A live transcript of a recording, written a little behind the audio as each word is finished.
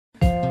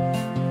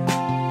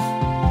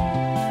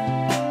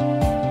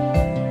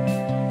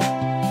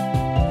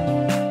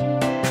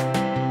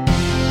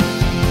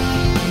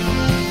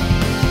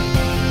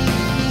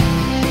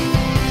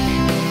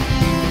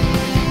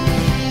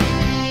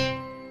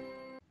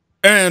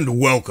And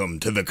welcome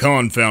to the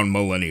Confound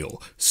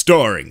Millennial,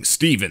 starring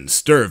Steven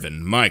Stirvin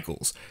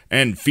Michaels,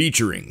 and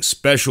featuring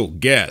special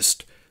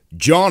guest,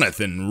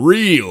 Jonathan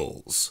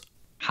Realz.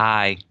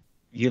 Hi.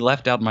 You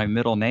left out my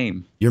middle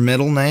name. Your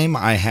middle name?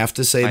 I have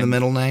to say My, the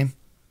middle name?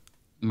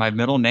 my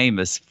middle name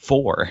is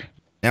Four.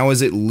 Now,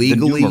 is it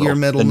legally your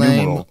middle the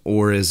name, numeral.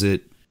 or is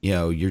it,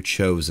 your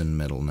chosen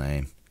middle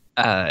name?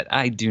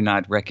 I do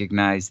not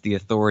recognize the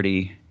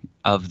authority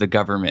of the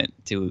government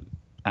to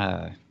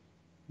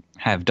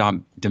have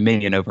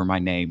dominion over my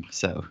name,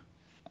 so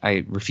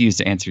I refuse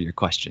to answer your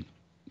question.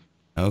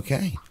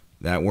 Okay,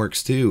 that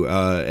works too.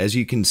 As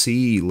you can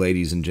see,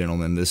 ladies and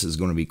gentlemen, this is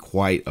going to be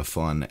quite a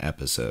fun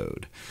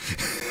episode.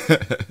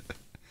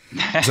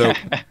 So,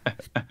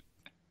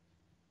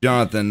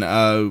 Jonathan,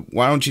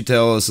 why don't you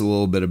tell us a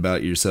little bit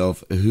about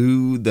yourself?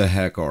 Who the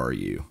heck are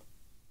you?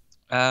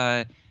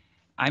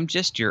 I'm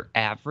just your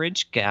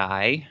average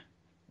guy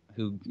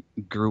who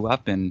grew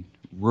up in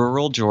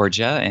rural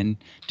Georgia and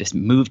just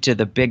moved to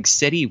the big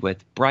city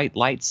with bright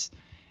lights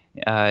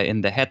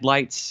in the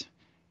headlights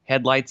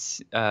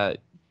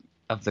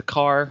of the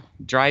car,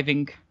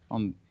 driving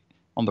on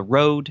the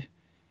road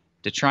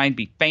to try and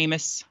be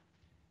famous.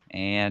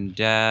 And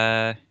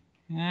I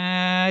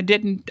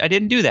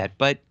didn't do that,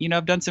 but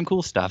I've done some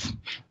cool stuff.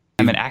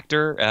 I'm an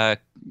actor,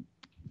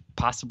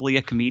 possibly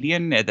a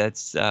comedian.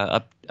 That's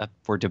up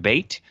for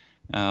debate.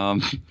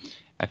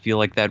 I feel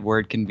like that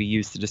word can be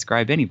used to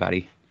describe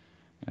anybody.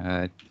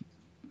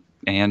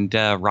 And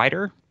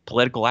writer,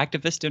 political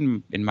activist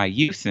in my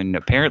youth, and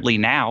apparently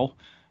now.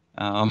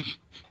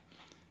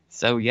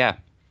 So yeah,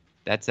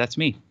 that's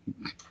me.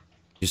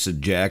 Just a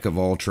jack of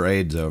all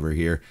trades over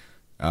here.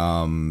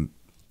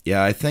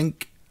 Yeah, I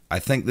think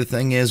the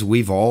thing is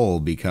we've all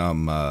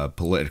become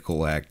political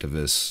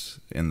activists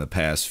in the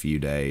past few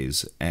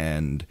days,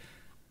 and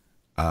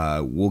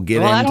we'll get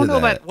into I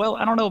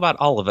don't know about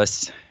all of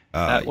us.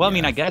 I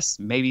mean, I guess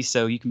maybe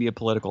so. You can be a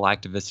political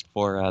activist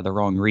for the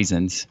wrong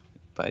reasons,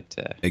 but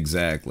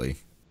exactly.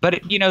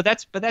 But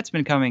that's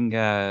been coming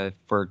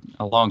for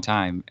a long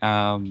time.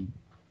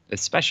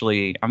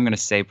 Especially, I'm going to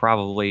say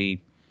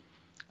probably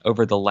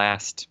over the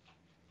last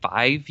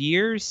 5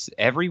 years,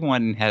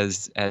 everyone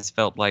has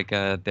felt like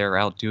they're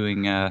out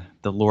doing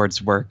the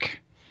Lord's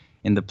work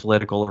in the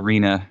political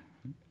arena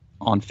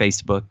on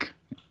Facebook,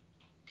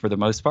 for the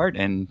most part,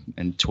 and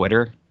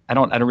Twitter. I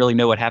don't really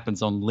know what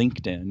happens on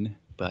LinkedIn,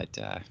 but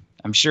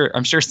I'm sure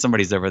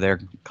somebody's over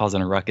there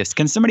causing a ruckus.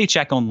 Can somebody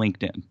check on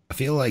LinkedIn? I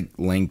feel like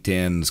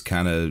LinkedIn's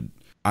kind of,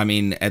 I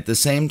mean, at the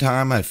same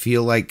time, I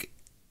feel like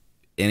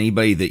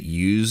anybody that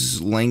uses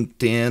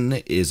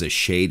LinkedIn is a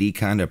shady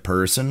kind of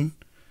person.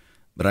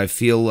 But I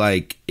feel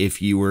like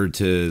if you were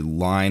to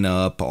line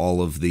up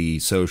all of the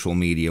social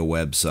media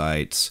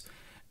websites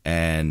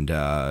and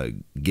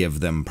give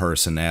them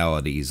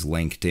personalities,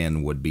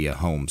 LinkedIn would be a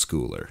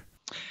homeschooler.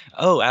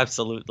 Oh,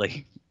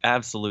 absolutely.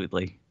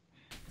 Absolutely.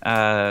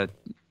 Where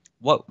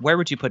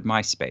would you put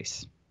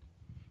MySpace?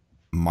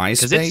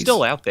 MySpace? Because it's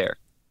still out there.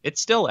 It's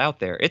still out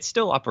there. It's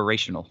still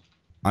operational.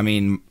 I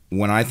mean,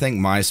 when I think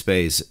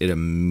MySpace, it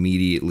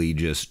immediately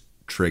just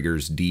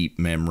triggers deep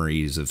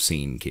memories of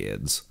seeing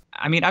kids.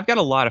 I mean, I've got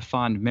a lot of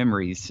fond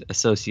memories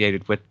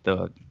associated with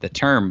the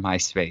term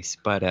MySpace,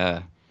 but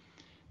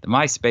the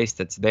MySpace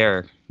that's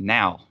there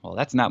now, well,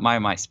 that's not my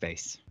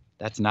MySpace.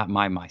 That's not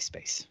my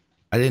MySpace.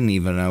 I didn't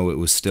even know it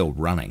was still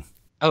running.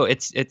 Oh,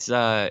 it's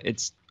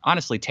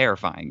honestly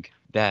terrifying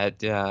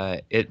that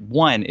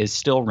one is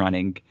still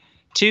running,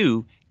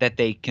 two that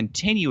they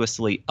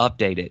continuously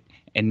update it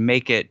and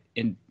make it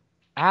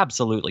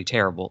absolutely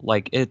terrible.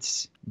 Like,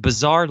 it's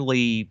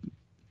bizarrely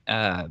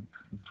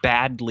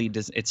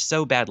it's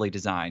so badly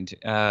designed.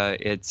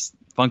 Its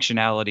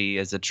functionality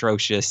is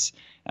atrocious.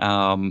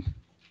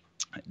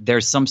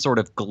 There's some sort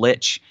of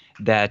glitch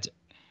that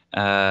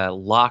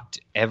locked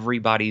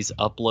everybody's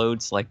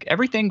uploads. Like,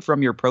 everything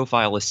from your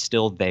profile is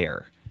still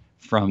there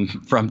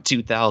from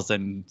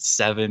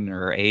 2007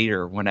 or 8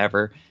 or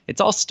whenever.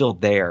 It's all still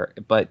there,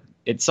 but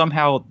it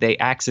somehow they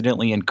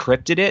accidentally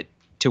encrypted it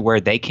to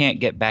where they can't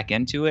get back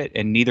into it,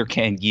 and neither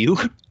can you.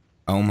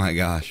 Oh my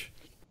gosh.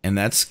 And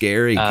that's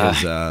scary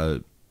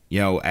because,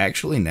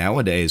 actually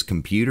nowadays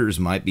computers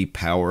might be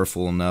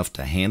powerful enough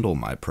to handle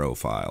my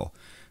profile,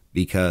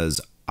 because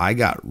I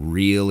got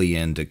really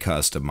into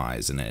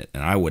customizing it,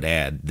 and I would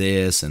add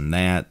this and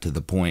that to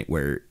the point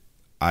where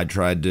I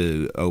tried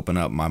to open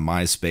up my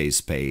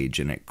MySpace page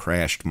and it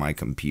crashed my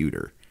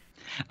computer.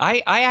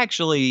 I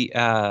actually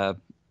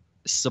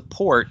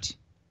support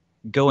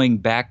going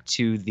back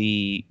to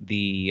the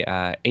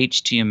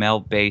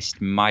HTML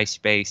based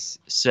MySpace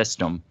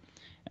system.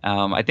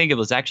 I think it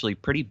was actually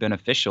pretty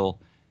beneficial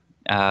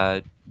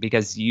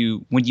because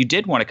when you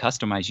did want to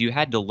customize, you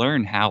had to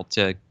learn how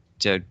to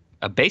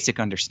a basic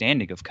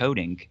understanding of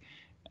coding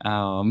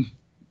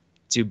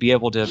to be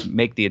able to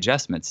make the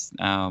adjustments.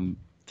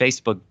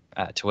 Facebook,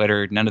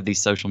 Twitter, none of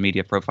these social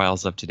media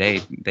profiles of today,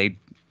 they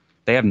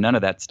have none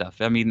of that stuff.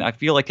 I mean, I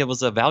feel like it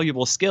was a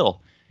valuable skill.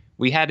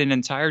 We had an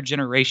entire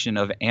generation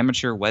of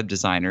amateur web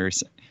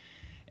designers,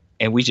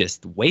 and we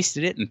just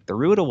wasted it and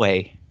threw it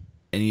away.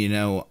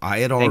 And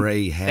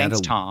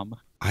Thanks, Tom.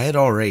 I had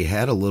already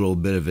had a little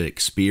bit of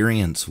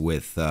experience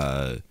with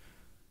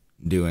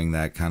doing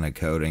that kind of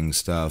coding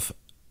stuff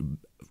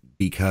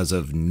because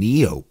of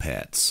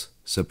Neopets,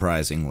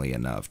 surprisingly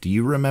enough. Do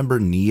you remember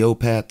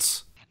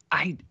Neopets?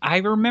 I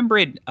remember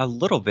it a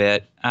little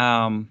bit.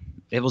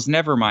 It was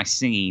never my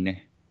scene.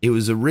 It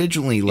was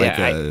originally like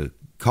Yeah, a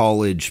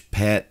college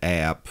pet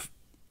app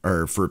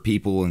or for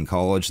people in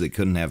college that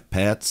couldn't have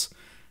pets,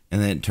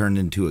 and then it turned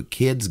into a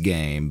kids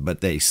game,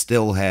 but they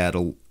still had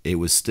it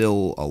was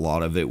still a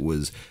lot of it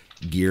was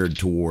geared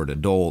toward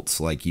adults,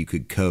 like you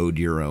could code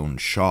your own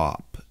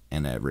shop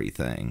and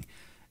everything.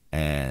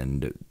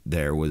 And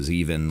there was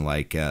even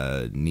like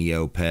a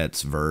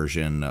Neopets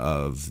version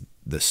of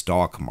the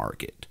stock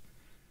market.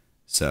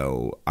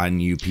 So I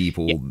knew yeah,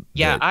 people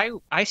yeah.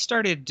 that I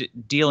started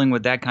dealing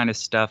with that kind of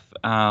stuff,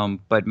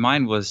 but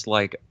mine was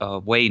like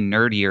way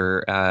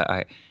nerdier.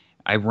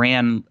 I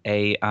ran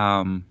a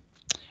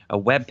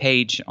web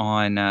page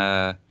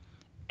on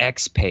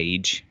X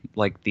Page,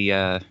 like the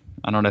I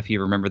don't know if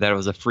you remember that. It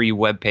was a free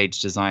web page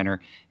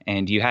designer,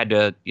 and you had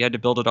to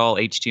build it all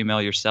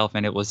HTML yourself,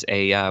 and it was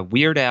a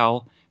Weird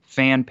Al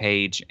fan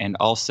page and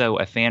also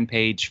a fan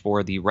page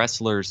for the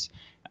wrestlers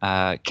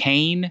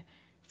Kane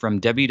from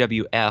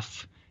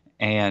WWF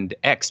and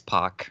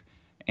X-Pac,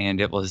 and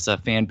it was a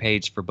fan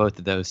page for both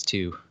of those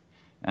too.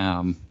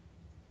 Um,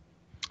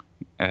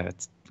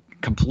 it's a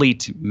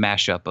complete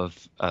mashup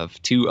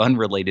of two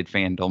unrelated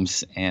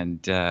fandoms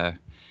and the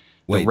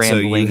wait, so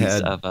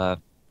ramblings of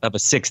a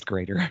sixth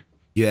grader.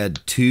 you had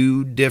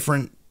two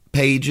different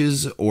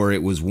pages, or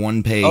it was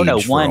one Oh no,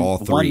 page for all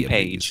three of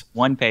these?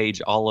 one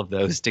page, all of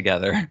those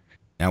together.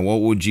 Now,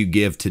 what would you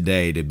give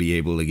today to be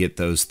able to get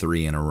those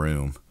three in a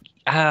room?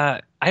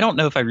 I don't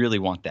know if I really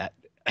want that,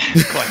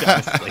 quite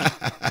honestly.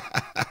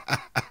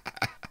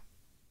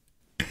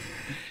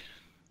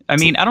 I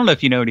mean, I don't know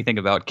if you know anything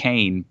about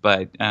Kane,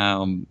 but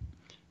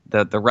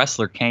the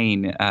wrestler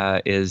Kane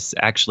is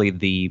actually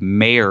the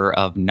mayor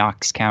of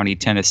Knox County,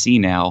 Tennessee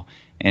now,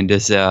 and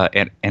is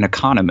an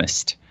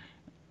economist.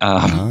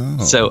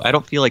 So I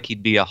don't feel like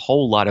he'd be a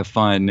whole lot of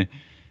fun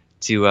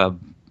to,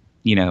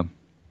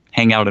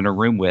 hang out in a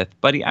room with.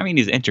 But I mean,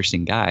 he's an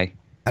interesting guy.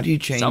 How do you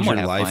change Some would your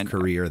have life fun.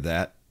 career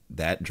that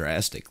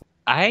drastically?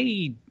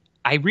 I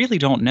really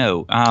don't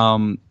know.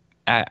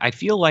 I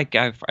feel like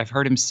I've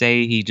heard him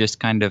say he just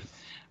kind of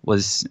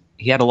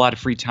he had a lot of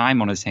free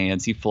time on his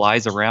hands. He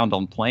flies around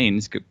on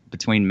planes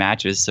between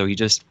matches, so he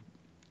just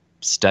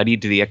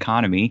studied the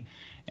economy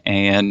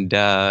and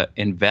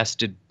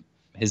invested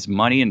his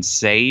money and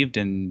saved.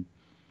 And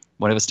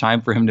when it was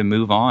time for him to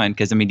move on,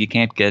 because I mean, you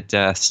can't get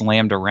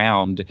slammed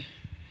around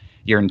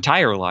your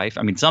entire life.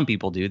 I mean, some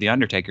people do. The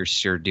Undertaker's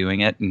sure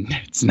doing it, and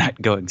it's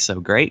not going so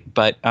great.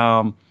 But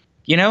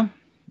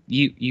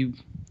you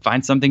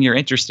find something you're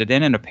interested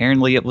in, and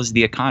apparently it was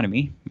the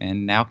economy.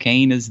 And now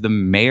Kane is the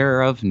mayor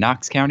of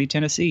Knox County,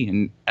 Tennessee,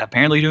 and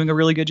apparently doing a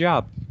really good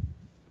job.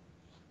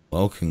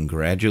 Well,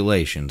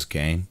 congratulations,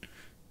 Kane.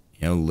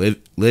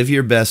 Live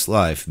your best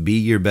life. Be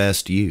your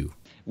best you.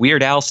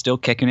 Weird Al's still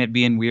kicking it,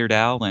 being Weird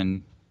Al,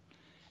 and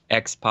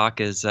X-Pac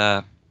is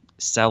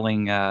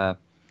selling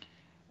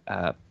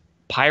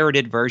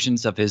pirated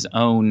versions of his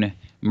own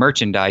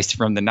merchandise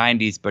from the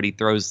 90s, but he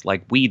throws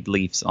like weed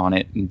leaves on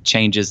it and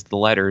changes the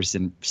letters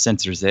and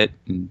censors it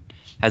and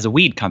has a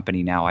weed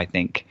company now, I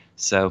think.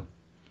 So,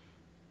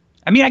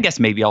 I mean, I guess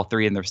maybe all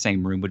three in the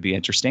same room would be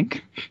interesting.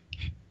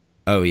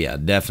 Oh yeah,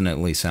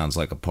 definitely sounds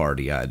like a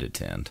party I'd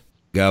attend.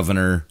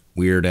 Governor,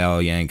 Weird Al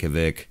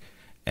Yankovic,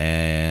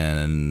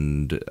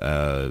 and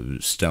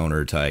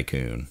Stoner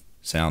Tycoon.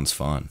 Sounds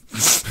fun.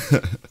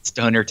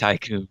 Stoner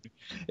Tycoon.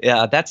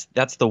 Yeah,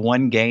 that's the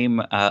one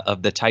game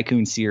of the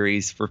Tycoon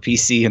series for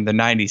PC in the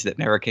 90s that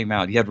never came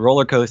out. You had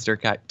Roller Coaster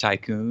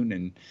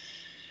Tycoon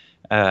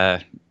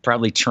and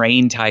probably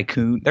Train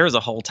Tycoon. There was a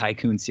whole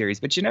Tycoon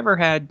series, but you never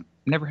had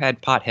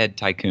Pothead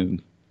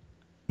Tycoon.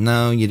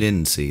 No, you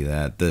didn't see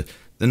that. The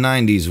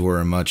 90s were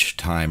a much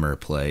tamer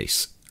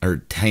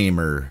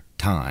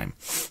time.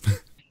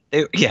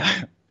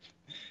 Yeah,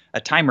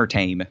 a timer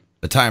tame.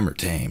 A timer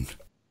tamed.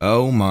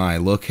 Oh my,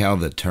 look how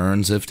the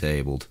turns have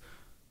tabled.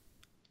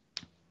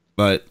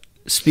 But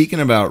speaking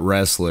about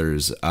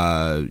wrestlers,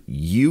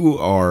 you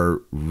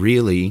are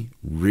really,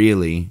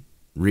 really,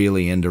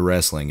 really into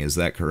wrestling. Is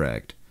that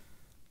correct?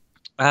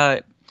 Yeah,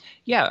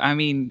 I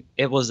mean,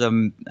 it was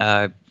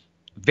a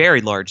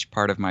very large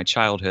part of my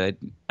childhood.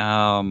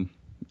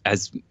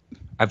 As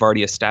I've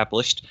already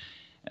established,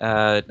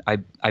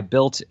 I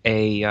built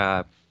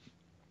my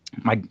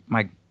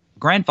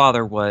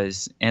grandfather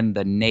was in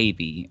the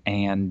Navy,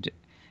 and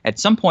at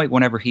some point,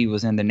 whenever he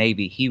was in the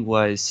Navy, he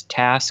was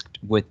tasked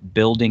with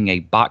building a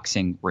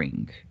boxing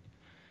ring.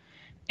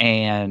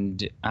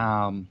 And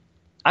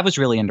I was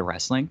really into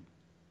wrestling.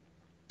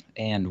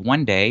 And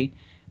one day,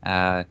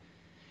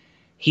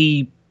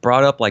 he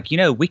brought up, like,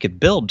 we could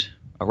build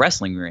a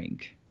wrestling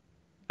ring.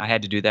 I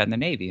had to do that in the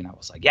Navy. And I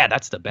was like, yeah,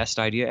 that's the best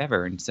idea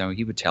ever. And so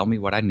he would tell me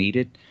what I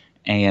needed.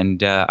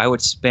 And I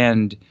would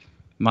spend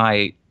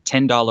my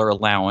 $10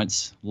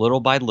 allowance, little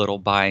by little,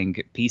 buying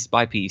piece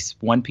by piece,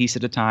 one piece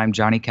at a time,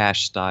 Johnny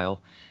Cash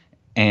style.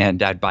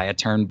 And I'd buy a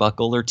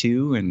turnbuckle or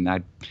two,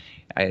 and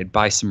I'd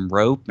buy some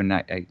rope, and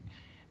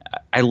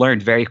I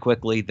learned very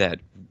quickly that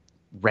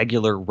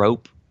regular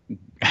rope,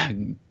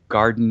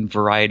 garden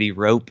variety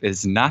rope,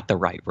 is not the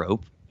right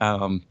rope.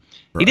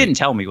 He didn't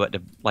tell me what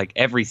to, like,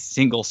 every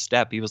single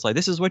step. He was like,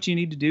 "This is what you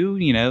need to do,"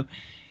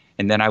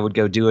 and then I would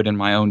go do it in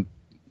my own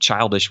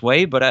childish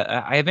way. But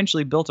I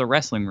eventually built a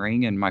wrestling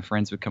ring, and my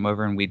friends would come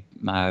over and we'd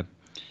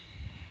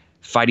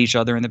fight each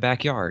other in the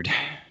backyard.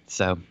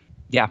 So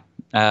yeah,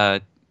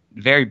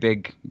 very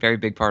big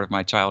part of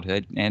my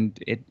childhood, and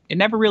it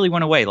never really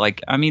went away.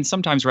 Like, I mean,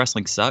 sometimes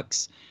wrestling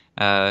sucks.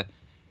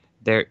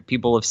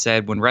 People have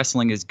said when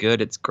wrestling is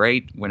good, it's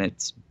great. When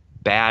it's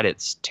bad,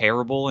 it's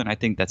terrible, and I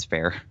think that's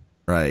fair.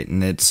 Right,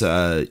 and it's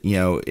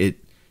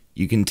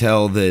you can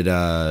tell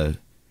that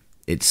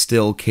it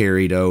still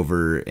carried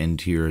over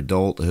into your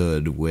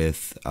adulthood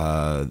with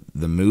the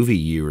movie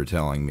you were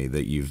telling me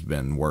that you've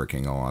been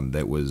working on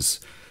that was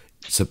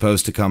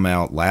supposed to come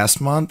out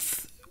last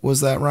month.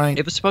 Was that right?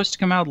 It was supposed to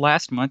come out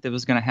last month. It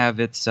was going to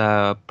have its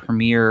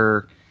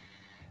premiere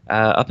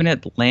up in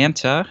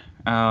Atlanta,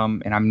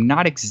 and I'm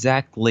not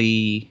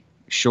exactly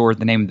sure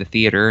the name of the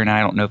theater, and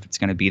I don't know if it's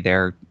going to be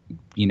there,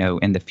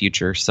 in the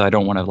future. So I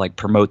don't want to like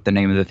promote the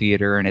name of the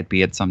theater and it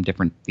be at some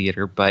different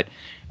theater. But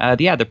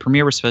the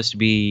premiere was supposed to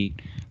be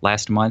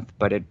last month,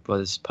 but it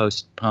was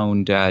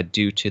postponed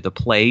due to the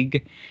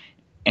plague.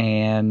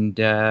 And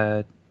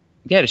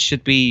it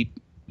should be,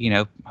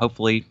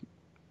 hopefully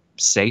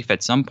safe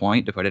at some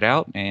point to put it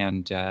out,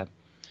 and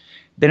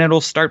then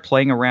it'll start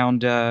playing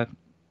around the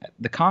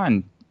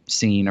con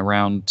scene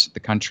around the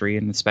country,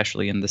 and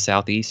especially in the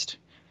Southeast,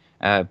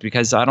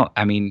 because I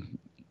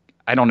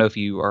don't know if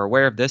you are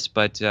aware of this,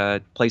 but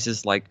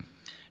places like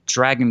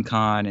Dragon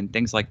Con and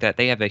things like that,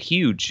 they have a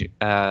huge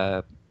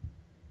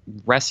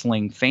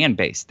wrestling fan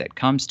base that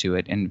comes to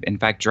it. And in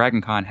fact,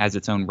 Dragon Con has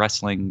its own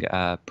wrestling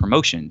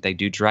promotion. They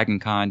do Dragon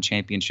Con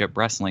Championship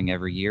Wrestling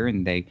every year,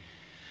 and they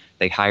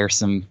hire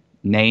some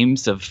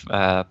names of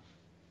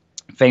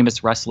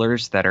famous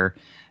wrestlers that are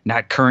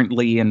not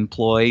currently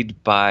employed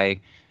by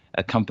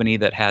a company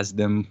that has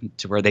them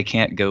to where they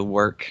can't go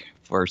work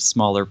for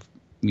smaller,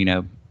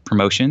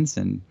 promotions.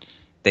 And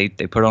they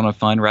put on a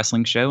fun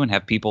wrestling show and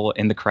have people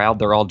in the crowd.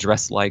 They're all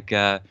dressed like,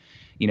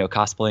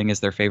 cosplaying as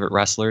their favorite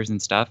wrestlers and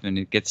stuff.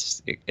 And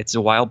it's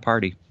a wild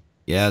party.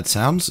 Yeah, it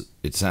sounds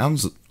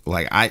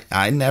like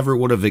I never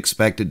would have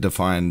expected to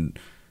find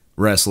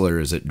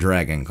wrestlers at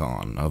Dragon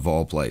Con of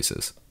all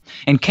places.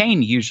 And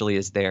Kane usually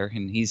is there,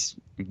 and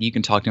you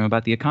can talk to him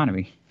about the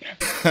economy.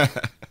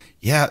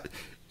 Yeah.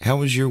 How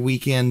was your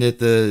weekend at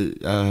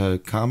the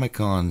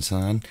Comic-Con,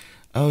 son?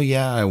 Oh,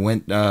 yeah, I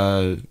went,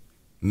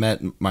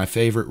 met my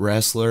favorite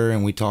wrestler,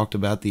 and we talked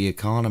about the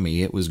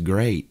economy. It was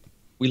great.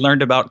 We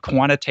learned about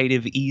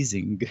quantitative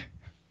easing.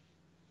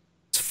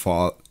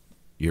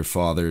 Your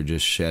father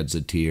just sheds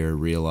a tear,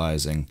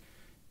 realizing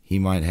he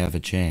might have a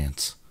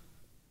chance.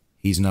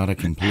 He's not a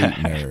complete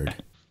nerd.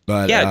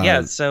 But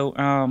yeah. So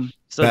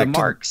the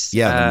Marks,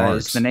 the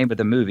Marks is the name of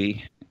the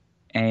movie,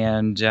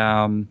 and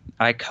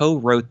I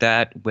co-wrote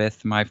that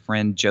with my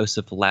friend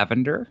Joseph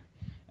Lavender.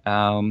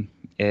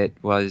 It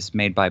was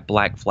made by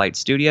Black Flight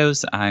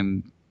Studios.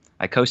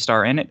 I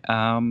co-star in it,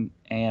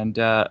 and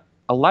a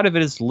lot of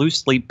it is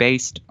loosely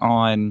based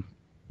on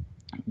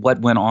what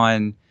went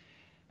on.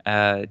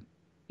 There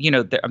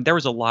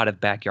was a lot of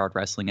backyard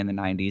wrestling in the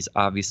 '90s,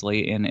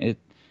 obviously,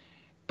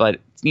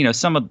 but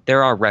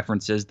there are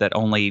references that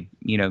only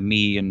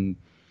me and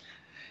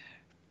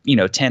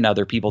 10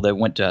 other people that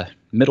went to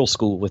middle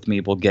school with me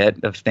will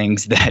get, of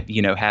things that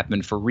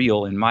happened for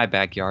real in my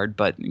backyard.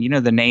 But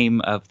the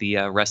name of the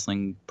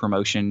wrestling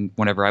promotion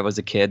whenever I was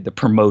a kid, the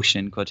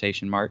promotion,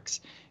 quotation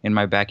marks, in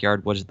my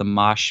backyard, was the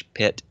Mosh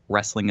Pit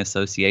Wrestling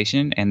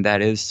Association, and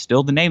that is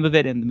still the name of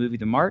it in the movie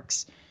The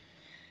Marks.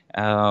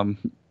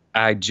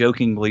 I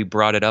jokingly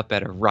brought it up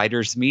at a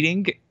writers'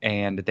 meeting,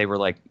 and they were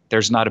like,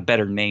 "There's not a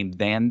better name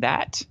than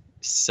that,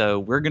 so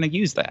we're going to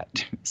use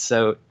that."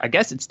 So I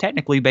guess it's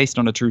technically based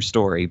on a true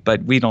story,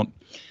 but we don't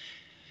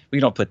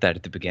put that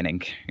at the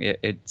beginning.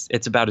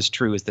 It's about as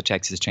true as the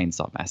Texas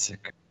Chainsaw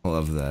Massacre. I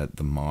love that,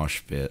 the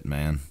mosh pit,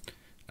 man.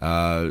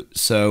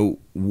 So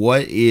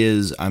what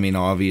is? I mean,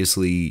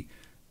 obviously,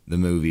 the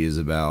movie is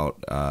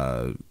about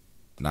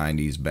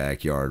 90s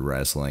backyard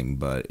wrestling,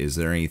 but is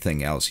there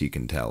anything else you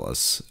can tell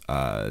us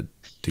to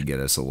get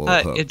us a little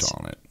hooked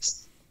on it?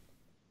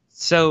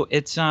 So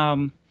it's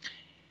well,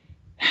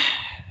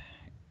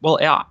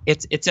 yeah,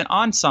 it's an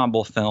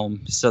ensemble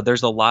film, so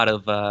there's a lot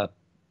of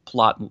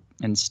plot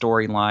and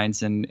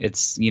storylines, and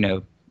it's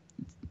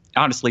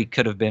honestly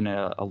could have been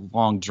a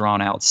long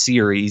drawn out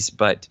series,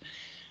 but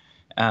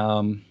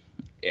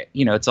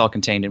it's all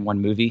contained in one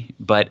movie.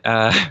 But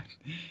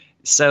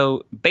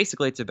so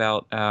basically, it's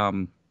about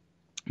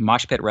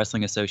Mosh Pit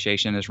Wrestling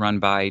Association is run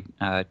by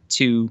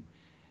two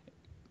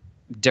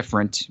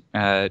different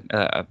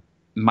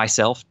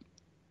myself,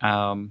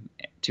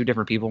 two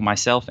different people,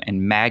 myself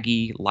and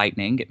Maggie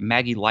Lightning.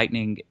 Maggie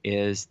Lightning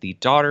is the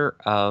daughter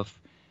of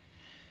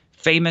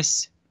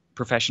famous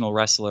professional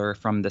wrestler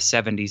from the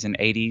 70s and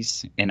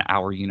 80s in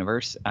our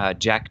universe,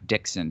 Jack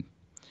Dixon.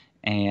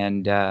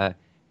 And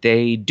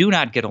they do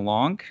not get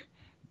along,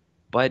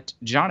 but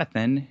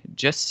Jonathan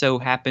just so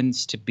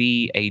happens to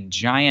be a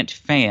giant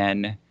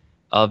fan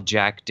of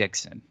Jack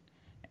Dixon.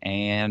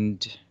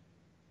 And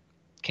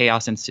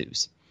chaos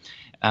ensues.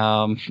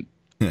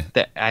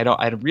 That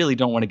I really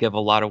don't want to give a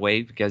lot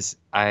away because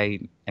I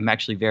am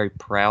actually very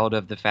proud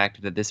of the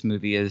fact that this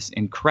movie is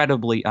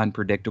incredibly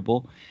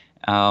unpredictable.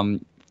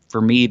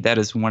 For me, that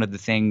is one of the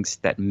things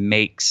that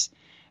makes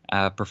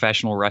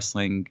professional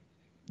wrestling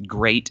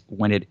great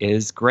when it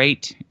is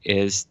great,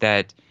 is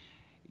that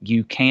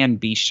you can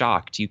be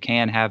shocked. You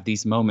can have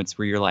these moments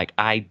where you're like,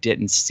 I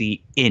didn't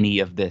see any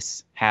of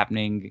this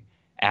happening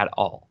at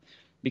all.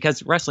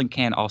 Because wrestling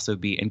can also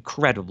be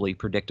incredibly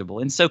predictable,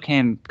 and so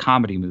can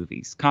comedy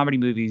movies. Comedy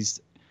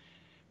movies,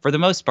 for the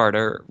most part,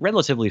 are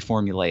relatively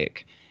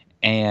formulaic.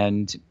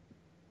 And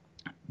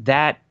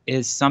that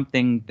is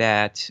something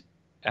that,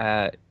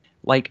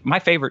 like, my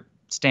favorite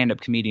stand-up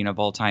comedian of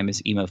all time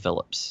is Emo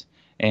Phillips.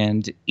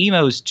 And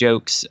Emo's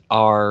jokes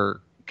are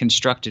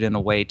constructed in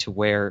a way to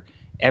where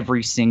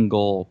every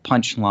single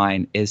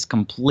punchline is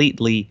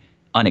completely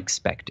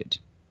unexpected.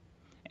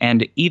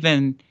 And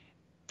even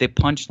the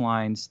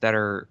punchlines that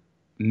are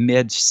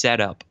mid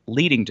setup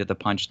leading to the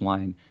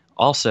punchline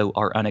also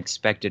are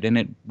unexpected, and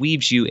it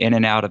weaves you in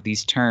and out of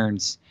these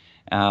turns,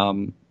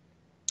 and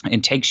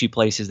takes you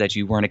places that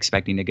you weren't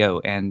expecting to go.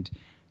 And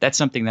that's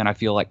something that I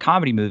feel like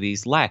comedy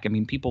movies lack. I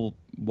mean, people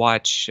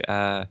watch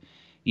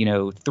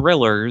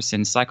thrillers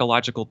and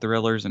psychological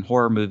thrillers and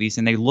horror movies,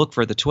 and they look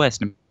for the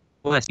twist. And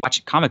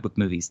watch comic book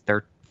movies,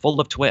 they're full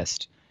of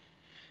twist.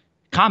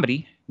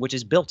 Comedy, which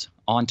is built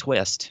on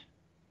twist,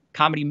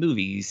 comedy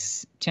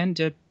movies tend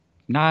to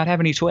not have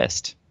any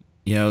twist.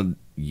 You've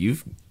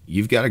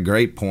got a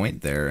great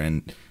point there,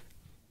 and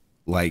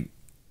like,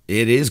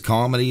 it is,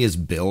 comedy is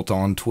built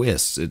on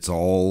twists. It's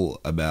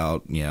all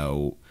about,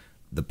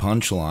 the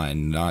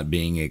punchline not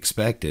being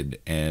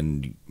expected.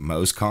 And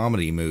most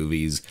comedy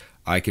movies,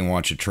 I can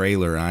watch a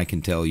trailer and I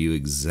can tell you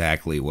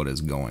exactly what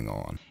is going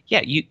on.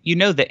 Yeah, you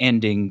know the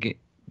ending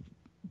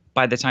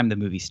by the time the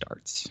movie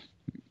starts.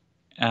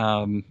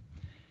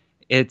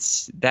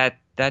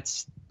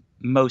 That's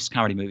most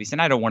comedy movies,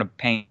 and I don't want to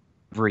paint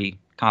every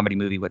comedy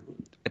movie with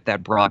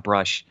that broad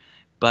brush,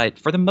 but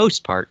for the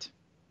most part,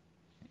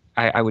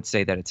 I would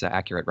say that it's an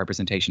accurate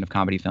representation of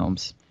comedy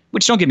films.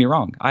 Which, don't get me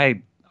wrong,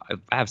 I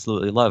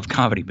absolutely love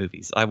comedy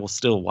movies. I will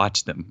still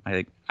watch them.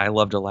 I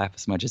love to laugh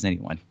as much as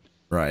anyone.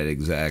 Right,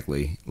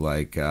 exactly.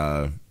 Like,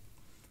 I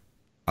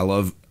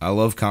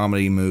love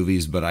comedy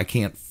movies, but I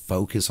can't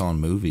focus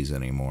on movies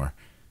anymore.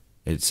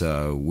 It's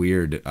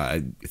weird.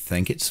 I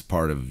think it's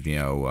part of,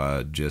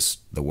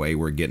 just the way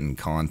we're getting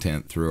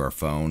content through our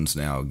phones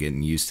now,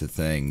 getting used to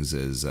things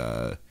as,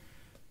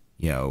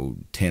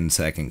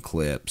 10-second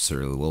clips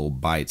or little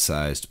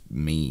bite-sized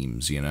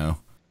memes,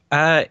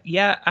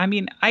 Yeah, I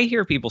mean, I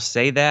hear people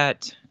say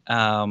that.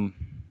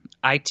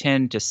 I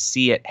tend to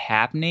see it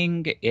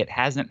happening. It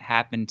hasn't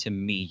happened to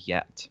me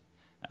yet.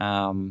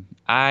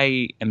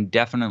 I am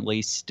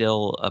definitely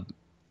still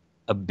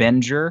a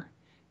binger.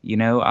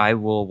 I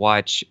will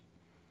watch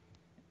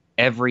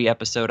every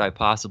episode I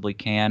possibly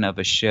can of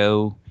a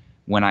show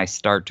when I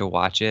start to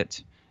watch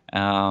it.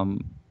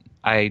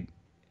 I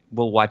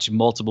will watch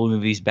multiple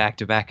movies back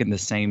to back in the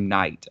same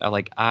night.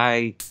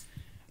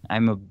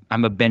 I'm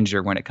a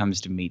binger when it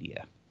comes to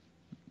media.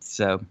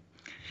 So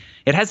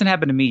it hasn't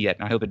happened to me yet,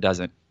 and I hope it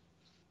doesn't.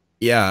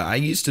 Yeah, I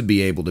used to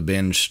be able to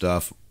binge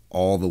stuff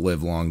all the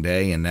live long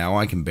day, and now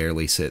I can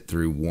barely sit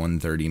through one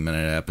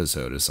 30-minute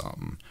episode of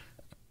something.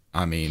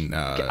 I mean,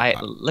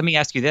 let me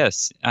ask you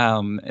this.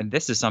 And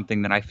this is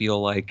something that I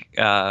feel like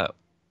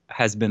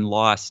has been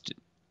lost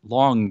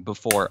long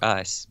before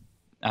us.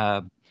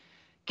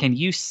 Can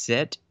you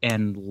sit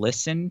and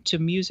listen to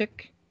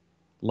music?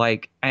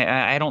 Like,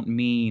 I don't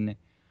mean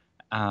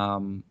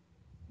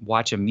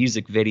watch a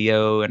music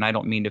video, and I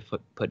don't mean to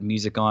put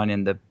music on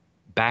in the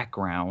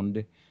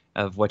background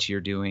of what you're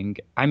doing.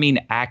 I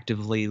mean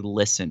actively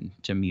listen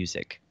to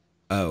music.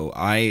 Oh,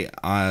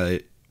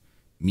 I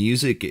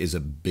music is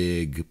a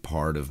big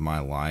part of my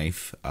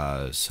life.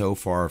 So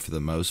far, for the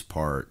most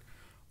part,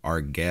 our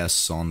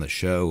guests on the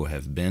show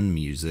have been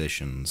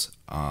musicians.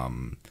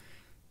 I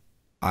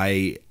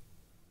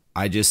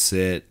just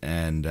sit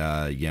and,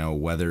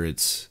 whether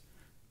it's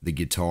the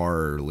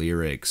guitar or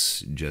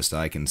lyrics, just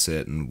I can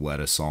sit and let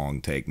a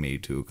song take me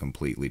to a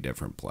completely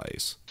different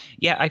place.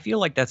 Yeah, I feel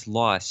like that's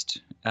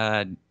lost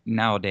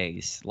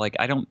nowadays. Like,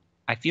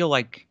 I feel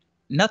like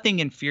nothing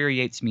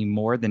infuriates me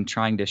more than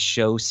trying to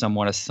show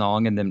someone a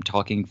song and them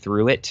talking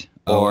through it.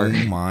 Or oh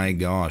my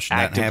gosh,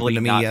 that happened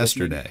to me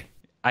yesterday.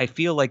 I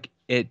feel like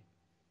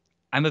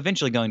I'm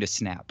eventually going to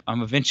snap.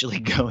 I'm eventually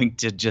going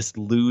to just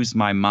lose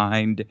my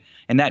mind.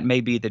 And that may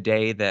be the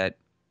day that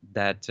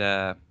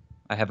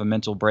I have a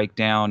mental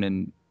breakdown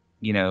and,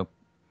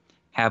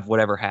 have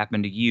whatever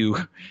happened to you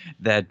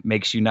that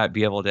makes you not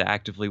be able to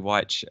actively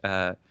watch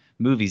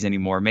movies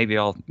anymore. Maybe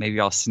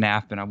I'll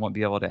snap and I won't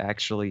be able to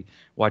actually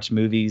watch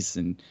movies,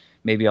 and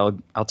maybe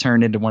I'll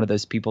turn into one of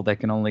those people that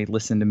can only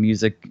listen to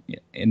music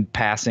in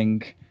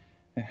passing.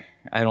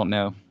 I don't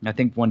know. I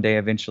think one day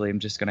eventually I'm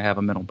just going to have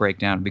a mental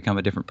breakdown and become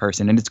a different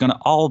person, and it's going to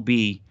all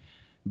be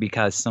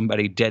because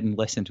somebody didn't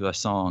listen to a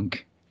song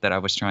that I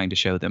was trying to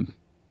show them.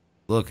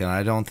 Look, and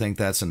I don't think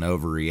that's an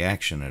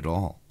overreaction at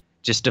all.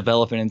 Just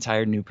develop an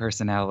entire new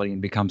personality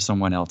and become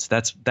someone else.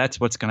 That's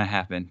what's going to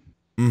happen.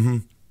 Mm-hmm.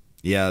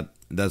 Yeah,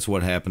 that's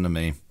what happened to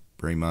me,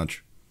 pretty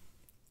much.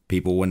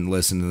 People wouldn't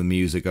listen to the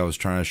music I was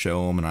trying to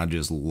show them, and I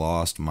just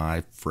lost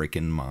my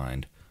freaking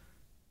mind.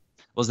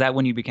 Was that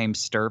when you became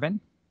Stirvin?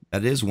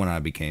 That is when I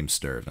became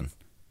Stirvin.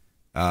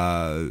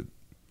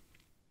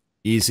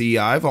 You see,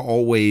 I've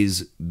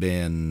always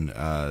been,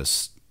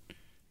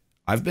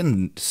 I've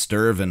been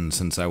Stirvin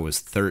since I was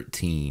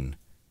 13.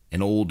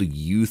 An old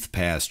youth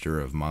pastor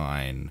of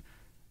mine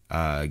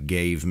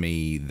gave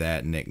me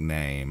that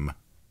nickname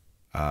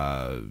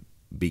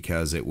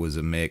because it was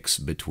a mix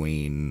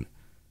between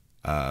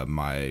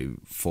my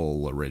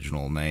full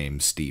original name,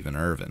 Stephen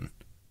Irvin.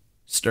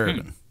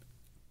 Stirvin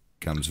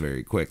comes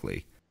very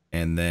quickly.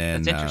 And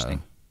then That's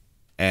interesting.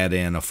 Add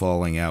in a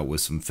falling out with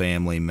some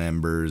family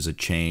members, a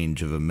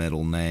change of a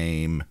middle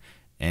name,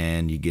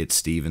 and you get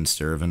Stephen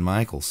Stirvin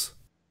Michaels.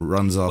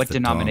 Runs off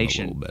the tongue a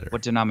little better.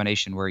 What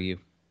denomination were you?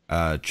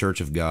 Church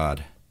of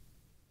God.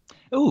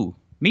 Ooh,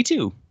 me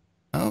too.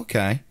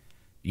 Okay.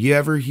 You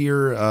ever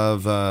hear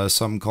of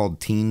something called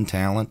Teen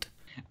Talent?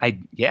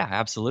 Yeah,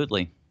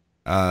 absolutely.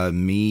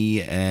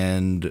 Me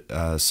and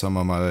some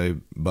of my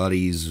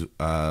buddies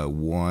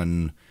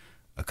won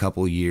a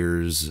couple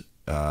years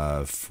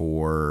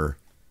for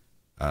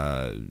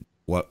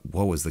what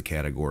was the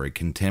category?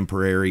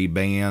 Contemporary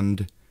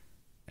band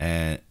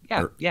and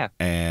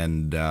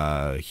and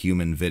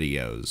human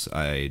videos.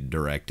 I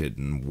directed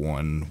and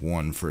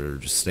won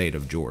for state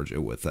of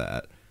Georgia with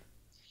that.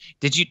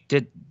 Did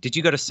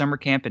you go to summer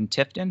camp in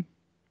Tifton?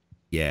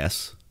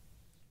 Yes.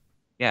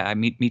 Yeah,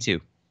 me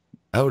too.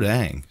 Oh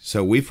dang!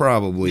 So we've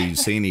probably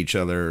seen each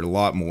other a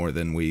lot more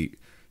than we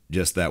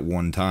just that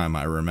one time.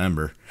 I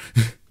remember.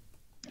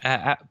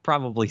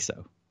 Probably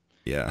so.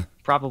 Yeah.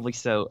 Probably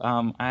so.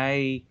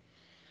 I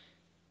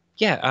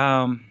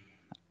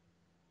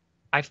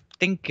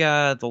think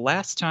the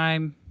last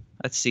time,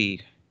 let's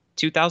see,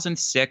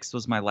 2006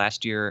 was my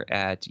last year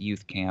at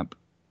youth camp.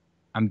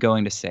 I'm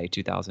going to say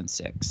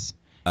 2006.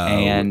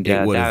 And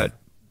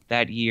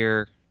that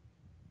year,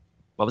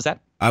 what was that?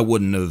 I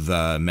wouldn't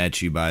have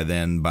met you by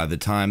then. By the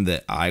time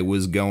that I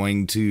was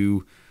going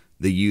to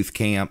the youth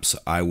camps,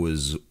 I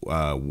was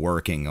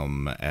working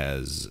them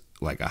as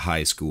like a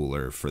high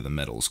schooler for the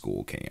middle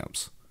school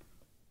camps.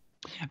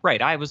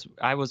 Right. I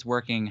was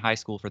working high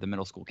school for the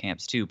middle school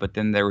camps too, but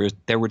then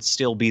there would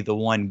still be the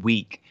 1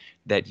 week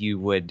that you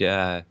would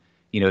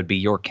it'd be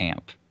your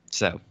camp.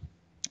 So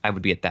I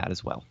would be at that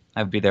as well.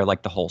 I would be there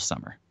like the whole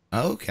summer.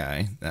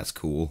 Okay, that's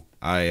cool.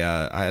 I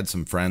had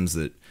some friends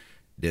that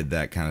did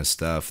that kind of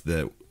stuff.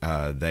 That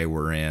they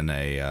were in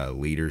a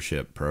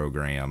leadership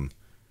program,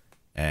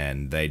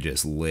 and they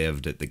just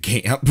lived at the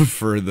camp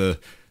for the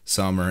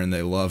summer, and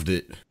they loved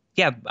it.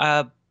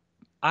 Yeah,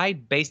 I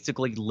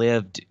basically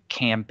lived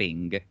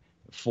camping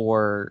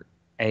for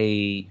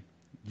a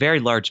very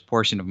large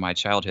portion of my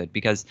childhood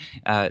because,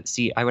 I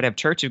would have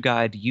Church of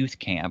God youth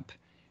camp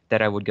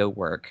that I would go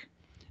work,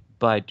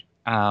 but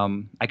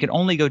I could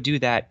only go do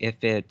that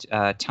if it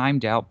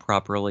timed out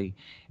properly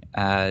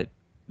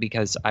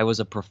because I was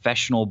a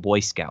professional Boy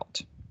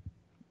Scout,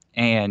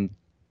 and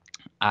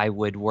I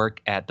would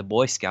work at the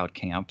Boy Scout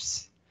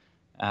camps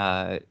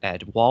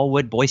at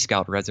Wallwood Boy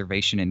Scout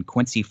Reservation in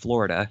Quincy,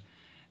 Florida,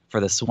 for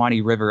the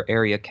Swanee River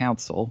Area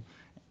Council,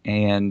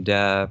 and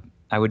I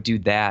would do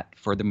that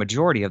for the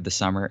majority of the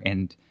summer.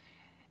 And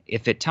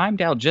if it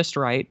timed out just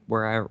right,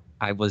 where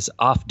I was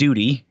off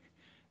duty,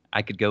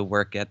 I could go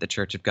work at the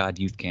Church of God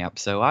youth camp.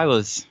 So I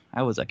was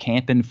a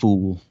camping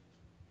fool.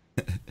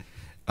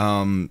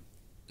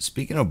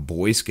 Speaking of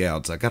Boy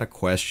Scouts, I got a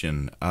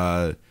question.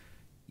 Sure.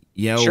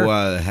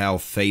 How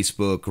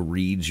Facebook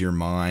reads your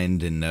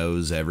mind and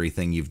knows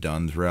everything you've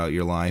done throughout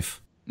your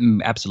life?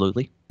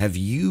 Absolutely. Have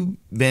you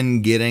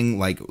been getting,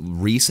 like,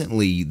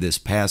 recently this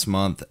past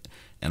month,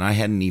 and I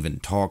hadn't even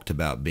talked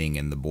about being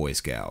in the Boy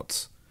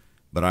Scouts,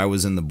 but I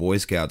was in the Boy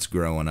Scouts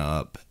growing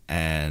up,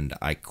 and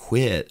I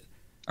quit.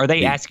 Are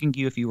they asking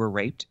you if you were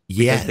raped?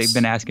 Yes. Because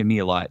they've been asking me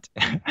a lot.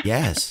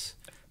 Yes.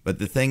 But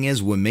the thing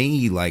is, with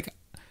me, like,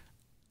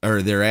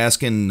 or they're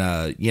asking,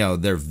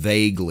 they're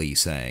vaguely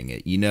saying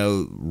it.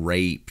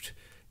 Raped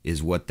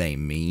is what they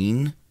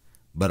mean,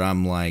 but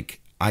I'm like,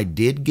 I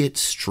did get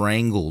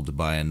strangled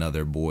by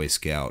another Boy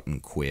Scout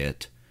and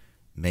quit.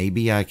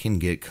 Maybe I can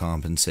get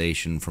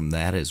compensation from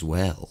that as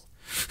well.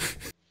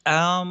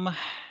 I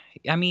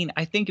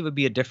think it would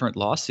be a different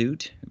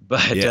lawsuit,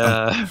 but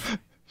yeah.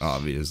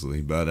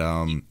 Obviously, but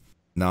the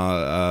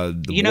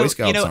Boy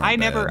Scouts aren't I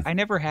bad.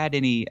 never had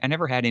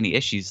any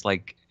issues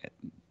like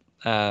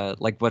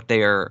like what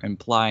they are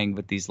implying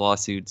with these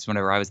lawsuits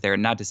whenever I was there.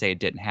 And not to say it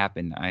didn't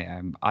happen.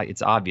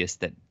 It's obvious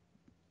that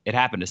it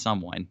happened to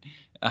someone,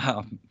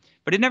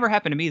 but it never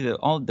happened to me.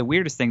 The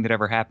weirdest thing that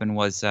ever happened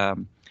was, I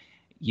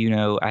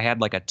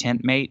had like a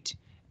tent mate,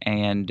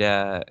 and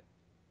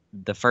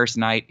the first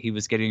night he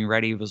was getting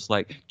ready, he was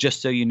like,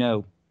 "Just so you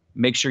know,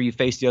 make sure you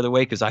face the other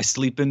way because I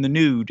sleep in the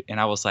nude." And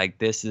I was like,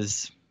 "This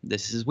is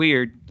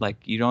weird. Like,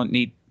 you don't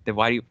need the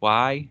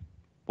why?"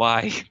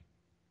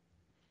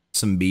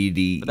 Some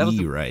But that was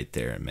BDE right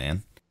there,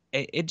 man.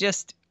 it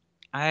just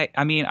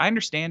I mean, I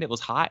understand it was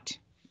hot,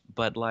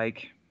 but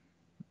like,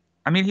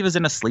 I mean, he was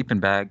in a sleeping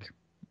bag,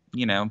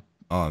 you know,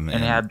 Oh and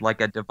man, had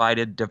like a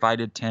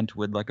divided tent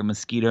with like a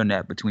mosquito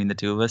net between the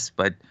two of us,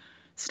 but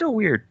still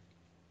weird.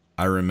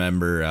 I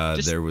remember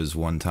Just there was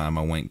one time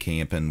I went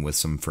camping with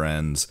some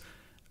friends.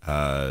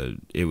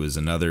 It was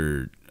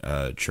another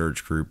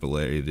church group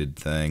related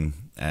thing,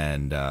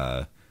 and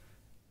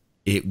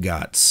it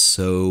got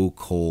so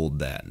cold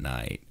that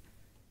night.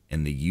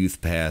 And the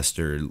youth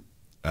pastor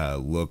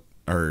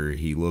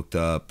he looked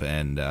up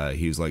and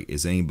he was like,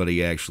 "Is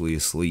anybody actually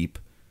asleep?"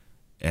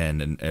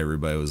 And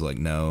everybody was like,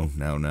 "No,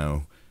 no,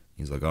 no."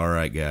 He's like, "All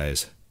right,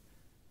 guys,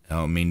 I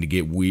don't mean to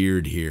get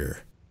weird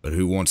here, but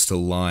who wants to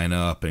line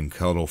up and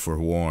cuddle for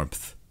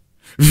warmth?"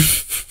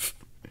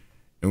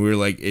 And we were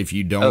like, "If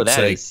you oh, don't that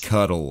say is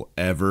cuddle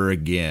ever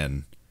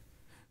again."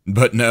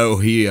 But no,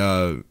 he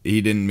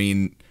didn't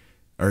mean,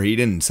 or he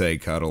didn't say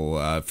cuddle.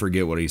 I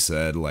forget what he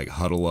said, like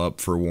huddle up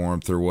for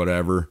warmth or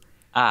whatever.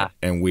 ah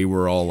And we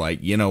were all like,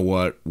 "You know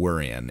what?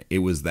 We're in." It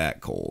was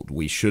that cold.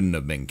 We shouldn't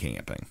have been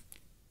camping.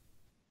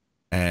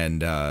 And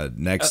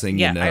next thing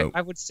you yeah, know,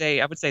 I would say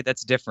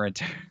that's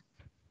different,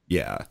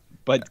 yeah,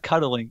 but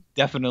cuddling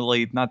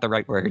definitely not the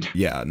right word.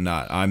 yeah,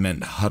 not, I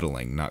meant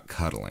huddling, not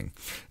cuddling.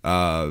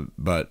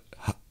 But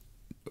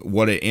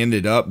what it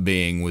ended up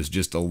being was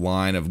just a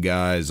line of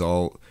guys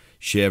all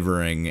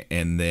shivering,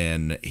 and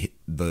then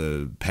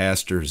the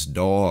pastor's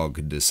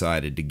dog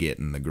decided to get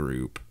in the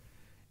group,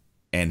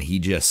 and he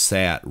just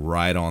sat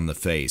right on the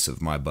face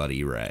of my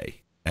buddy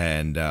Ray.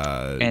 And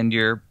And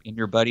your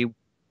buddy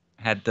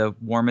had the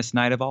warmest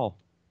night of all.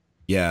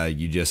 yeah,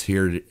 you just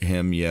hear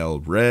him yell,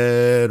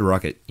 "Red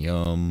Rocket,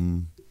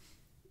 yum."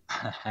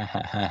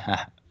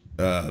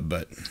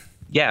 But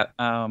Yeah,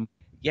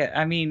 yeah.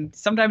 I mean,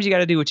 sometimes you got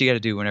to do what you got to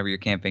do whenever you're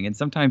camping, and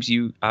sometimes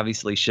you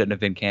obviously shouldn't have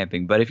been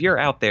camping. But if you're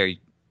out there,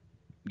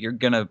 you're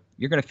gonna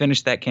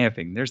finish that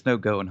camping. There's no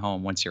going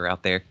home once you're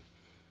out there.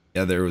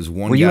 yeah, there was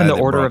one Were you in guy the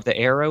that Order brought, of the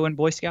Arrow in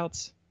Boy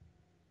Scouts?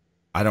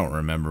 I don't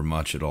remember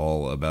much at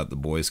all about the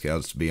Boy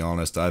Scouts, to be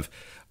honest. I've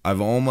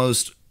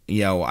almost,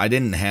 I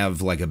didn't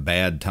have like a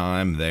bad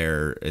time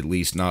there, at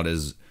least not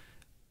as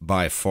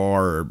by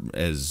far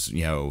as,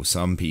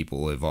 some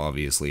people have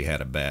obviously had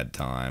a bad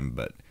time,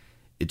 but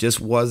it just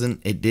wasn't,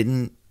 it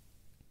didn't,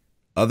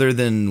 other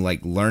than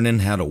like learning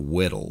how to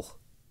whittle,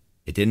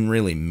 it didn't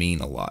really mean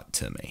a lot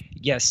to me.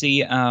 Yeah.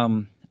 See,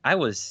 I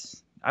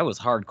was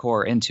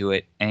hardcore into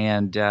it,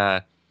 and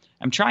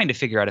I'm trying to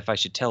figure out if I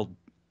should tell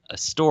a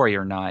story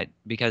or not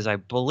because I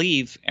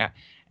believe.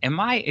 Am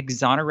I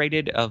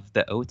exonerated of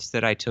the oaths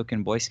that I took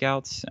in Boy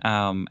Scouts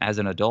as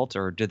an adult,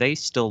 or do they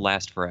still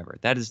last forever?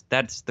 That's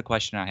the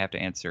question I have to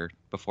answer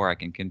before I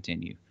can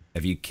continue.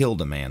 Have you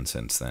killed a man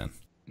since then?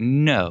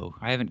 No,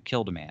 I haven't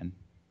killed a man.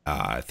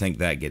 I think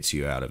that gets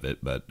you out of it,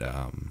 but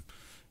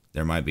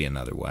there might be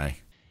another way.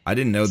 I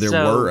didn't know there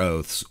So, were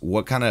oaths.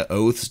 What kind of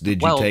oaths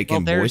did you take well,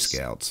 in Boy there's.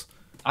 Scouts?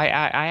 I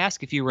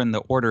asked if you were in the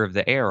Order of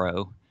the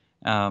Arrow,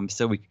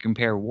 so we could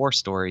compare war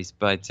stories,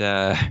 but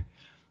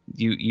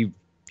you you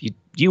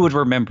you would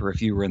remember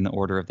if you were in the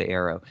Order of the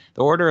Arrow.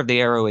 The Order of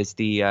the Arrow is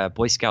the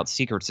Boy Scout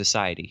secret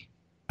society.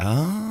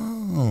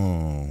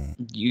 Oh,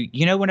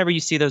 You know whenever you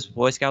see those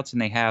Boy Scouts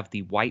and they have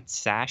the white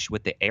sash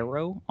with the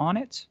arrow on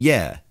it,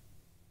 yeah.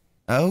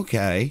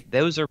 Okay.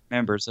 those are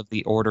members of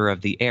the Order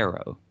of the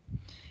Arrow,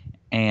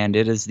 and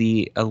it is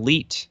the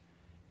elite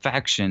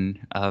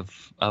faction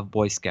of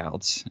Boy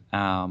Scouts.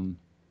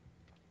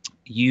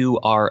 You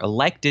are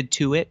elected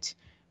to it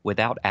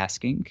without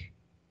asking.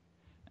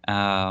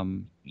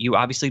 You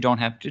obviously don't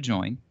have to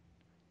join,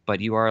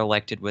 but you are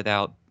elected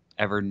without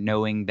ever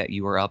knowing that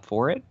you are up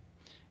for it.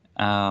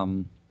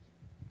 Um,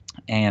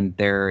 and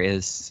there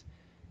is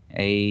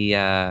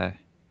a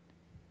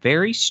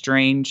very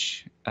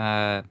strange,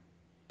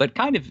 but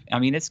kind of, I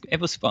mean, it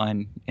was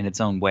fun in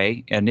its own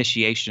way,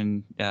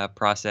 initiation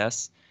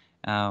process.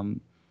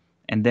 Um,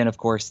 and then, of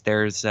course,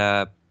 there's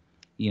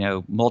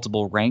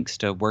multiple ranks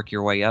to work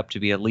your way up to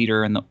be a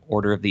leader in the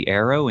Order of the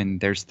Arrow,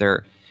 and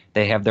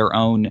they have their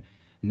own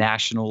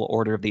National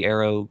Order of the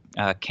Arrow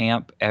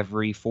camp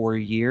every 4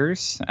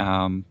 years,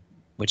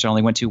 which I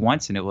only went to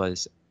once, and it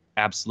was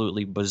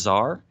absolutely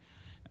bizarre.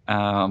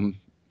 Um,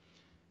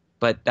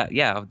 but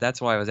yeah, that's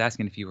why I was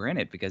asking if you were in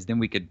it, because then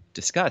we could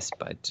discuss.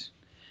 But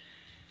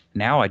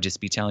now I'd just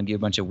be telling you a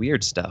bunch of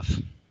weird stuff.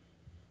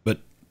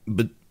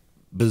 But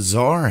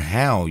bizarre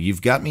how?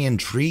 You've got me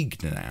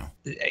intrigued now.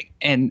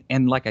 And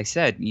like I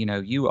said,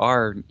 you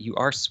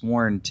are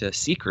sworn to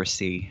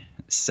secrecy,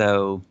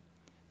 so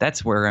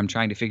that's where I'm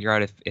trying to figure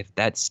out if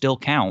that still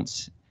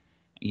counts.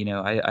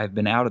 I've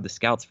been out of the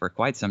Scouts for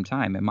quite some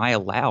time. Am I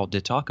allowed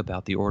to talk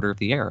about the Order of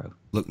the Arrow?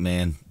 Look,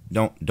 man,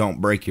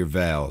 don't break your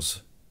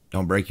vows.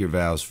 Don't break your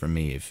vows for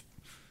me. If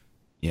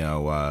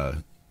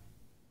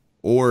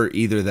or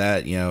either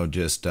that,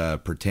 just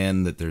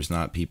pretend that there's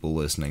not people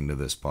listening to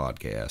this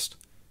podcast.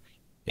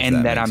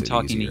 And that I'm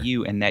talking to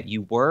you, and that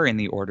you were in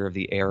the Order of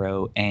the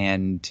Arrow,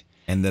 and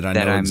that I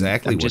know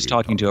exactly I'm what just you're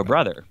talking to a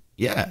brother.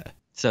 Yeah.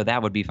 So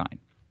that would be fine.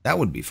 That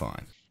would be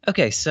fine.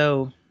 Okay,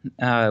 so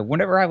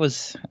when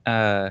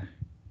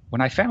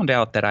I found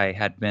out that I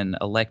had been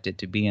elected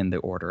to be in the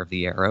Order of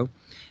the Arrow,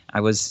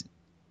 I was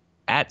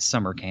at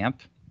summer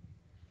camp,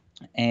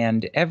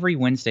 and every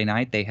Wednesday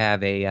night they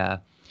have a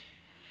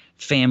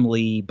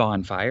family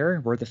bonfire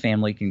where the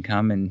family can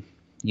come and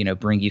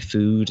bring you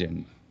food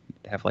and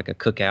have like a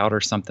cookout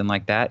or something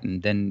like that,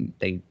 and then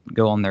they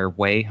go on their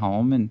way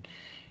home. And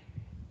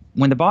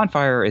when the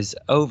bonfire is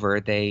over,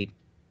 they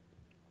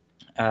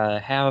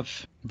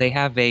have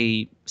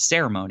a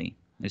ceremony.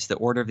 It's the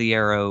Order of the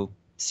Arrow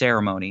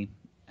ceremony,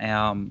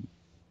 and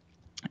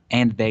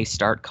they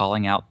start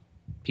calling out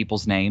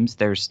people's names.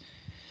 There's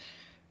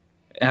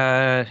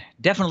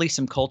definitely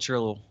some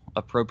cultural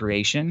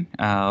appropriation,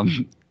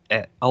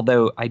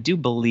 although I do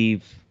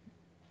believe,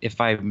 if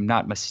I'm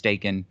not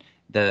mistaken,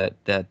 the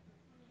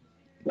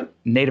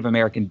Native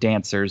American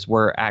dancers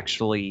were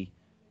actually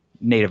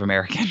Native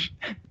American,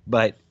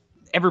 but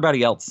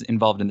everybody else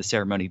involved in the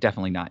ceremony,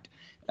 definitely not.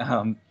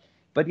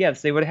 But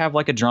yes, they would have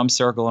like a drum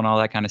circle and all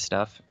that kind of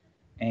stuff.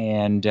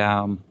 And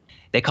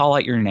they call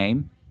out your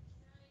name.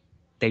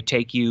 They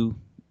put you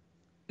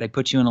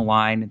in a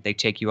line. They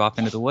take you off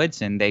into the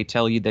woods, and they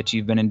tell you that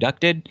you've been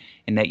inducted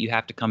and that you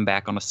have to come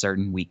back on a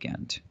certain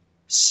weekend.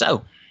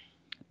 So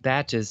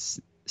that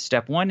is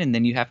step one, and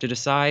then you have to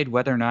decide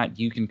whether or not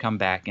you can come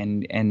back,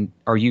 and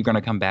are you going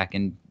to come back?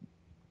 And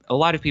a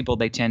lot of people,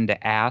 they tend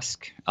to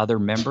ask other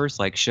members,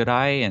 like, should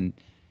I? And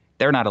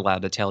they're not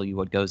allowed to tell you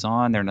what goes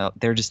on.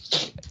 They're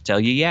just tell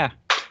you, yeah.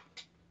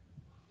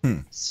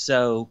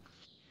 So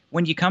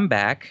when you come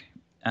back,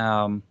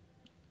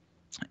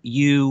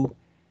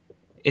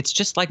 it's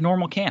just like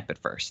normal camp at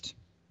first.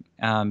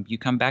 You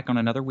come back on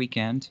another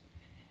weekend,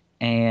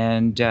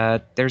 and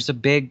there's a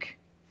big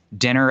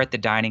dinner at the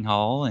dining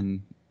hall,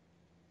 and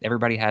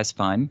everybody has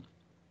fun.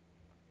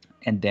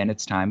 And then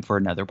it's time for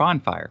another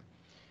bonfire.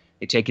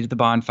 They take you to the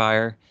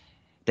bonfire.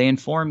 They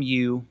inform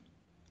you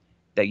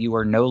that you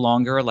are no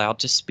longer allowed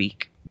to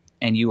speak,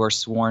 and you are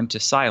sworn to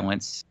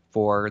silence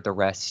for the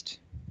rest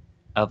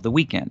of the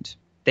weekend.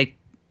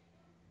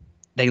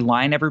 They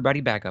line everybody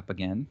back up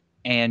again,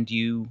 and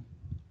you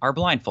are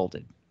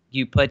blindfolded.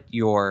 You put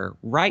your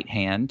right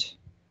hand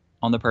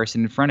on the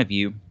person in front of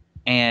you,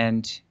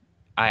 and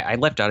I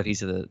left out a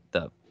piece of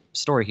the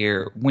story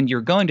here. When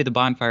you're going to the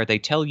bonfire, they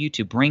tell you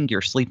to bring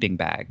your sleeping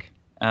bag.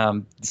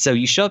 So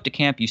you show up to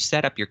camp, you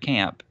set up your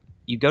camp,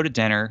 you go to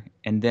dinner,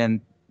 and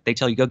then they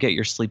tell you go get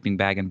your sleeping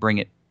bag and bring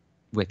it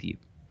with you.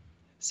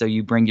 So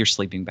you bring your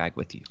sleeping bag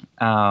with you.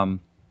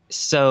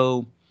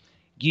 So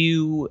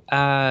you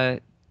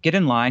get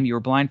in line,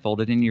 you're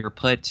blindfolded, and you're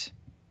put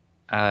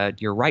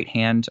your right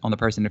hand on the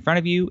person in front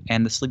of you,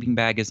 and the sleeping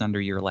bag is under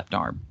your left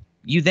arm.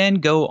 You then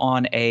go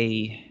on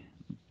a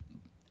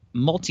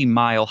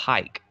multi-mile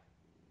hike,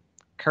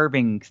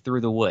 curving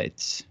through the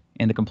woods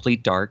in the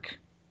complete dark,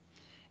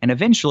 and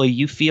eventually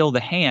you feel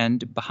the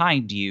hand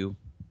behind you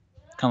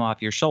come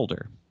off your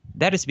shoulder.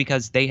 That is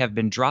because they have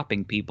been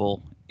dropping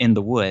people in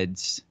the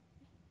woods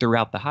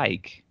throughout the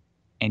hike,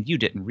 and you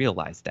didn't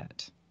realize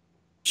that.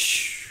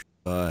 Shh,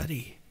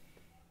 buddy.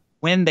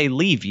 When they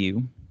leave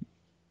you,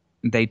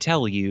 they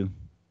tell you,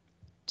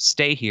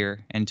 stay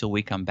here until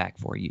we come back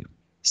for you.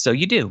 So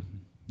you do.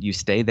 You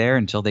stay there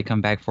until they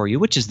come back for you,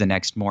 which is the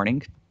next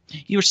morning.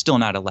 You're still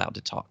not allowed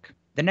to talk.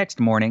 The next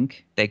morning,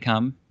 they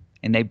come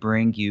and they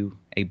bring you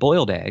a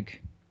boiled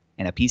egg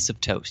and a piece of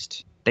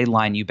toast. They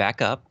line you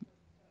back up,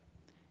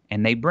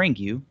 and they bring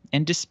you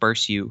and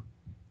disperse you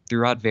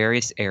throughout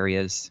various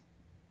areas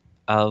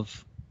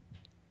of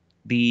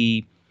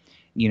the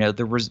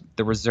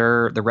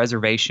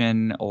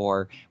reservation,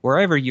 or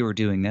wherever you were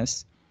doing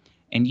this.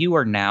 And you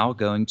are now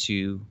going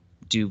to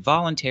do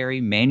voluntary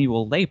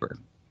manual labor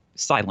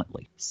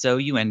silently. So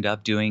you end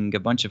up doing a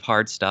bunch of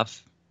hard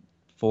stuff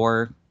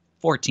for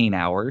 14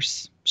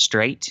 hours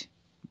straight.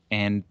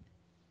 And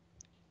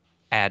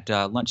at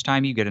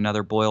lunchtime, you get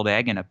another boiled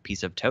egg and a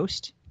piece of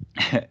toast.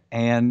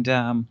 And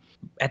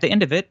at the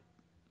end of it,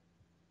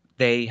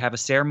 they have a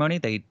ceremony.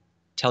 They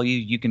tell you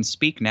you can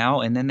speak now.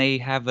 And then they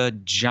have a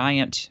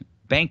giant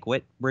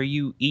banquet where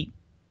you eat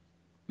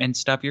and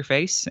stuff your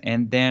face.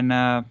 And then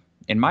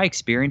in my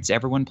experience,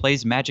 everyone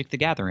plays Magic the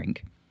Gathering.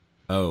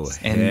 Oh,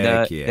 and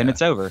heck yeah. Then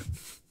it's over.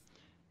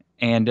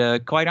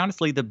 And quite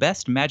honestly, the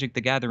best Magic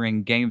the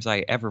Gathering games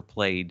I ever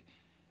played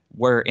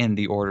were in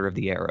the Order of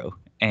the Arrow.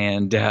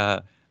 And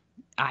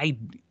I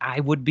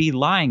would be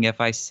lying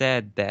if I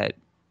said that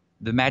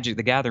the Magic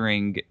the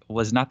Gathering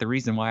was not the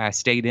reason why I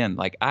stayed in.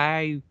 Like,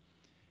 I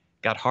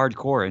got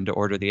hardcore into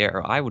Order of the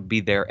Arrow. I would be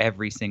there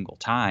every single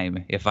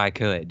time if I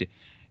could.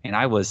 and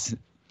I was,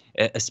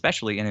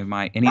 especially any of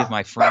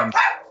my friends.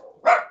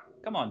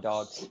 Come on,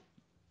 dogs.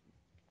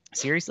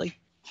 Seriously,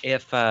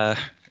 if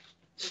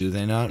Do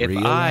they not if I,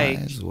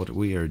 realize what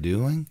we are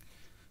doing?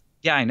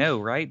 yeah, I know,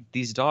 right?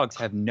 These dogs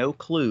have no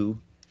clue.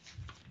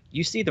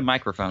 You see the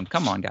microphone.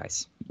 Come on,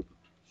 guys.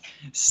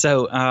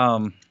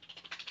 So,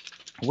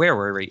 where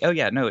were we? Oh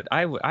yeah, no,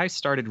 I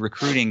started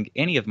recruiting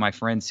any of my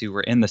friends who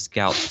were in the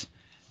Scouts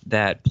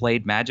that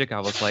played Magic. I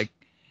was like,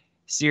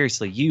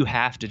 seriously, you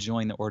have to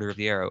join the Order of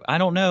the Arrow. I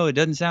don't know, it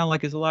doesn't sound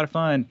like it's a lot of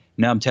fun.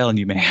 No, I'm telling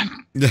you, man,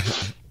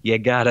 you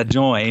gotta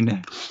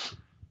join.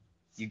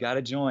 You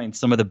gotta join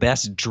some of the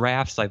best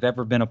drafts I've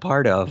ever been a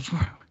part of.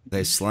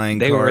 They slang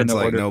They were in cards the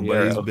like Order of the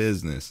nobody's Arrow.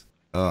 business.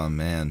 Oh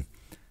man.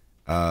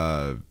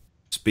 Uh,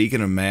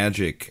 Speaking of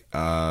Magic,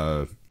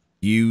 do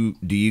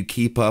you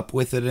keep up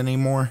with it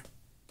anymore?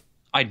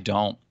 I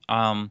don't.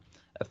 A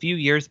few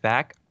years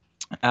back,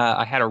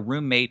 I had a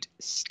roommate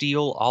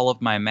steal all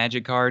of my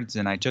Magic cards,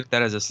 and I took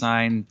that as a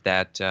sign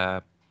that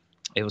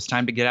it was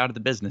time to get out of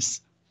the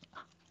business.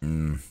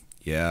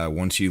 Yeah,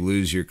 once you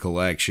lose your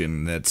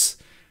collection, that's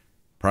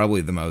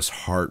probably the most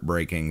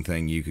heartbreaking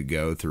thing you could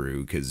go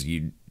through because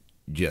you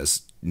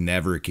just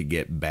never could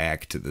get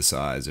back to the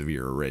size of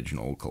your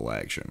original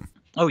collection.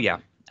 Oh yeah,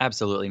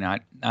 absolutely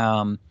not.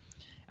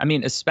 I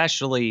mean,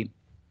 especially,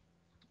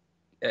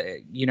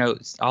 a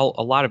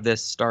lot of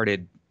this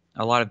started.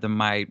 A lot of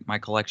my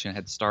collection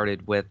had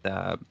started with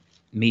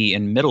me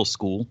in middle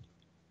school,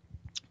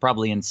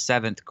 probably in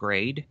seventh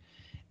grade,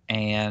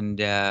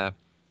 and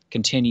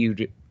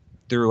continued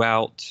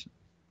throughout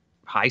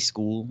high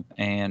school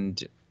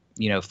and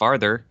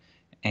farther.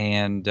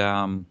 And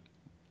I'm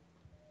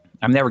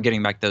never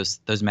getting back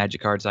those Magic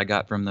cards I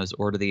got from those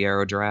Order of the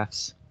Arrow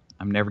drafts.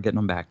 I'm never getting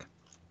them back.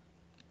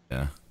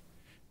 Yeah.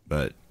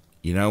 But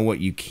you know what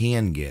you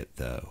can get,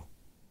 though?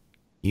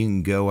 You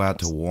can go out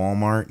to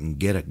Walmart and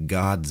get a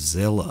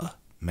Godzilla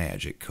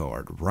Magic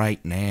card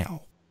right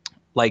now.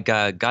 Like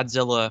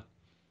Godzilla.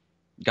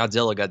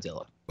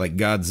 Like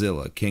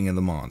Godzilla, King of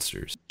the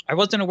Monsters. I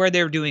wasn't aware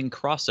they were doing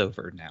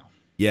crossover now.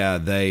 Yeah,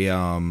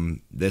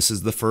 this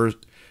is the first,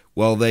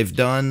 well, they've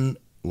done,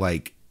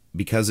 like,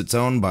 because it's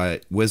owned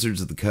by,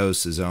 Wizards of the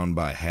Coast is owned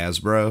by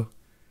Hasbro,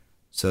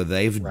 so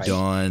they've Right.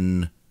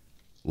 done,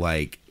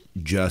 like,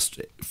 just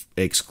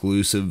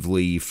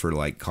exclusively for,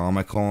 like,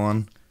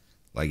 Comic-Con.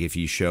 Like, if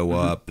you show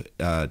up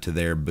to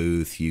their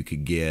booth, you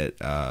could get,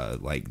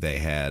 like, they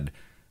had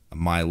a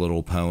My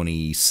Little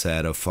Pony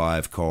set of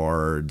 5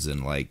 cards,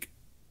 and, like,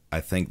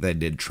 I think they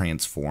did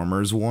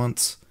Transformers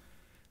once.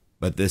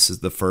 But this is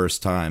the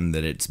first time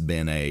that it's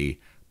been a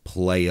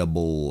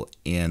playable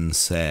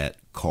in-set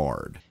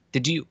card.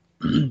 Did you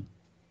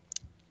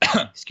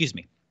excuse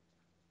me.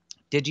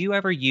 Did you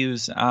ever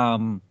use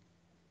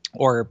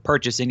or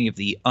purchase any of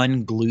the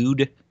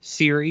Unglued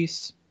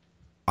series?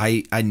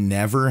 I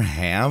never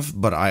have,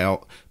 but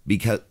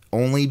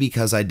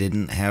because I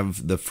didn't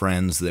have the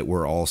friends that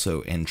were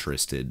also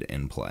interested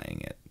in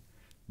playing it.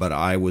 But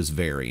I was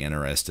very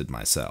interested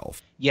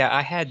myself. Yeah,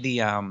 I had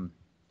the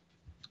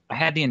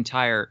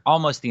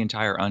almost the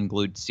entire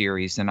Unglued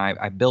series, and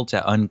I built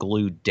an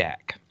Unglued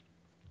deck.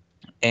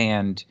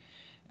 And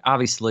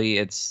obviously,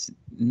 it's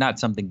not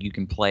something you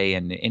can play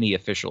in any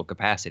official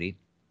capacity.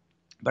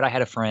 But I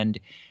had a friend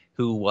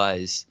who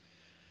was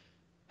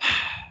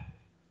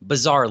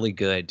bizarrely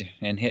good,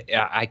 and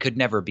I could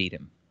never beat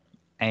him.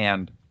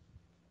 And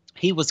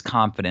he was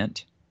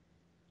confident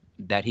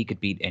that he could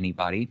beat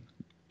anybody,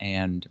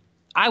 and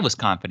I was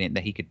confident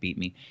that he could beat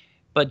me.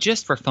 But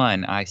just for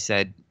fun, I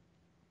said,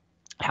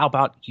 how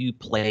about you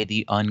play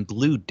the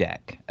Unglued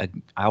deck?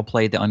 I'll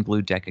play the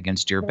Unglued deck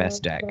against your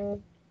best deck.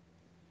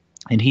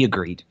 And he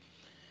agreed.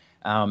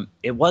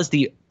 It was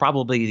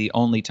probably the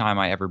only time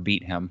I ever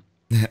beat him.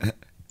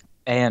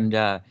 And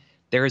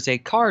there is a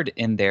card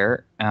in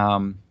there.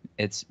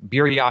 It's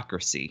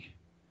Bureaucracy.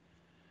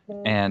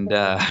 And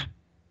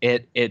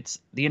it's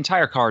the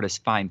entire card is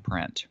fine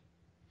print.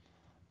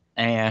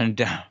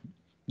 And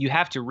you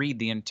have to read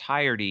the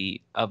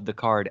entirety of the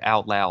card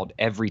out loud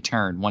every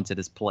turn once it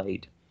is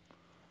played.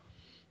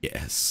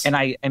 Yes. And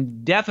I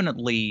am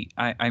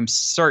I'm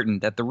certain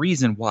that the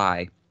reason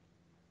why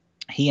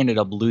he ended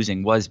up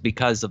losing was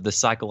because of the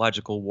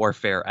psychological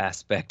warfare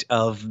aspect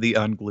of the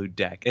Unglued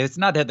deck. It's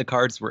not that the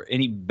cards were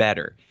any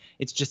better.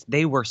 It's just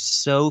they were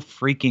so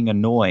freaking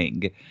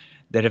annoying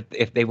that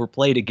if they were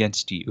played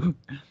against you,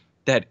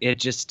 that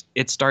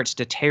it starts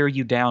to tear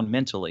you down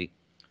mentally.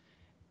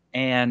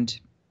 And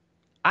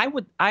I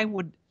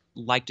would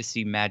like to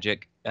see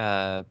Magic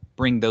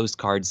bring those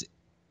cards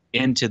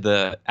into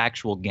the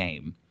actual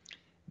game.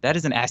 That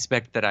is an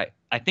aspect that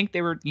I think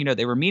they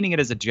were meaning it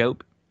as a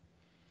joke,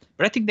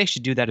 but I think they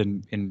should do that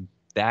in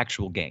the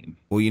actual game.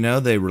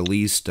 Well, they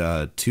released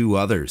 2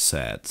 other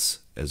sets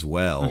as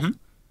well. Mm-hmm.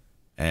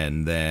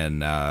 And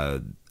then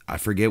I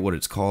forget what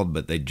it's called,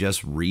 but they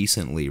just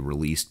recently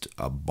released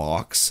a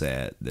box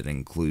set that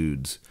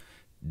includes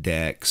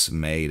decks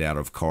made out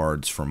of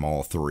cards from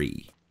all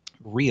 3.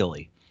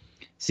 Really?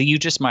 See, you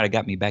just might have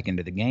got me back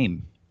into the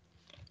game.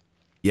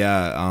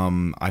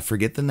 Yeah, I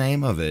forget the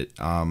name of it.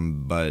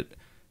 But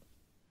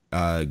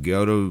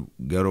go to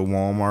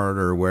Walmart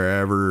or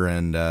wherever,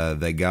 and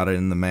they got it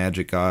in the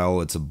magic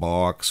aisle. It's a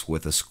box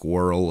with a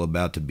squirrel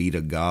about to beat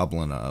a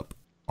goblin up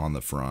on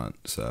the front.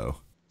 So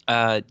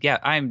Yeah,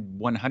 I'm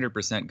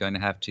 100% going to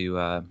have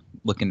to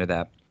look into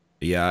that.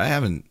 yeah, I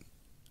haven't.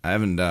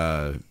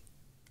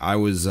 I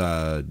was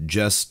I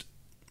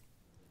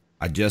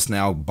just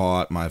now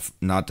bought my,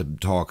 not to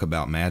talk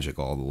about Magic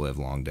all the live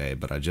long day,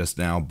 but I just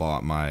now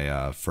bought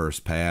my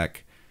first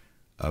pack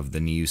of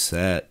the new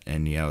set,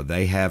 and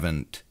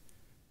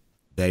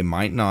they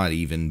might not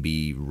even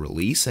be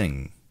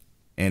releasing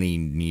any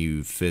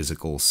new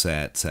physical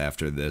sets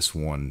after this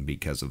one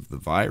because of the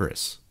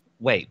virus.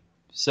 Wait,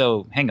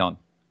 so hang on.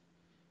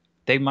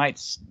 They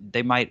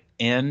might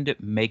end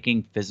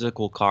making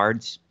physical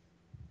cards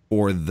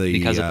Or the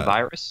because of the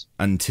virus.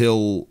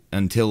 until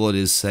it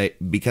is say,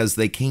 because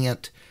they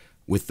can't,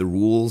 with the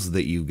rules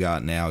that you've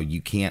got now,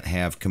 you can't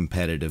have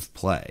competitive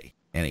play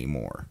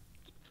anymore.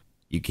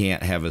 You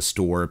can't have a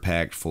store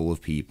packed full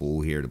of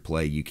people here to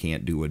play. You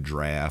can't do a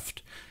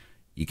draft.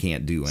 You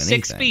can't do anything.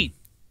 6 feet.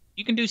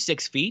 You can do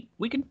 6 feet.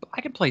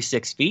 I can play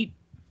 6 feet.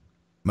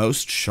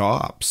 Most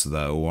shops,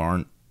 though,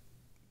 aren't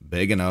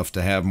big enough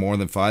to have more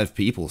than 5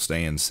 people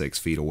staying 6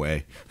 feet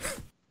away.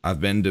 I've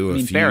been to I a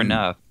mean, few. fair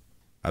enough.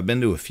 I've been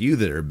to a few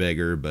that are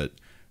bigger, but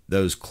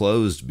those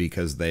closed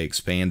because they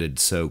expanded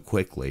so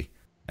quickly.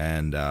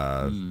 And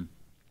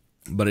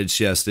but it's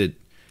just, it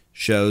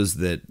shows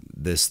that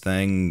this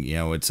thing,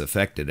 it's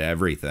affected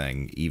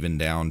everything, even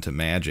down to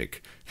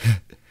Magic,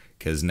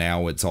 because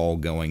now it's all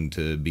going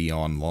to be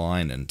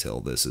online until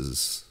this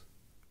is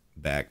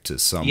back to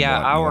somewhat Yeah,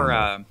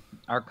 normal.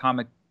 our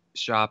comic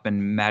shop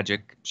and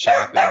magic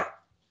shop and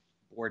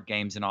board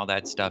games and all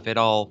that stuff. It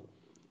all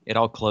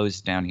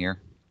closed down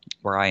here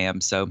where I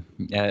am. So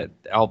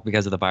all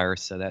because of the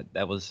virus. So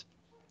that was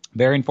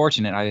very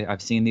unfortunate.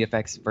 I've seen the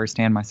effects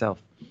firsthand myself.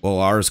 Well,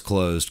 ours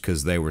closed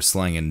because they were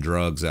slinging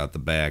drugs out the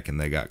back and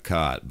they got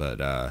caught.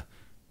 But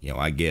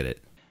I get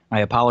it.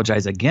 I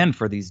apologize again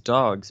for these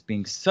dogs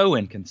being so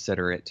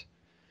inconsiderate.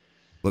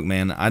 Look,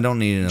 man, I don't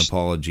need an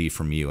apology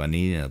from you. I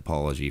need an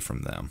apology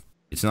from them.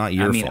 It's not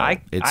your I mean, fault.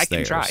 It's I can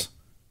theirs. try.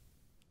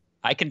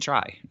 I can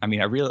try. I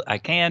mean, I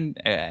can.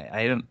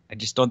 I don't. I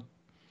just don't.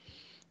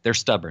 They're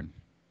stubborn.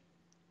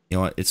 You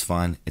know what? It's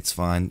fine. It's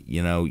fine.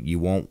 You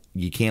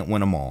can't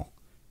win them all.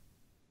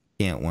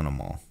 Can't win them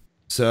all.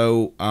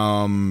 So,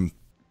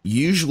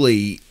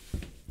 usually,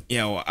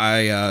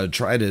 I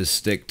try to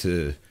stick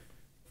to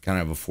kind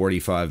of a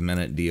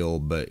 45-minute deal,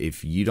 but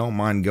if you don't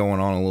mind going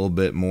on a little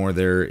bit more,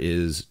 there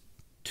is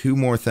two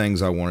more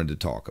things I wanted to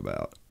talk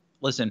about.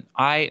 Listen,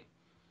 I'm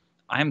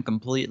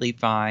completely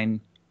fine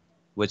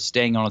with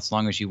staying on as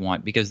long as you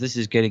want because this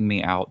is getting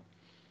me out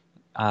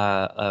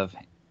of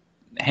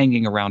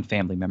hanging around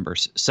family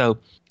members. So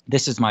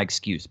this is my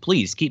excuse.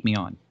 Please keep me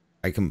on.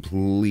 I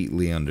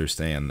completely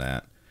understand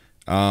that.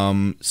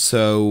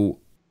 So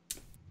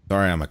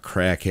sorry, I'm a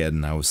crackhead,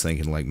 and I was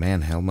thinking, like,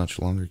 man, how much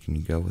longer can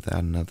you go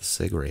without another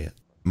cigarette?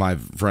 My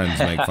friends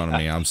make fun of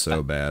me. I'm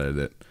so bad at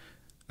it.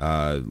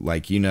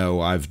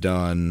 I've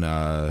done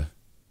a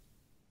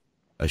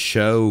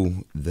show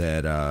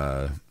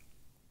that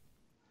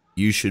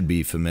you should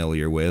be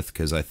familiar with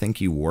because I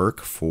think you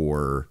work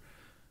for.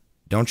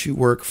 Don't you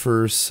work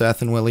for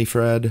Seth and Willie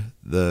Fred,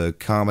 the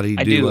comedy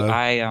I duo?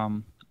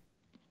 do.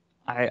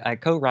 I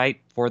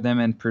co-write for them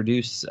and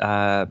produce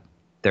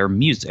their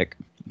music.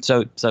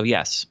 So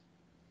yes.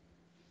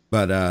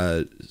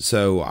 But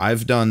so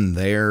I've done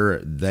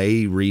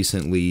they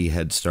recently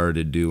had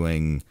started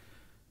doing,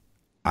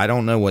 I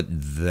don't know what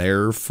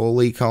they're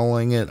fully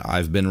calling it.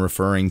 I've been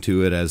referring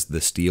to it as the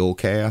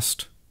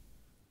Steelcast.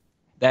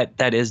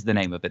 That is the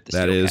name of it. The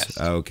That is?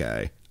 Steelcast.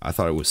 Okay. I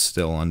thought it was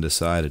still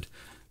undecided.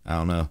 I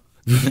don't know.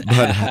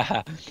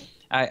 But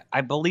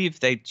I believe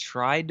they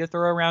tried to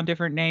throw around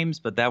different names,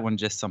 but that one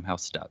just somehow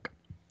stuck.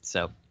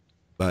 So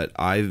but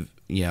I've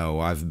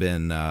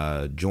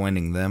been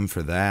joining them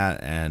for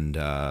that, and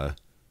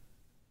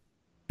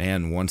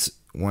man,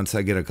 once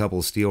I get a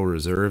couple steel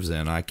reserves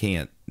in, I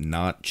can't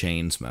not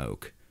chain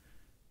smoke.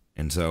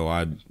 And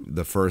so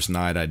the first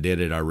night I did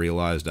it, I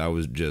realized I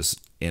was just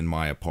in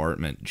my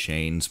apartment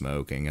chain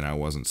smoking, and I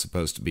wasn't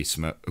supposed to be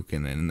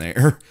smoking in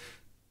there.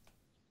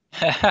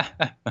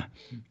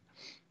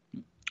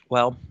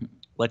 well,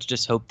 let's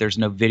just hope there's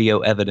no video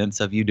evidence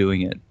of you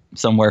doing it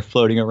somewhere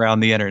floating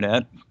around the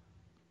internet.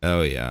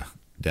 Oh yeah,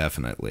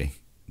 definitely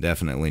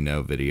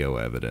no video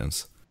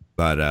evidence.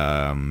 But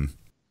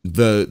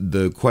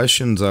the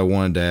questions I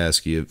wanted to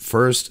ask you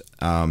first,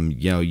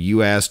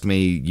 you asked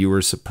me, you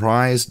were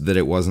surprised that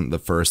it wasn't the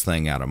first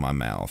thing out of my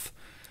mouth,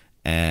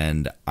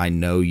 and I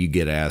know you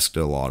get asked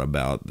a lot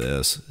about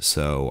this,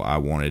 so I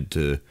wanted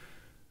to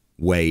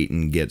wait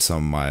and get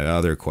some of my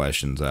other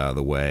questions out of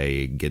the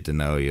way, get to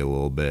know you a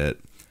little bit.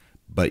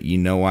 But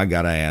I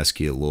gotta ask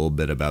you a little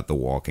bit about The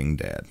Walking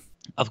Dead.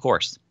 Of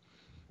course.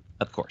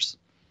 Of course.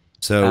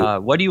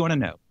 So What do you want to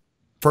know?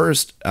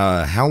 First,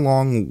 how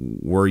long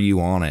were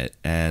you on it?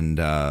 And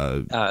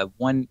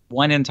One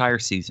entire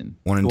season.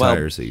 one Well,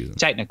 entire season.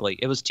 technically,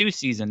 it was 2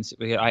 seasons.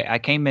 I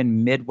came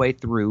in midway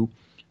through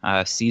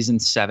season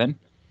 7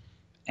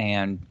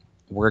 and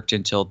worked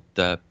until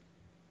the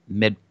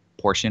mid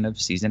portion of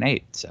season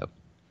 8. So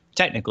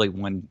technically,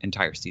 one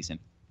entire season.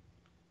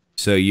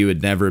 So you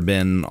had never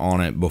been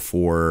on it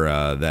before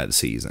that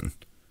season.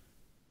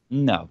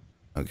 No.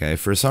 Okay.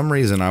 For some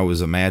reason, I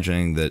was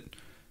imagining that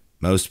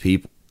most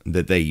people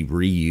that they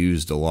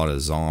reused a lot of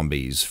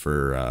zombies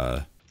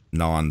for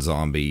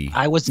non-zombie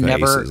I was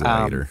faces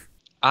never. later.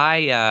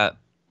 I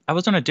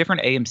was on a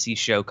different AMC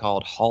show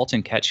called *Halt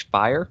and Catch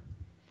Fire*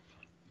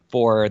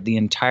 for the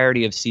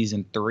entirety of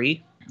season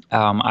 3.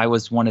 I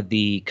was one of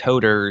the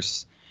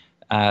coders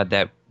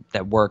that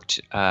worked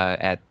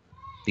at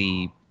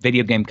the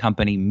video game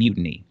company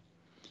Mutiny,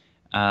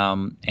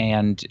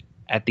 and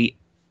at the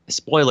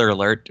spoiler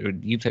alert,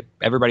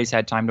 everybody's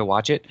had time to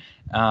watch it.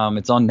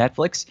 It's on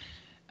Netflix.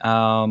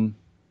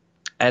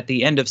 At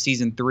the end of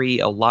season 3,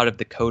 a lot of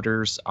the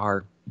coders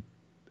are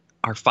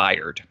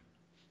fired.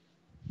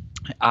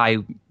 I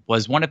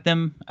was one of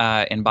them,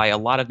 and by a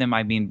lot of them,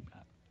 I mean,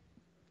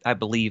 I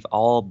believe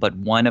all but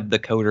one of the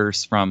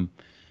coders from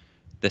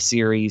the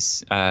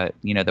series,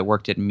 that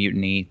worked at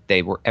Mutiny.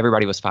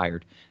 Everybody was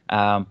fired.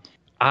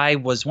 I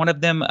was one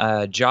of them.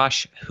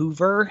 Josh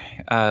Hoover,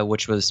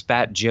 which was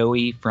Fat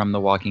Joey from The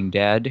Walking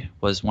Dead,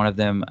 was one of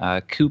them.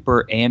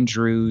 Cooper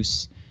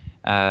Andrews,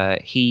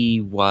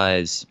 he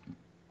was,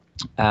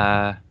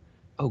 oh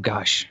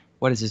gosh,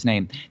 what is his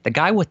name? The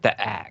guy with the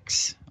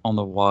axe on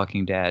The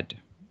Walking Dead.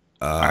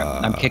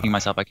 I'm kicking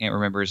myself. I can't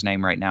remember his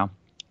name right now.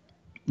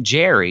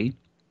 Jerry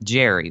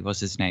was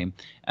his name.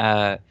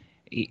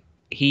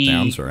 He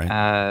Sounds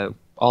right.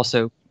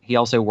 He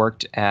also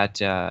worked at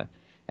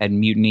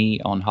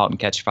Mutiny on *Halt and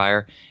Catch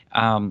Fire*.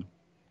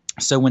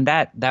 So when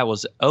that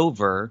was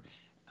over,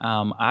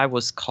 I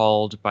was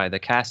called by the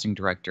casting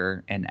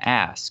director and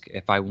asked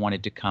if I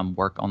wanted to come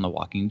work on *The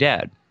Walking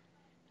Dead*.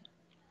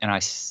 And I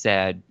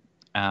said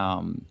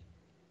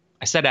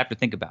after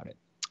think about it,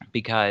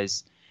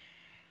 because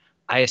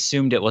I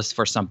assumed it was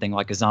for something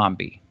like a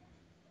zombie.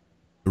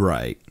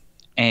 Right.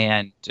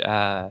 And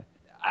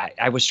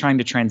I was trying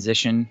to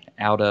transition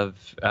out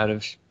of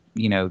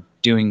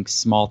doing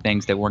small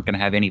things that weren't going to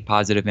have any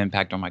positive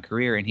impact on my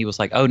career. And he was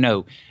like, "Oh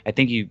no, I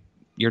think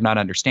you're not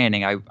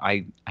understanding.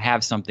 I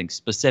have something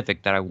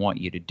specific that I want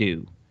you to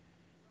do."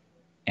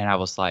 And I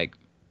was like,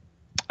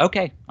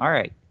 "Okay, all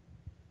right.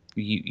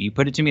 You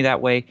put it to me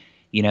that way."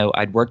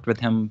 I'd worked with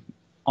him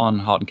on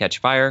 *Halt and Catch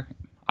Fire*.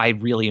 I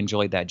really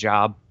enjoyed that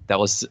job. That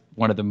was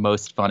one of the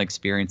most fun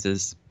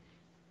experiences.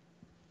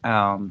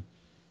 And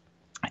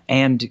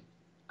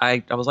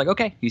I was like,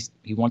 okay,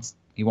 he wants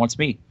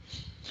me.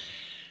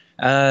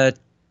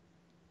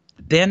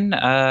 Then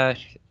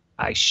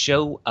I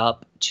show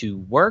up to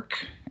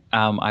work.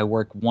 I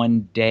work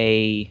one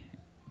day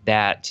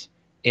that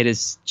it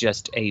is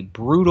just a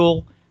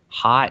brutal,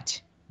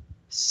 hot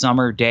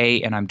summer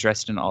day, and I'm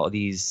dressed in all of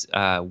these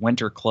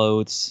winter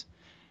clothes.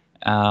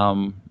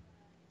 I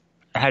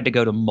had to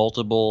go to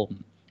multiple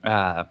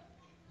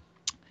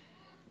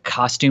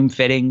costume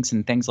fittings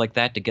and things like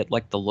that to get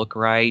like the look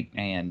right,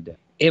 and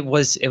it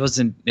was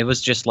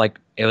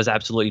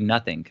absolutely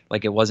nothing.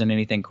 Like, it wasn't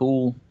anything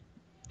cool.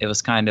 It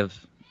was kind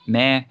of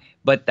meh,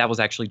 but that was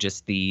actually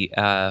just the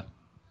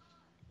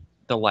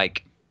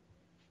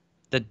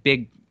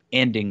big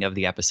ending of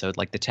the episode,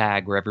 like the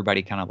tag where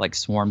everybody kind of like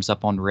swarms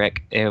up on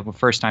Rick.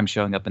 First time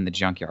showing up in the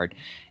junkyard.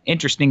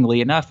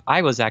 Interestingly enough,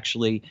 I was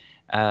actually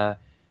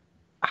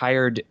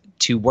hired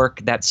to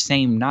work that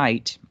same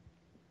night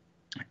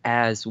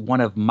as one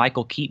of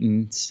Michael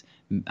Keaton's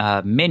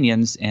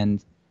minions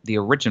in the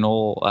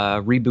original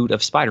reboot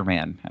of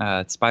Spider-Man,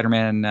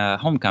 Spider-Man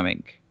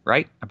Homecoming,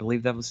 right? I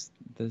believe that was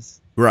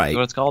Right.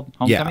 what it's called,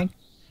 Homecoming.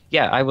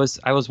 Yeah, I was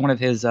one of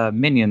his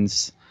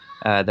minions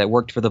that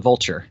worked for the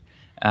Vulture.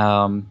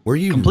 Were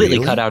you completely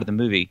really? cut out of the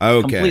movie?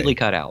 Okay. Completely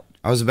cut out.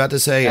 I was about to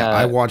say,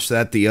 I watched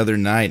that the other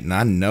night, and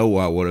I know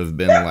I would have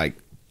been like,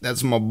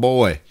 "That's my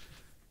boy."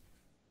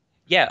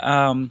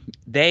 Yeah,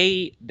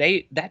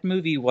 that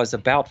movie was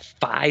about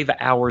 5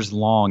 hours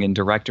long in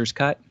director's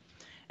cut,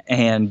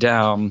 and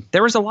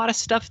there was a lot of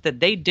stuff that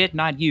they did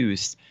not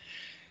use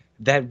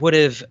that would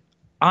have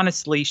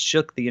honestly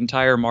shook the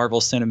entire Marvel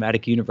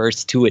Cinematic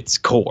Universe to its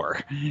core.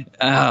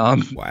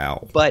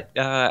 Wow. But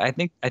I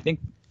think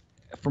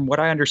from what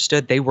I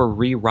understood, they were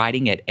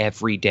rewriting it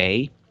every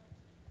day.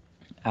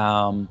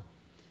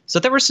 So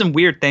there were some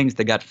weird things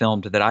that got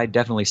filmed that I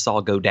definitely saw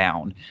go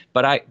down.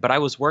 But I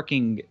was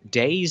working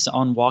days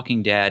on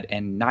Walking Dead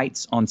and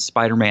nights on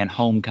Spider-Man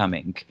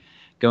Homecoming,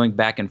 going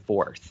back and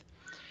forth,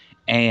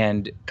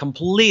 and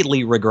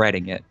completely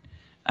regretting it.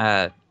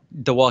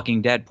 The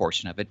Walking Dead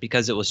portion of it,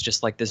 because it was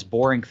just like this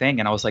boring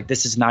thing, and I was like,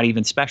 this is not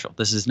even special.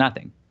 This is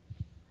nothing.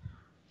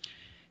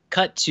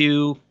 Cut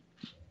to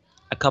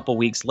a couple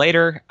weeks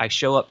later, I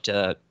show up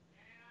to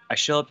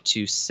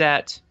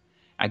set.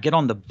 I get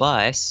on the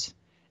bus,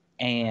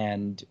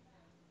 and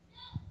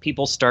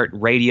people start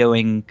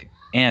radioing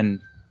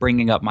in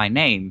bringing up my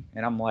name,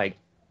 and I'm like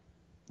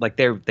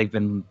they've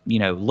been,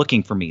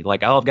 looking for me.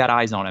 Like, oh, I've got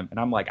eyes on him, and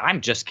I'm like, I'm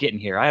just getting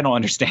here. I don't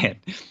understand.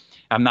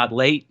 I'm not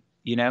late.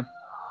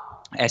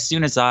 As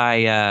soon as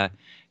I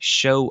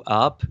show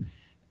up,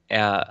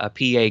 a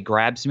PA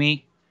grabs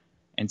me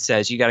and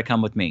says, "You got to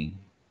come with me.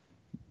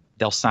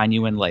 They'll sign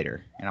you in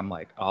later." And I'm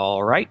like,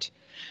 all right.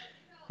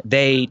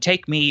 They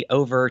take me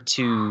over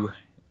to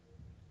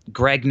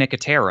Greg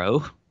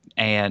Nicotero.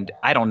 And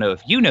I don't know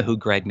if you know who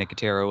Greg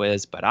Nicotero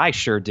is, but I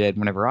sure did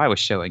whenever I was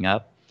showing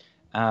up.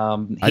 I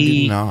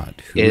did not.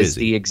 Who is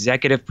he? the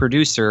executive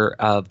producer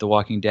of The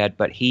Walking Dead,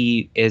 but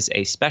he is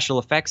a special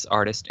effects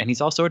artist, and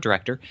he's also a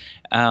director.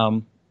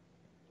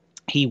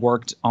 He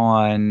worked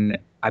on,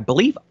 I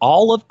believe,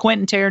 all of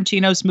Quentin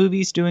Tarantino's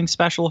movies doing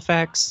special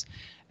effects.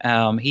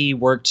 He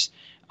worked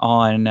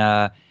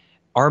on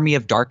Army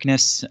of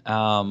Darkness.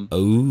 Oh,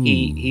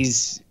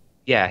 he's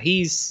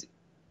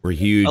we're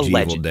huge a Evil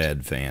legend.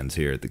 Dead fans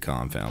here at the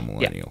Confound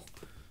Millennial.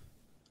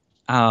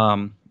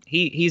 Yeah.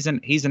 He's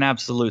an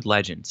absolute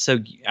legend. So,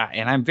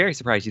 and I'm very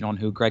surprised you don't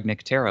know who Greg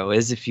Nicotero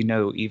is if you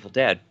know Evil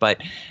Dead.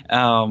 But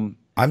I'm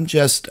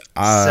just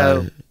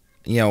I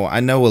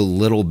know a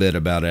little bit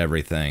about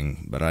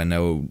everything, but I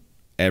know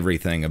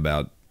everything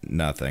about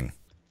nothing.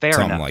 Fair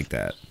Something enough. like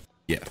that.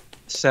 Yeah.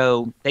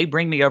 So they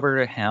bring me over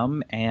to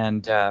him,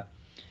 and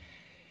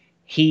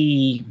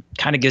he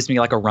kind of gives me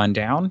like a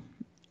rundown,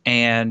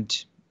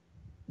 and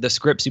the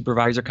script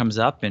supervisor comes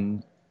up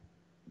and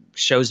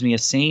shows me a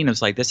scene.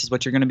 It's like, this is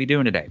what you're going to be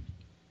doing today.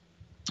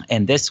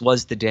 And this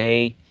was the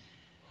day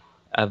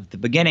of the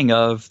beginning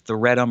of the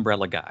Red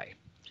Umbrella guy,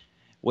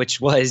 which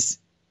was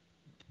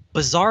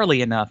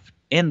bizarrely enough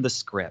in the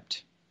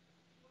script.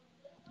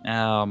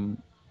 Ow.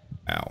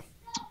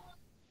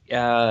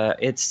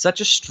 It's such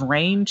a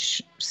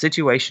strange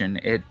situation.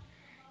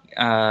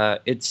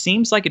 It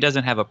seems like it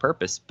doesn't have a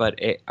purpose, but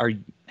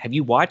have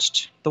you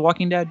watched The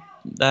Walking Dead,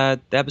 the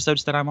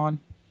episodes that I'm on?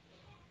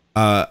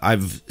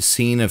 I've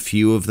seen a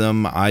few of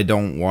them. I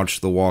don't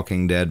watch The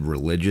Walking Dead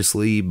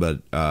religiously,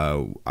 but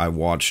I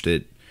watched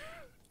it.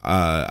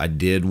 I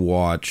did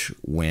watch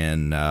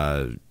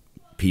when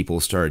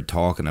people started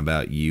talking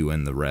about you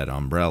and the Red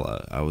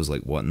Umbrella. I was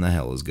like, what in the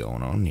hell is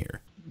going on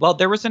here? Well,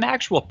 there was an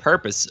actual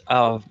purpose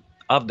of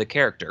the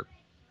character.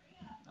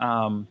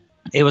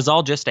 It was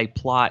all just a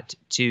plot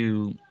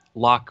to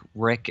lock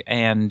Rick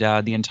and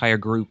the entire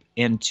group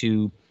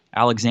into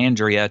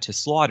Alexandria to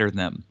slaughter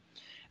them.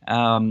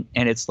 And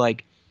it's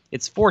like,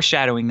 it's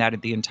foreshadowing that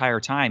at the entire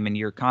time, and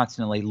you're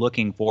constantly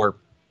looking for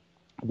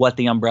what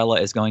the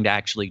Umbrella is going to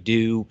actually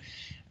do.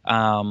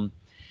 And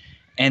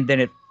then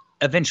it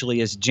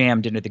eventually is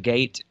jammed into the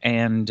gate,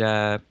 and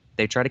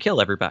they try to kill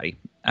everybody.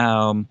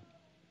 So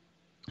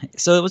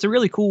it was a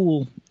really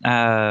cool,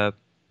 moment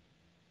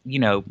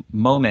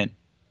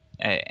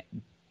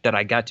that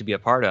I got to be a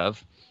part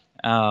of.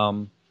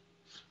 And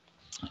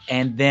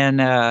then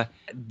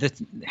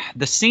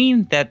the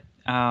scene that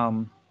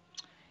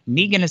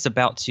Negan is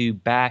about to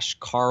bash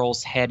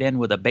Carl's head in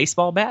with a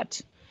baseball bat.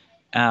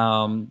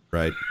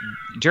 Right.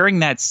 During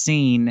that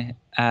scene,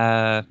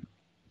 the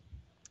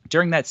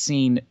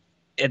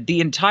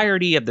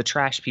entirety of the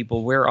trash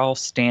people, we're all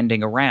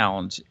standing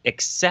around,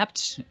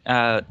 except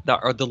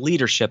the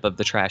leadership of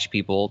the trash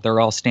people. They're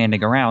all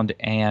standing around,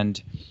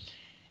 and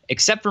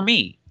except for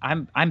me,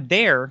 I'm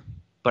there,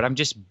 but I'm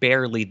just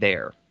barely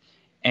there.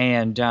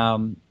 And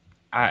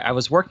I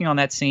was working on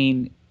that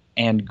scene.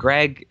 And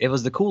Greg, it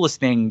was the coolest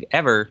thing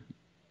ever,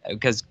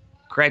 because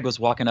Greg was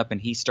walking up and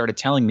he started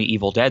telling me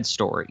Evil Dead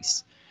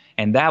stories.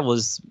 And that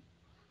was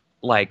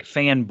like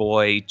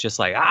fanboy, just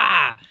like,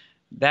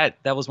 that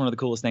was one of the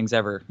coolest things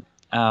ever.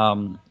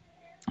 And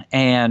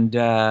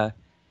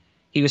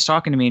he was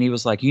talking to me and he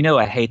was like,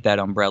 I hate that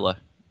Umbrella.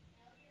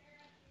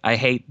 I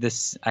hate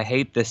this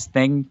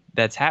thing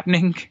that's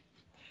happening,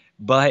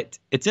 but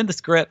it's in the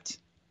script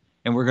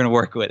and we're going to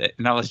work with it.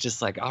 And I was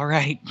just like, all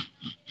right.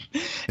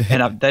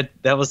 And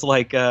that was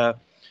like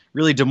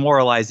really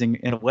demoralizing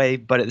in a way.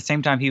 But at the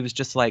same time, he was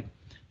just like,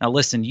 now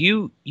listen,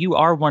 you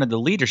are one of the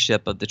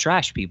leadership of the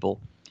trash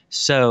people.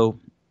 So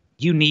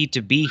you need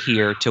to be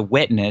here to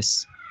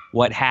witness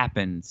what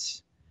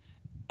happens.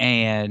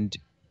 And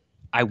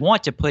I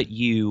want to put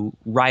you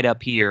right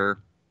up here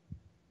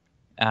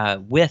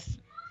with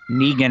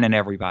Negan and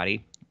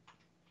everybody.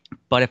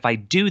 But if I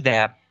do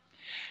that,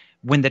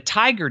 when the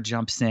tiger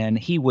jumps in,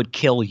 he would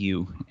kill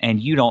you and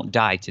you don't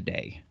die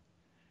today.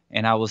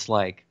 And I was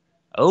like,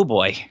 oh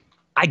boy,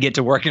 I get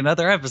to work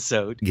another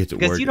episode.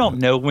 Because you don't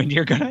know when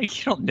you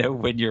don't know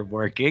when you're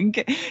working.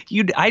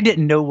 I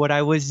didn't know what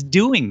I was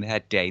doing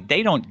that day.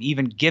 They don't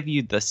even give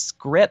you the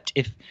script.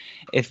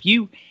 If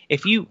you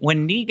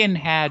when Negan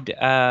had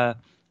I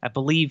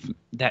believe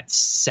that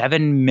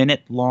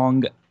 7-minute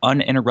long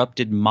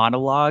uninterrupted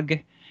monologue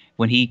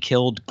when he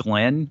killed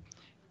Glenn,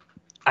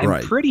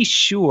 I'm pretty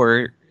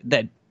sure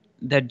that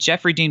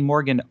Jeffrey Dean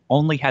Morgan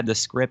only had the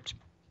script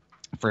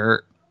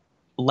for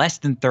less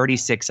than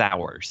 36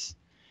 hours.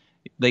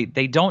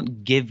 They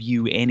don't give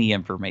you any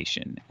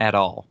information at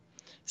all.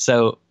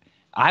 So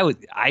I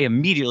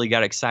immediately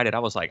got excited. I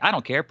was like, I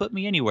don't care, put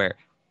me anywhere.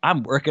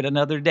 I'm working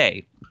another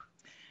day.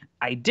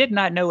 I did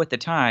not know at the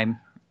time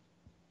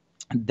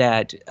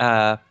that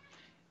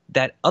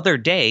that other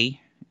day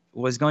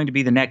was going to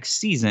be the next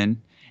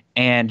season,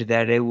 and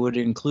that it would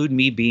include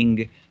me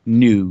being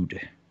nude.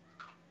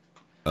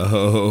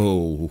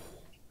 Oh.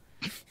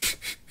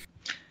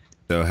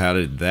 So how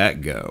did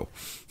that go?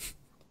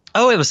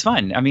 Oh, it was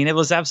fun. I mean, it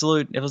was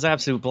absolute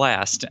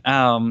blast.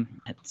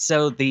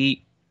 So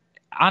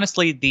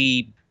honestly,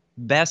 the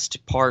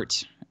best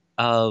part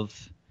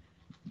of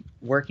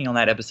working on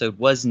that episode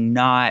was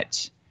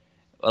not,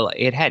 well,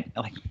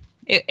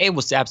 it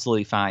was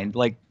absolutely fine.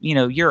 Like,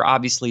 you're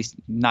obviously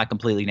not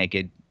completely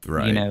naked,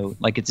 Right.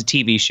 like it's a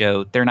TV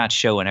show. They're not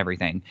showing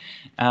everything.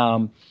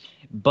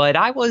 But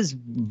I was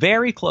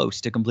very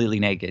close to completely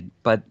naked,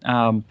 but,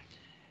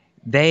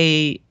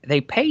 they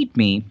paid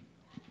me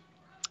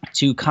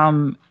to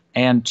come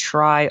and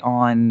try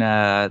on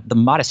the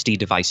modesty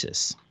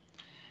devices,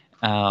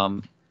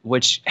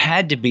 which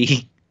had to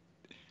be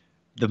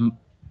the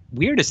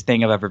weirdest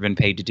thing I've ever been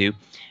paid to do,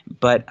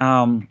 but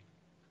a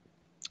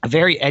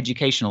very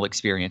educational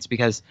experience,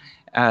 because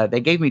they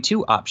gave me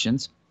two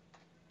options.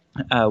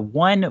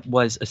 One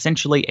was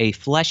essentially a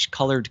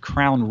flesh-colored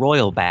Crown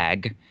Royal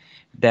bag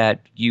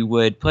that you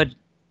would put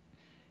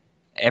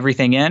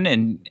everything in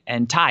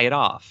and tie it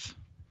off.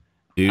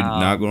 Dude,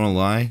 not gonna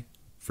lie,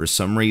 for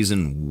some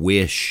reason,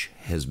 Wish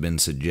has been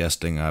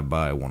suggesting I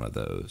buy one of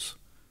those.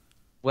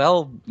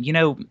 Well,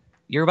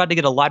 you're about to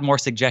get a lot more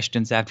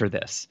suggestions after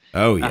this.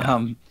 Oh,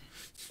 yeah.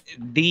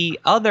 The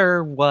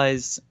other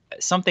was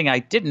something I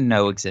didn't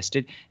know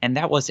existed, and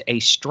that was a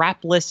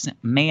strapless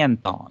man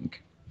thong.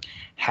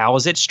 How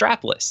is it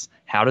strapless?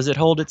 How does it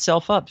hold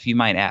itself up, you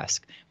might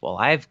ask? Well,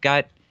 I've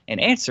got an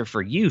answer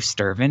for you,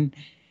 Stirvin.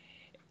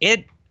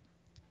 It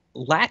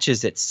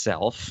latches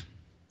itself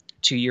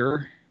to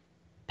your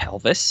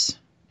pelvis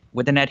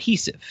with an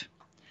adhesive,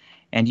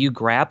 and you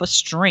grab a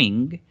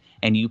string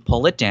and you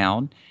pull it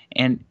down,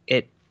 and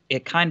you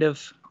kind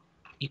of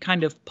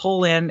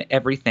pull in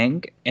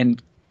everything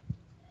and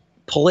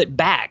pull it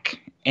back,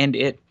 and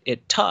it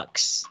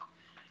tucks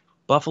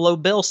Buffalo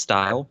Bill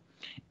style,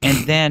 and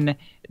then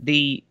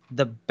the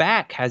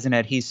back has an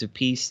adhesive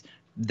piece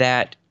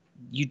that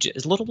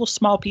a little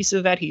small piece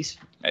of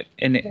adhesive,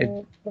 and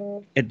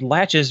it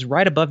latches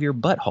right above your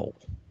butthole,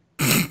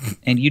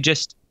 and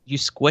you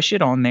squish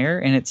it on there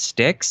and it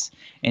sticks,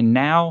 and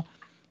now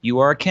you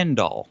are a Ken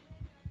doll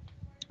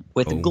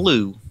with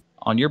glue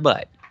on your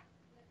butt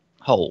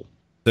hole.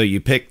 So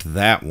you picked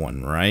that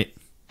one, right?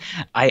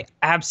 I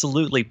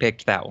absolutely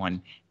picked that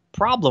one.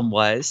 Problem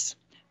was,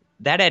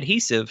 that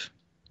adhesive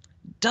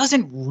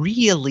doesn't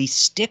really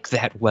stick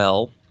that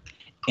well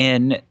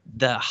in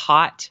the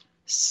hot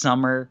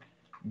summer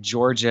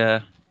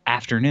Georgia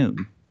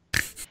afternoon.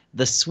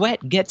 The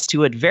sweat gets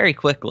to it very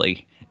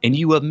quickly, and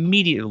you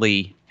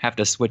immediately have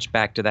to switch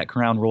back to that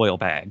Crown Royal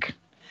bag,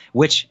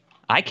 which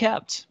I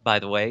kept, by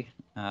the way.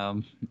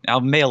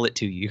 I'll mail it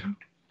to you.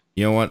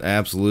 You know what?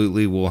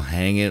 Absolutely. We'll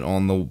hang it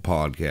on the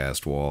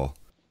podcast wall.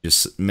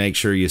 Just make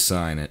sure you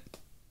sign it.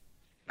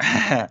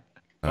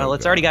 Well,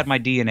 it's already got my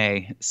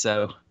DNA,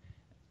 so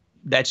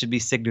that should be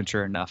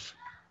signature enough.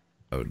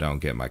 Oh, don't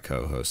get my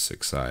co-hosts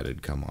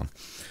excited. Come on.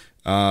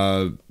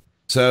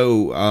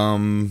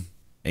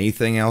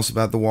 Anything else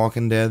about The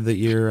Walking Dead that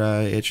you're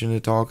itching to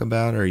talk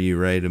about? Or are you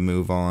ready to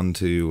move on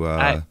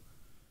to...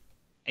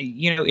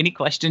 any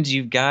questions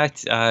you've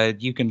got,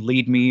 you can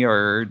lead me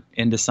or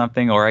into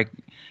something, or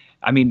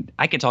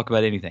I can talk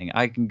about anything.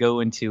 I can go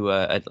into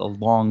a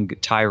long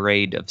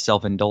tirade of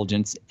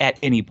self-indulgence at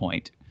any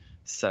point.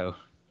 So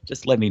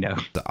just let me know.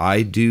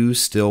 I do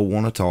still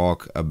want to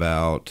talk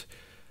about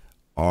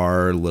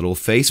our little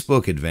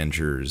Facebook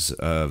adventures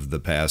of the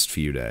past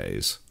few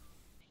days.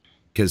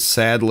 Because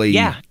sadly,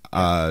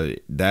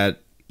 that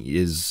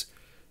is,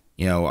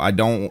 I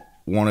don't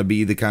want to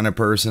be the kind of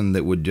person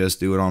that would just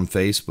do it on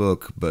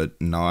Facebook,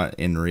 but not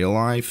in real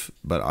life.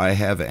 But I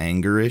have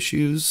anger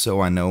issues,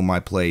 so I know my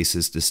place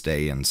is to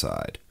stay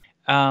inside.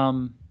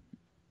 I'm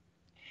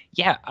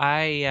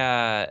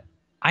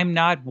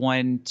not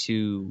one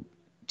to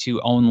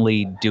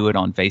only do it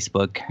on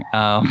Facebook.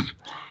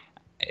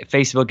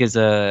 Facebook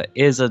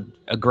is a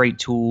great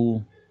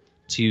tool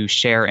to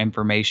share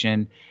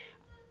information.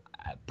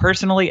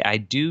 Personally, I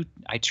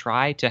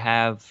try to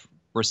have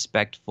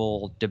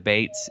respectful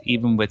debates,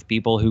 even with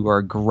people who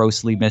are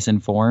grossly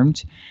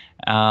misinformed.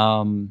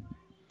 It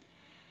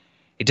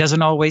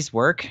doesn't always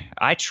work.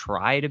 I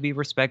try to be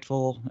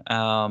respectful.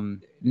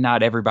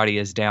 Not everybody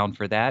is down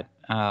for that.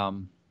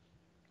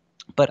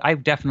 But I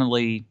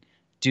definitely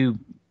do,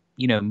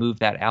 move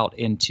that out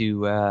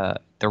into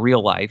the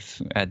real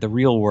life, the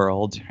real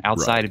world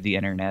outside of the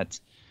internet,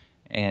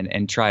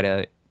 and try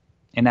to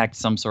enact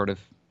some sort of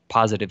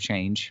positive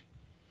change.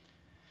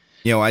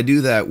 I do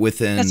that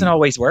within... Doesn't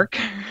always work.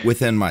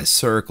 Within my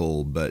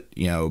circle, but,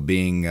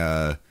 being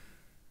the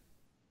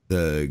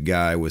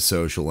guy with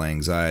social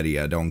anxiety,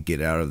 I don't get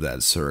out of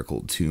that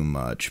circle too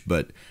much.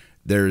 But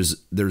there's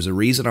a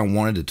reason I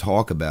wanted to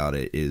talk about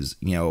it is,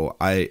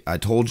 I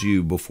told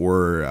you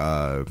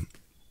before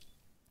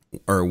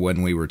or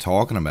when we were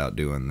talking about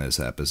doing this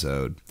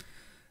episode,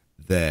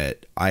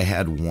 that I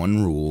had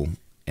one rule,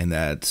 and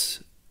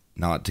that's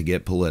not to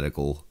get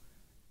political,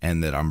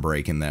 and that I'm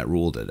breaking that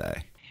rule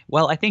today.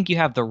 Well, I think you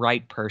have the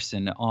right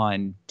person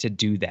on to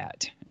do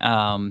that.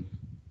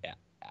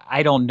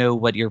 I don't know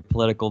what your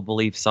political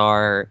beliefs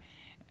are.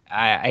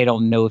 I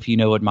don't know if you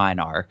know what mine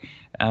are.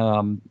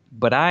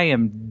 But I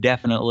am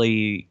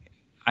definitely,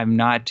 I'm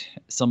not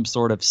some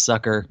sort of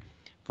sucker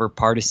for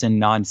partisan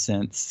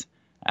nonsense.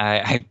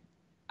 I,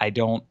 I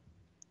don't,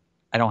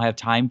 I don't have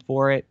time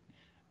for it.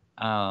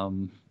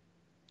 Um,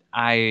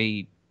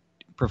 I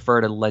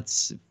prefer to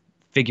let's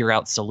figure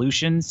out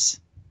solutions.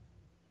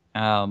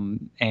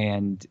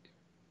 And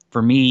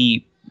for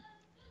me,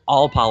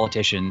 all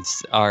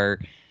politicians are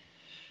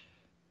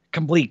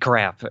complete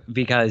crap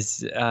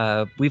because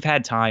we've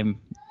had time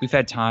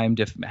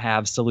to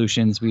have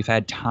solutions. We've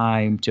had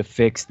time to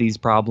fix these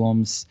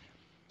problems.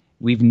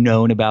 We've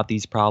known about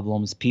these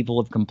problems.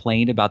 People have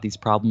complained about these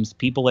problems.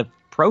 People have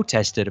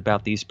protested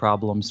about these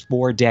problems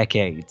for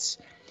decades.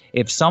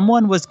 If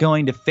someone was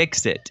going to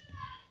fix it,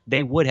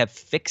 they would have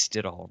fixed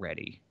it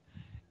already.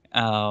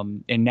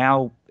 And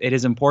now it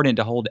is important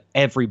to hold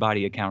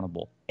everybody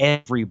accountable.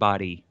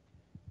 Everybody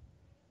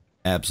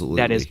Absolutely.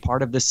 that is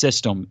part of the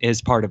system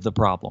is part of the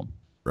problem.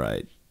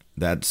 Right.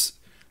 That's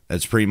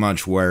pretty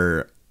much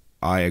where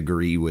I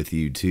agree with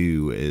you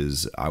too.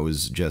 Is I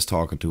was just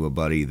talking to a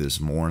buddy this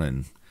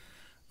morning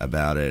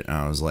about it, and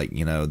I was like,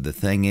 the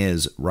thing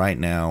is, right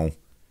now,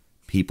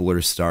 people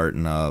are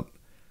starting up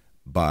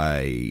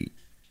by,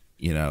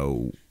 I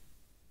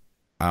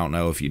don't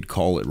know if you'd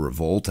call it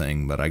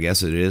revolting, but I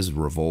guess it is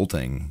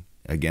revolting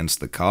against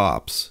the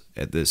cops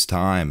at this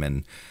time.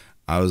 And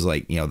I was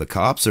like, the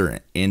cops are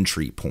an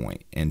entry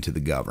point into the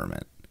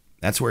government.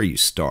 That's where you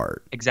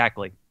start.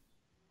 Exactly.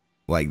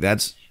 Like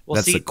that's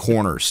the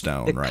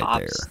cornerstone right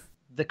there.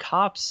 The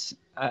cops,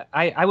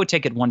 I would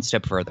take it one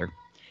step further.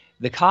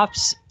 The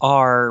cops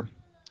are,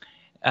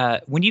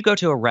 when you go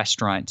to a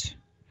restaurant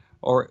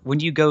or when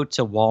you go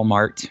to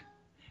Walmart,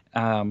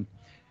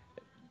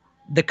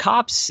 the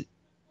cops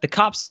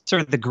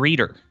are the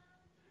greeter.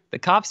 The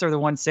cops are the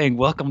ones saying,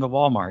 "Welcome to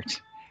Walmart."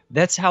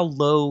 That's how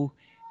low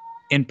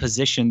in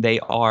position they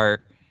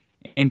are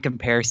in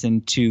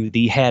comparison to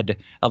the head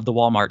of the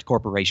Walmart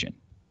corporation.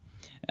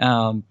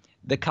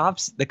 The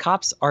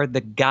cops are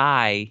the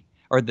guy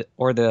or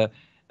the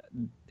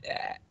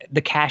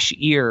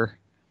cashier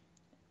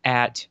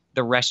at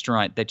the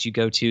restaurant that you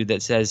go to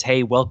that says,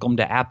 "Hey, welcome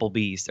to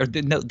Applebee's." Or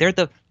they're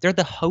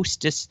the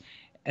hostess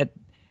at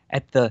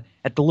the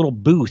little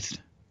booth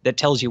that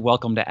tells you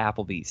welcome to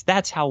Applebee's.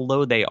 That's how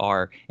low they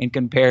are in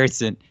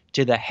comparison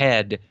to the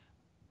head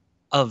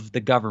of the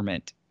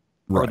government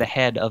or the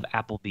head of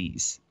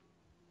Applebee's.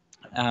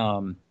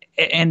 And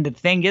the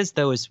thing is,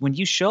 though, is when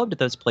you show up to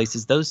those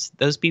places,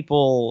 those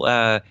people,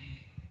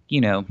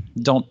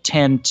 don't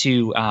tend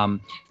to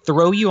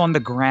throw you on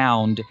the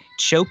ground,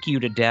 choke you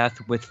to death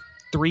with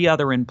 3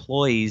 other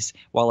employees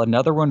while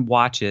another one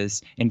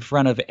watches in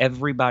front of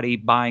everybody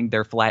buying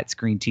their flat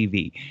screen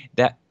TV.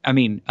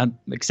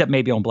 Except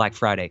maybe on Black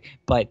Friday,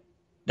 but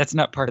that's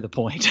not part of the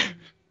point.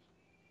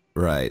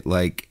 Right.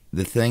 Like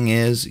the thing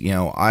is,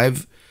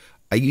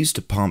 I used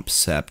to pump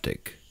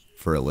septic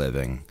for a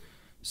living.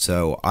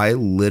 So I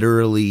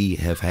literally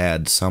have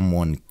had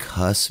someone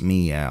cuss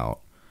me out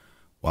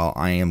while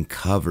I am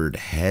covered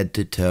head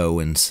to toe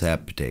in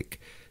septic,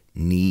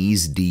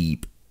 knees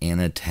deep in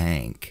a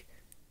tank.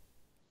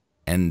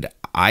 And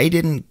I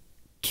didn't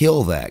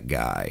kill that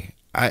guy.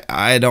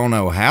 I don't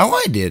know how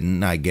I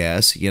didn't, I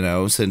guess,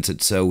 since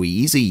it's so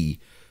easy,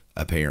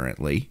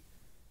 apparently.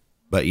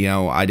 But,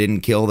 I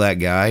didn't kill that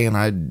guy, and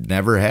I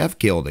never have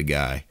killed a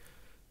guy,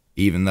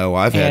 even though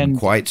I've had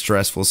quite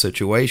stressful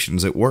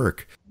situations at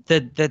work.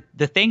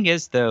 The thing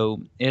is,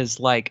 though, is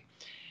like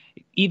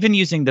even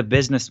using the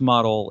business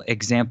model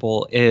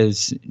example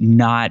is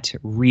not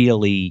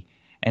really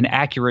an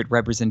accurate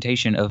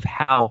representation of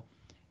how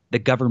the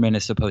government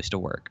is supposed to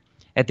work.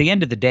 At the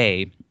end of the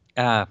day,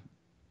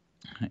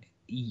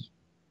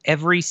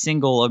 every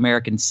single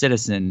American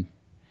citizen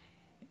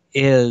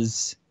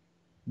is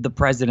the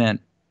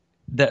president,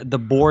 the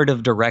board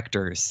of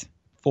directors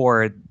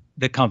for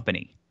the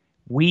company.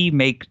 We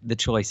make the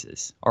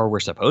choices, or we're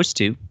supposed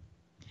to.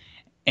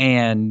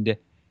 And,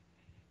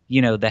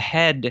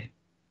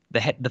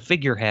 the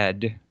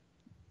figurehead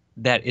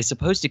that is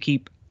supposed to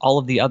keep all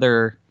of the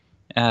other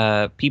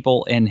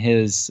people in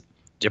his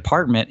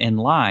department in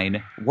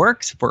line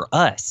works for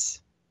us.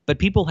 But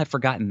people have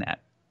forgotten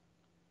that.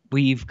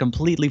 We've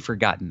completely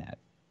forgotten that.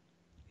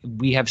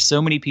 We have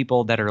so many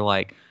people that are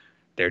like,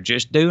 they're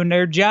just doing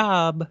their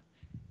job.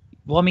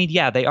 Well, I mean,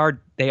 yeah, they are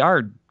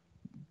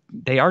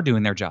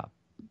doing their job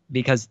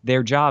because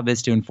their job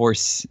is to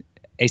enforce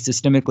a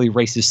systemically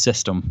racist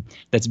system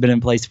that's been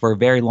in place for a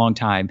very long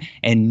time,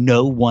 and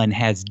no one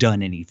has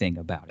done anything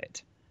about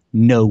it.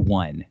 No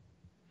one.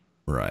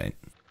 Right.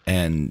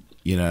 And,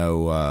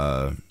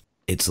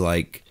 it's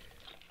like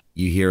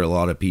you hear a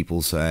lot of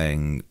people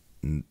saying,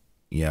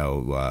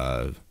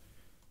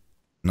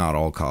 not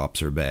all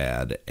cops are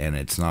bad, and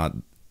it's not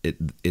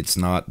it's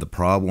not the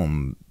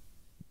problem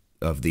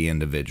of the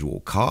individual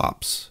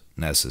cops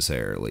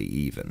necessarily,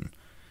 even,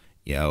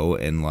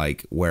 and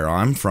like where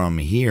I'm from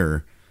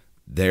here,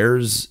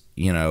 there's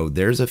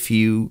a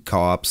few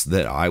cops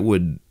that I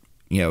would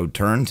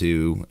turn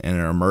to in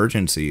an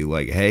emergency,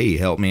 like, hey,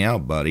 help me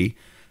out, buddy.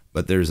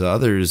 But there's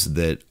others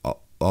that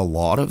a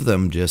lot of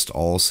them just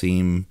all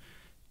seem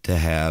to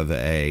have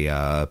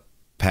a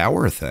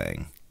power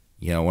thing.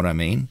 You know what I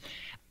mean?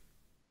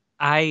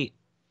 I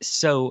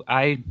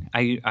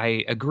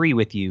agree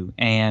with you,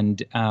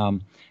 and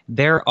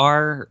there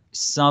are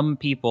some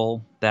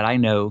people that I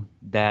know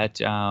that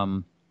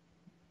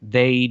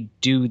they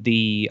do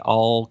the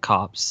all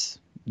cops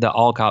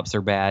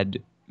are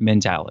bad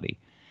mentality,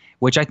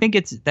 which I think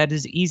that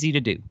is easy to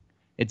do.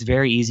 It's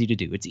very easy to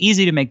do. It's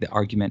easy to make the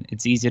argument.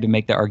 It's easy to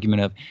make the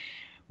argument of,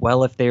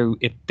 well, if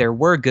there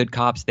were good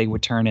cops, they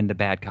would turn into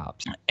bad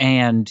cops,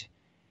 and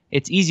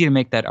it's easy to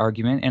make that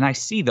argument, and I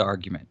see the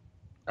argument.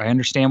 I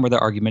understand where the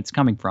argument's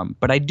coming from,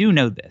 but I do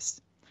know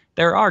this.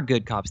 There are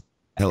good cops,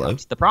 bad Hello?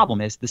 cops. The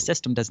problem is the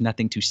system does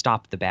nothing to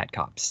stop the bad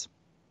cops.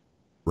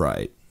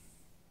 Right.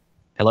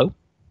 Hello?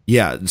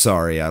 Yeah,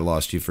 sorry, I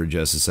lost you for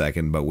just a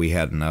second, but we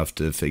had enough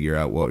to figure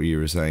out what you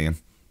were saying.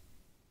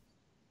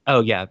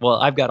 Oh, yeah. Well,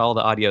 I've got all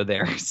the audio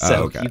there,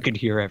 so okay. You can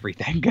hear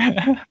everything.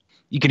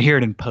 You can hear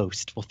it in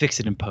post. We'll fix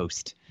it in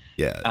post.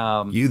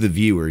 Yeah. You, the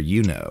viewer,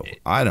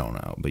 I don't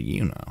know, but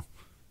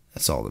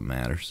That's all that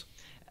matters.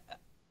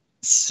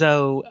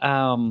 So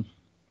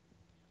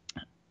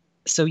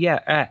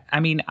yeah, I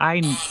mean,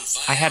 I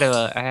had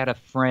a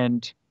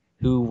friend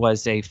who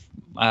was a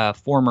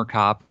former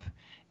cop,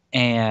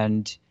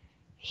 and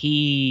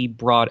he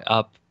brought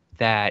up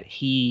that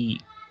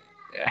he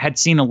had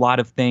seen a lot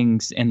of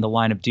things in the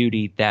line of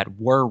duty that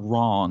were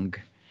wrong,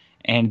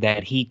 and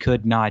that he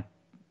could not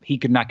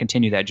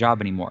continue that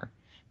job anymore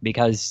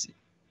because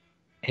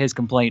his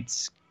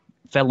complaints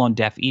fell on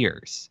deaf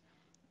ears,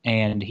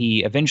 and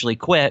he eventually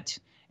quit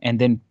and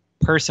then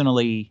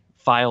personally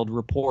filed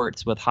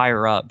reports with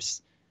higher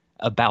ups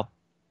about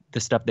the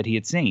stuff that he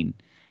had seen.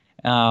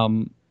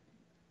 And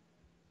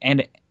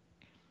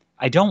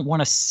I don't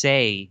want to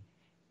say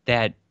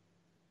that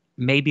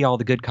maybe all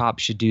the good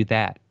cops should do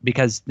that,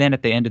 because then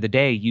at the end of the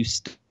day, you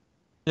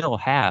still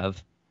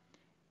have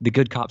the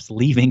good cops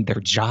leaving their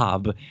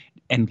job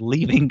and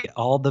leaving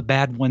all the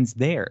bad ones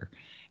there,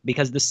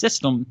 because the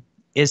system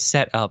is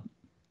set up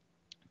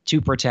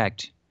to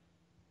protect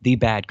the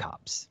bad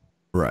cops.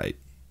 Right.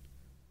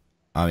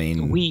 I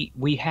mean,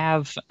 we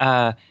have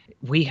a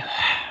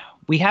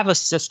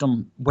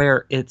system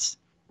where it's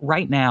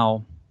right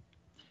now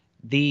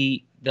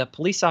the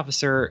police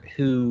officer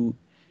who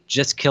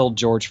just killed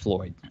George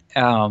Floyd.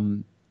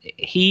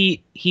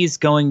 He is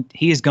going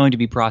to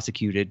be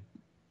prosecuted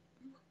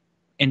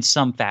in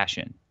some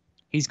fashion.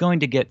 He's going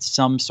to get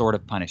some sort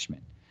of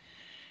punishment,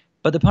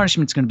 but the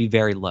punishment's going to be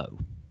very low.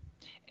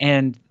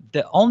 And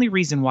the only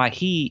reason why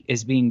he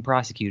is being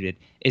prosecuted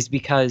is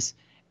because,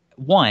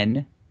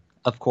 one,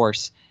 of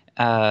course,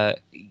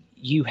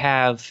 you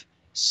have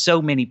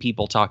so many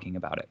people talking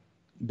about it.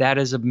 That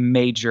is a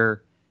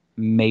major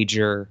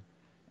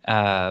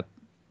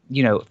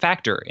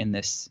factor in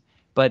this.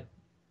 But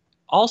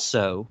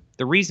also,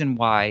 the reason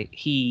why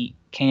he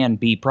can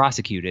be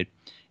prosecuted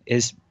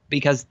is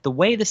because the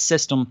way the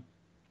system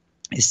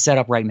is set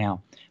up right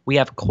now, we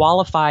have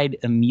qualified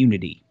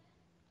immunity.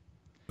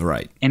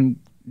 Right. And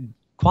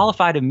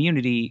qualified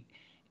immunity,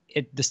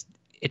 it's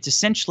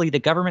essentially the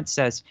government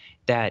says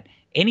that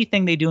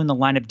anything they do in the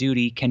line of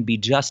duty can be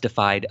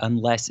justified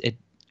unless it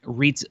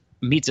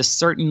meets a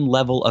certain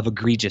level of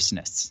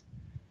egregiousness.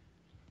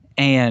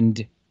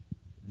 And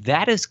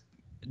that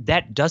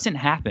doesn't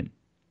happen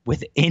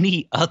with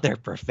any other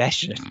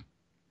profession.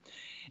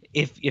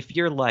 If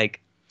you're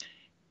like,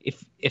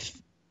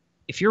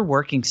 if you're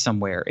working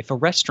somewhere, if a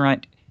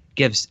restaurant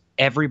gives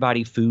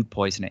everybody food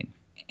poisoning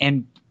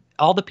and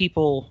all the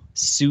people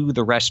sue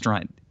the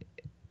restaurant,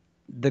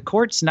 the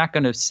court's not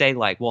going to say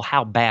like, well,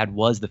 how bad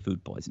was the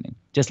food poisoning?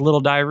 Just a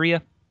little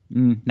diarrhea?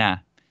 Nah,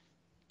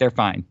 they're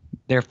fine.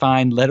 They're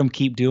fine. Let them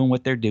keep doing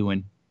what they're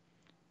doing.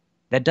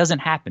 That doesn't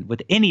happen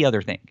with any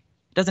other thing.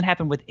 It doesn't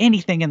happen with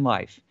anything in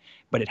life,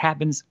 but it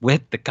happens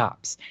with the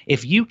cops.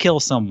 If you kill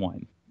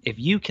someone,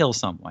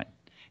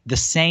 the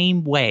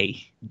same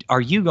way,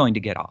 are you going to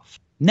get off?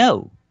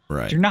 No,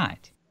 right. You're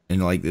not.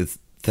 And like the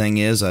thing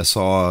is, I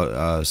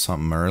saw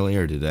something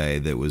earlier today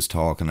that was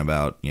talking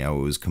about, it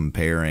was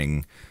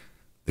comparing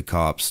the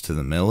cops to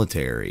the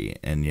military,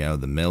 and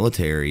the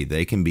military,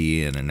 they can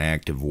be in an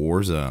active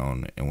war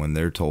zone, and when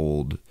they're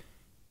told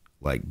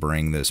like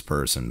bring this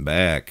person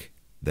back,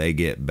 they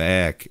get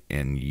back,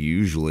 and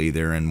usually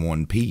they're in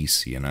one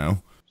piece.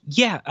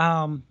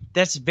 Yeah,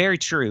 that's very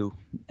true.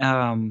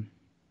 A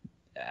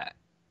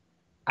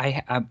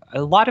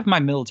lot of my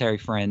military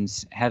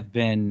friends have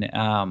been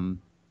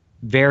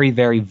very,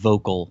 very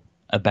vocal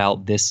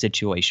about this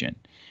situation,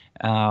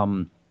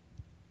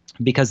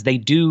 because they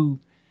do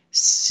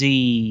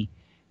see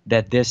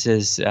that this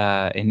is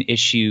an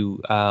issue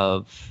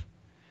of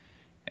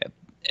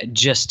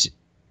just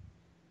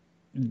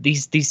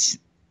these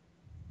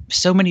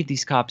so many of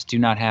these cops do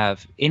not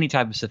have any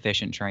type of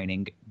sufficient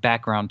training,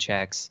 background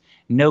checks,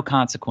 no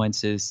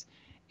consequences.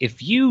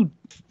 If you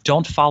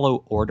don't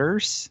follow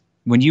orders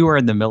when you are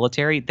in the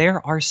military,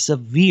 there are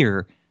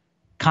severe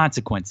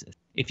consequences.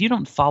 If you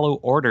don't follow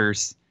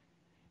orders,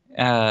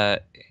 uh,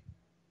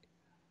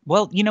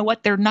 well, you know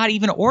what? They're not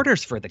even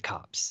orders for the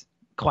cops,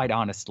 quite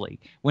honestly.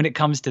 When it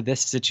comes to this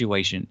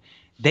situation,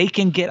 they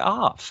can get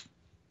off.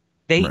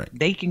 Right.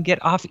 They can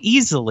get off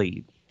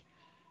easily.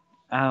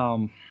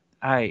 Um,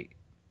 I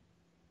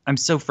I'm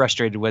so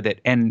frustrated with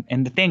it. And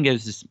the thing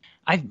is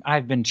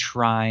I've been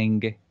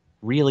trying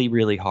really,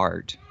 really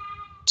hard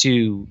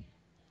to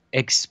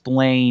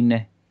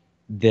explain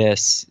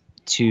this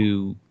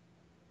to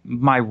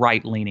my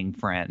right-leaning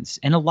friends.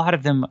 And a lot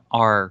of them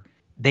are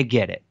they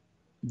get it.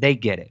 They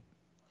get it.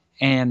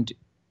 And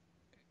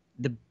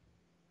the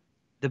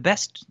the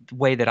best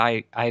way that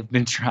I've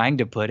been trying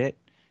to put it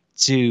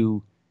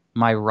to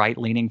my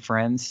right-leaning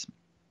friends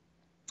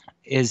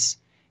is,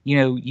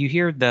 you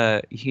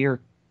hear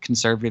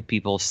conservative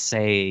people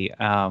say,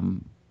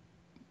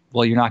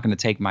 well, you're not going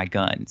to take my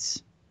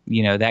guns,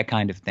 that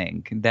kind of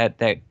thing.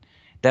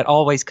 That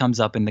always comes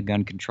up in the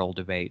gun control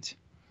debate.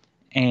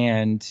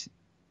 And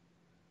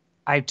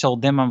I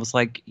told them, I was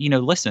like,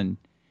 listen,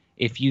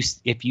 if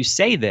you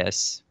say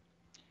this,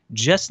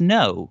 just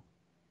know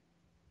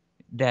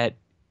that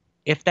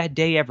if that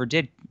day ever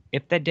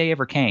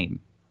came,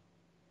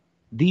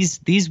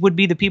 these would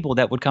be the people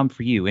that would come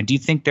for you. And do you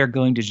think they're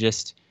going to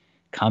just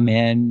come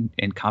in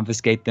and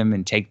confiscate them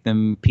and take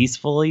them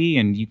peacefully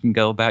and you can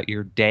go about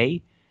your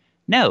day?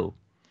 No,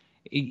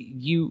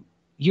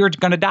 you're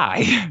going to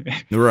die.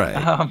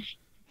 Right.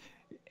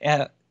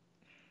 Uh,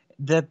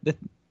 the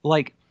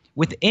like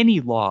with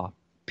any law,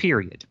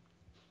 period.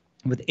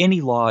 With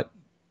any law,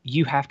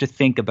 you have to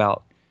think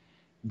about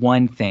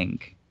one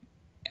thing.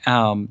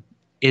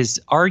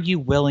 Is are you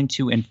willing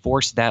to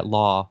enforce that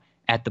law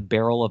at the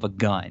barrel of a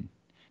gun?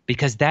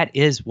 Because that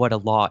is what a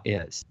law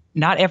is.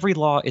 Not every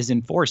law is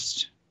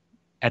enforced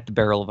at the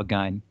barrel of a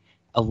gun.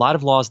 A lot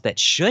of laws that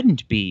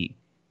shouldn't be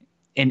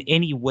in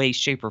any way,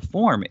 shape, or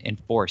form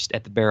enforced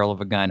at the barrel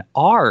of a gun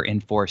are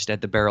enforced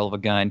at the barrel of a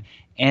gun.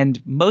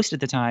 And most of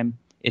the time,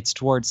 it's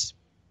towards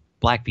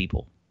black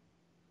people.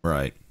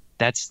 Right.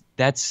 That's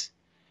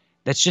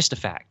just a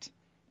fact.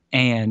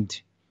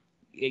 And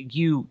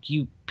you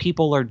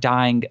people are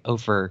dying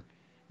over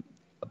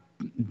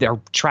their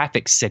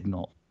traffic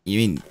signal.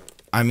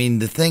 I mean,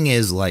 the thing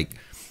is, like,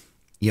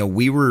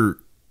 we were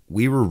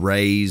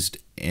raised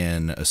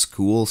in a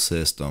school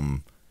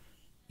system,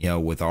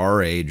 with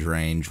our age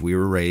range, we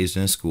were raised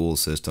in a school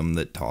system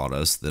that taught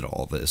us that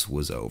all this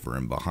was over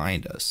and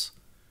behind us.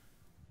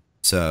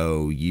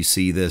 So you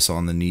see this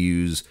on the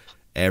news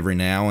every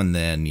now and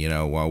then,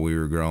 while we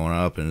were growing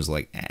up, and it's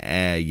like,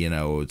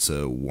 it's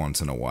a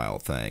once in a while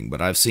thing.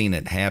 But I've seen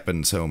it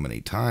happen so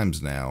many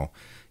times now,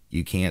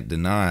 you can't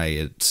deny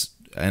it's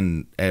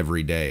an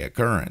everyday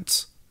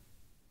occurrence.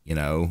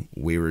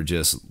 We were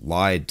just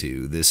lied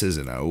to. This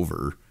isn't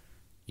over.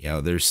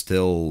 There's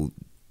still,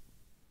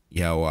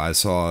 I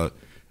saw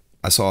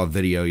a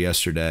video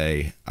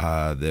yesterday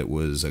that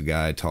was a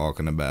guy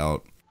talking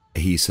about,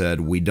 he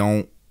said, we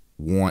don't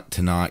want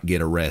to not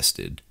get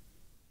arrested.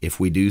 If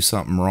we do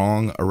something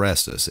wrong,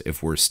 arrest us.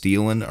 If we're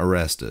stealing,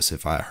 arrest us.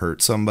 If I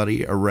hurt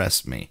somebody,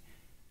 arrest me.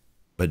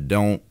 But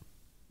don't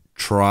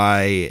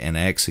try and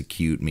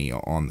execute me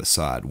on the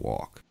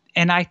sidewalk.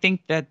 And I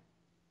think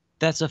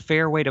that's a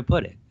fair way to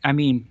put it. I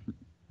mean,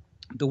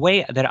 the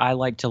way that I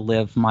like to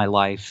live my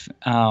life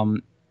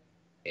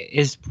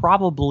is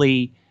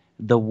probably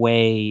the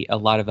way a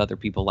lot of other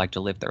people like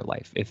to live their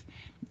life. If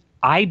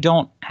I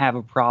don't have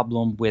a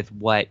problem with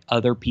what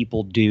other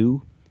people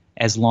do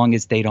as long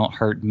as they don't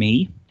hurt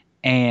me.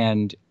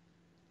 And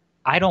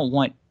I don't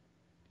want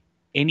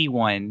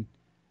anyone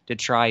to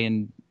try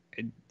and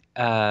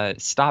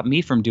stop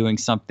me from doing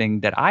something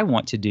that I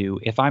want to do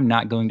if I'm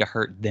not going to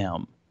hurt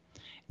them.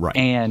 Right.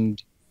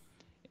 And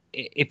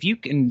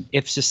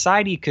if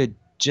society could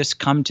just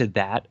come to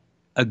that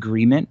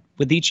agreement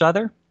with each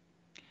other,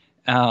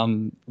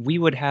 we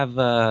would have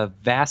a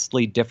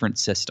vastly different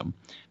system,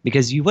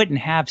 because you wouldn't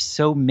have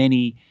so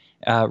many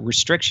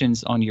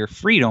restrictions on your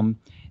freedom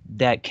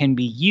that can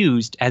be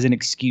used as an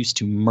excuse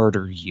to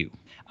murder you.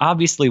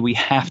 Obviously, we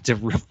have to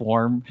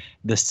reform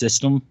the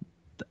system,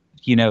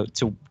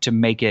 to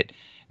make it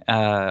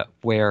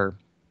where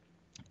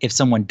if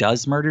someone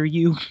does murder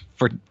you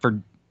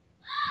for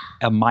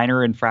a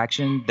minor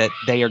infraction, that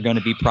they are going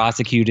to be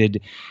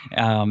prosecuted,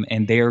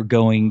 and they are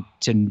going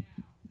to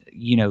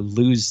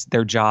lose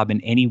their job,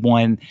 and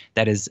anyone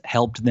that has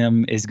helped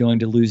them is going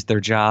to lose their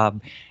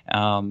job.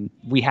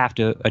 We have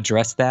to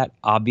address that,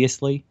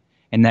 obviously,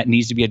 and that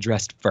needs to be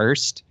addressed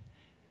first.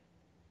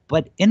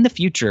 But in the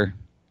future,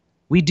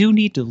 we do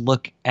need to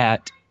look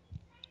at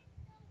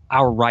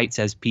our rights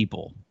as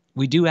people.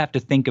 We do have to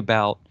think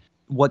about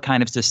what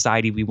kind of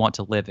society we want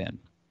to live in.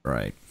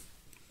 Right.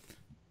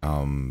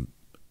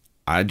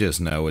 I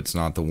just know it's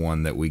not the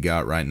one that we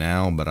got right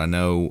now, but I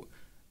know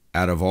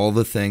out of all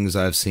the things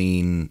I've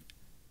seen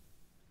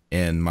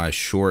in my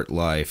short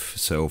life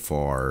so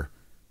far,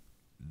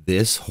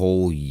 this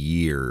whole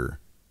year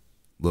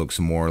looks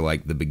more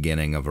like the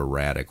beginning of a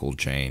radical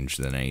change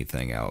than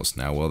anything else.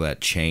 Now, will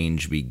that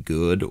change be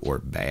good or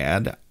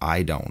bad?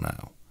 I don't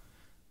know.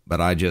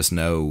 But I just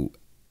know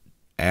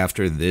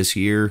after this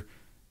year,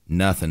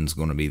 nothing's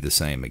going to be the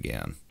same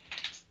again.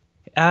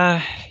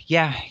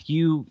 Yeah,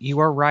 you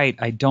are right.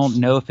 I don't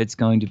know if it's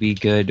going to be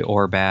good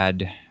or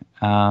bad.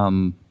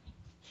 I'm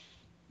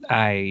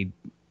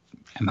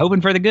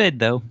hoping for the good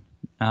though.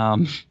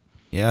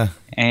 Yeah.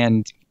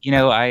 And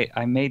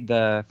I made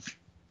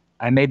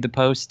the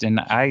post, and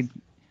I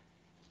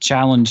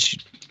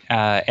challenge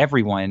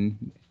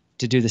everyone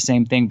to do the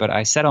same thing. But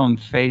I said on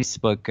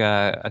Facebook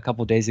a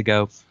couple days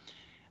ago,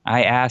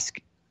 I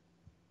ask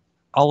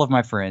all of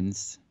my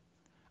friends,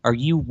 are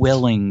you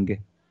willing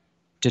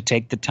to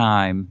take the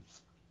time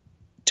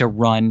to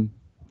run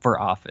for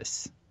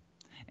office?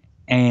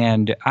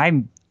 And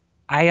I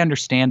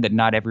understand that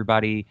not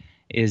everybody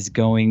is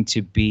going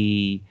to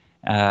be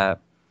they're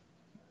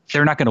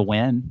not going to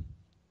win.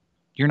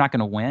 You're not going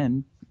to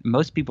win.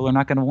 Most people are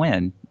not going to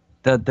win.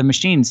 The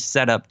machine's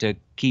set up to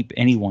keep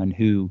anyone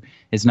who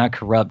is not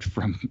corrupt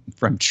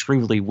from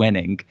truly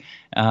winning.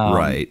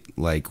 Right.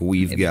 Like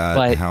we've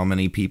got how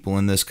many people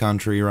in this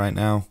country right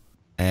now?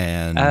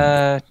 And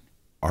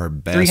our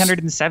best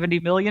 370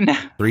 million.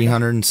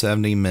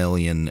 370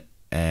 million,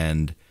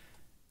 and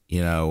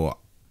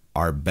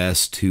our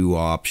best two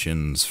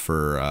options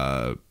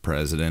for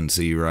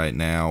presidency right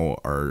now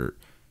are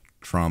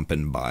Trump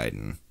and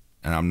Biden.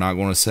 And I'm not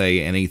going to say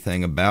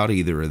anything about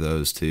either of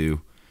those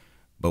two,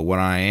 but what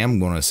I am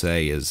going to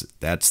say is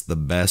that's the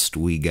best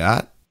we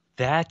got.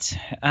 That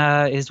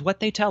is what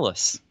they tell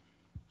us.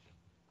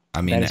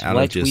 I mean,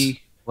 that is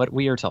what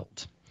we are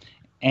told.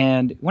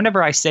 And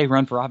whenever I say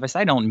run for office,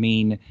 I don't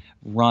mean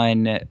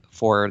run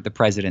for the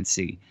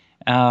presidency.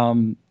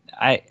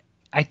 I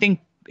think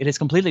it is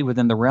completely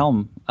within the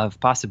realm of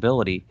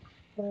possibility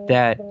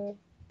that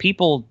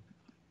people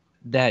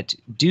that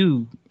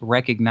do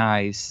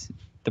recognize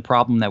the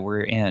problem that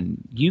we're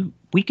in,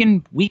 we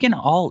can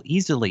all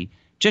easily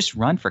just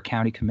run for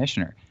county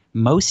commissioner.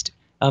 Most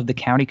of the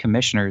county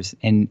commissioners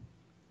in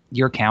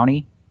your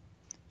county,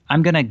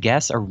 I'm going to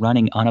guess, are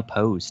running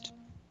unopposed.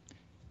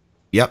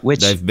 Yep,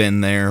 they've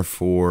been there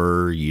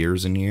for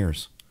years and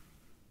years.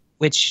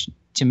 Which,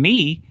 to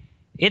me,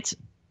 it's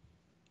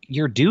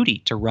your duty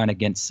to run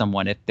against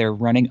someone if they're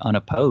running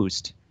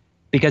unopposed,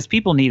 because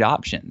people need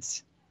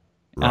options.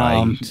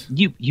 Right.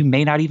 You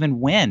may not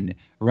even win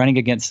running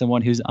against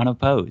someone who's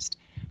unopposed.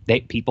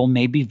 People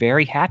may be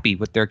very happy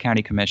with their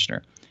county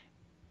commissioner,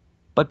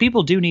 but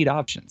people do need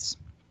options.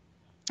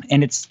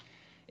 And it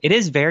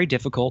is very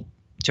difficult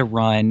to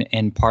run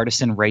in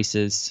partisan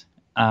races,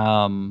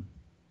 even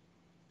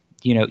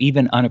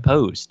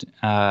unopposed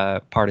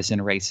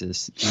partisan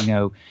races.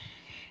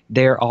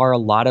 There are a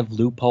lot of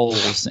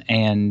loopholes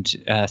and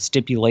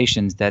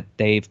stipulations that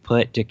they've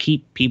put to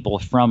keep people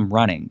from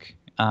running.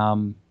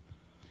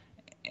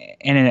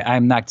 And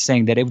I'm not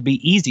saying that it would be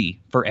easy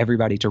for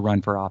everybody to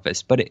run for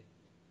office, but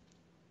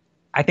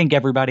I think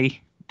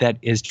everybody that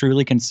is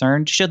truly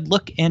concerned should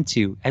look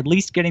into at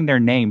least getting their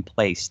name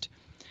placed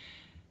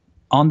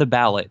on the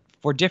ballot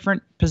for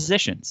different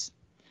positions,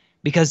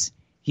 because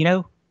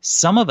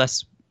some of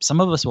us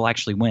will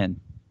actually win.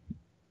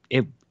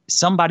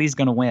 Somebody's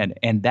going to win,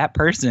 and that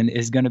person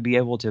is going to be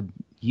able to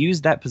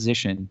use that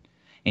position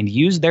and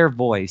use their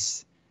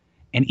voice,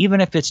 and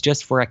even if it's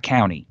just for a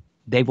county,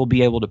 they will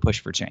be able to push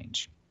for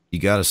change. You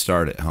got to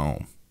start at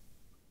home.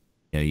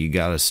 You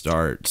got to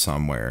start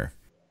somewhere.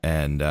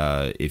 And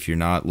if you're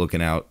not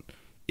looking out,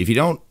 if you're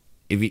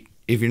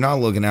not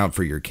looking out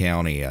for your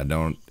county, I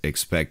don't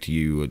expect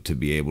you to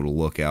be able to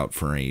look out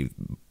for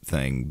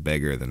anything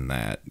bigger than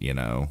that.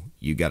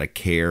 You got to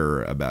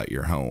care about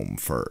your home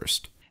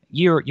first.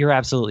 You're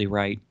absolutely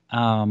right.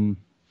 I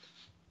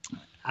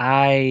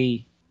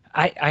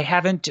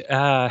haven't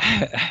I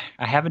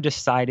haven't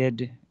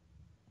decided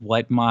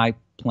what my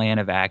plan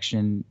of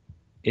action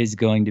is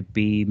going to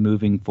be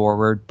moving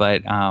forward,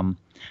 but I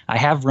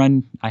have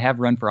run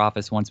for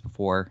office once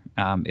before.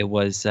 It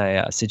was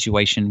a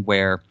situation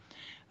where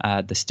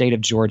the state of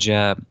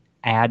Georgia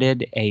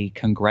added a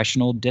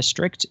congressional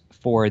district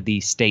for the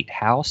state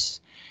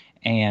house,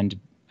 and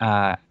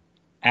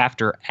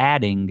after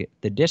adding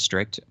the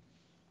district,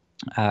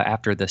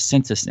 after the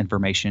census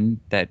information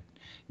that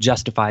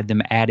justified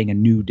them adding a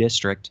new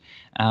district,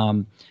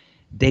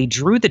 they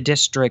drew the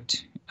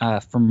district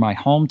from my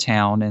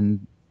hometown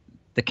and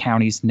the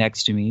counties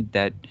next to me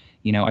that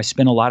I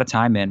spend a lot of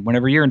time in.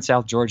 Whenever you're in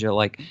South Georgia,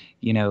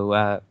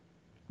 you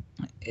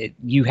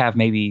have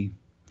maybe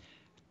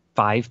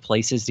 5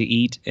 places to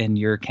eat in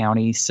your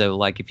county.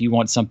 So if you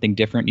want something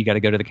different, you got to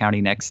go to the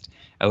county next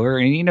over.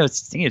 And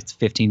it's a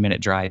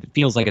 15-minte drive. It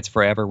feels like it's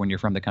forever when you're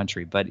from the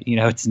country, but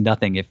it's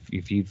nothing if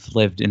you've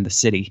lived in the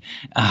city.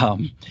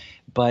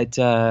 But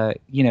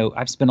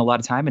I've spent a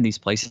lot of time in these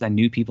places. I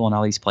knew people in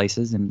all these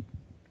places, and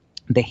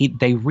they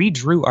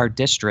redrew our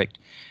district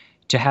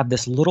to have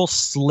this little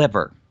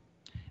sliver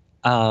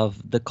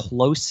of the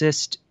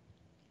closest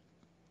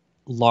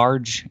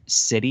large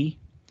city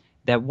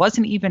that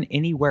wasn't even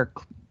anywhere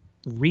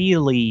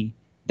really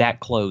that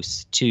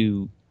close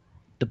to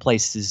the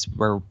places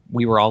where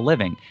we were all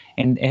living.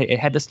 And it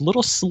had this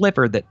little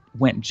sliver that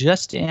went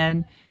just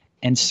in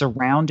and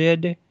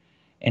surrounded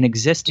an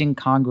existing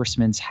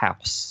congressman's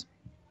house.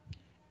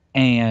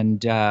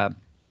 And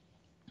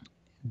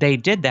they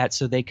did that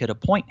so they could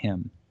appoint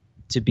him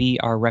to be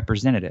our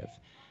representative,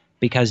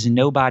 because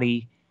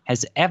nobody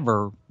has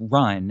ever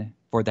run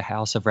for the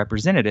House of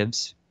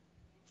Representatives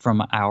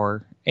from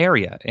our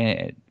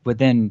area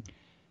within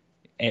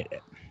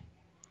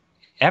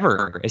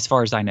ever, as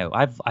far as I know.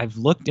 I've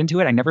looked into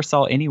it. I never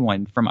saw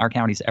anyone from our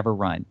counties ever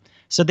run.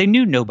 So they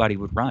knew nobody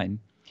would run.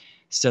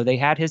 So they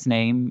had his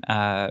name.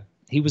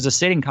 He was a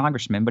sitting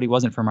congressman, but he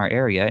wasn't from our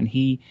area, and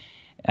he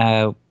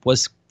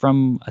was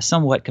from a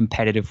somewhat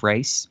competitive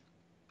race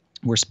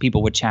where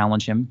people would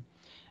challenge him.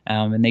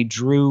 And they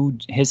drew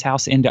his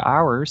house into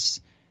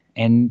ours,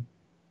 and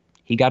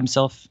he got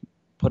himself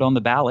put on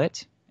the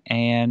ballot,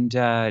 and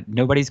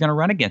nobody's going to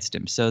run against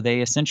him. So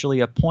they essentially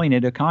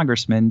appointed a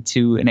congressman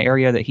to an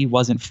area that he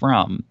wasn't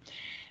from.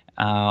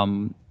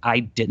 I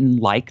didn't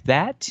like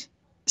that,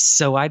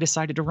 so I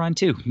decided to run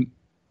too.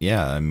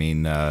 Yeah, I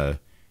mean, I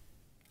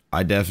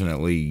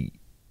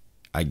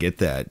get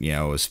that,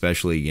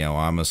 especially,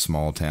 I'm a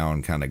small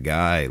town kind of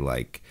guy.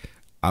 Like,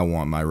 I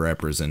want my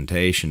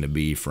representation to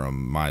be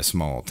from my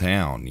small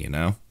town,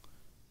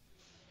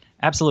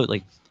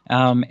 Absolutely.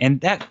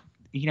 And that,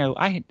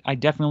 I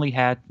definitely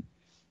had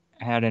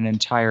an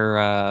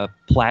entire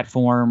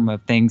platform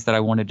of things that I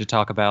wanted to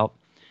talk about.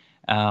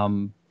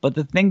 But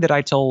the thing that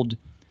I told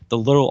the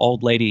little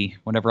old lady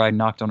whenever I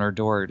knocked on her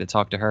door to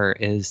talk to her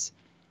is,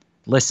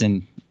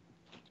 listen,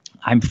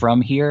 I'm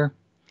from here.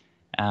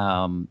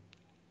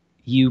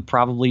 You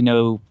probably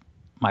know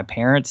my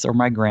parents or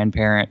my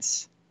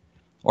grandparents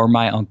or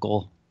my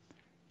uncle.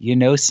 You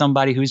know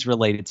somebody who's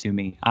related to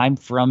me. I'm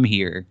from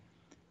here.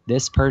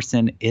 This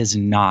person is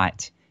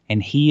not.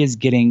 And he is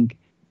getting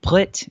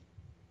put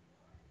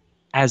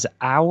as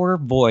our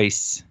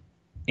voice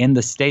in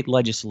the state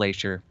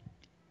legislature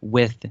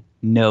with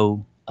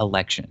no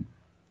election.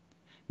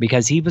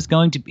 Because he was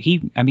going to, he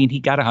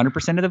got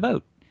 100% of the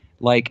vote.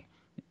 Like,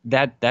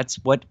 that's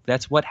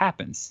what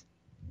happens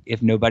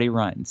if nobody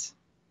runs.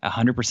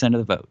 100%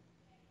 of the vote.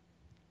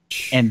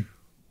 And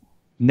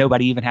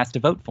nobody even has to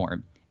vote for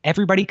him.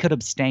 Everybody could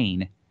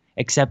abstain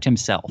except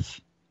himself.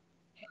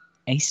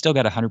 And he still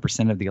got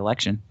 100% of the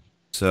election.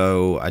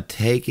 So I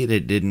take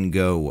it didn't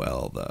go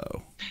well,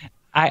 though.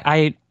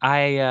 I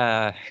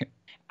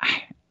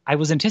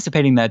was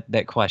anticipating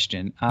that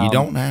question. You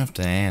don't have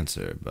to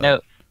answer. But.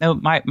 No.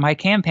 My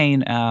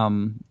campaign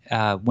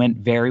went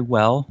very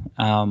well.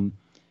 I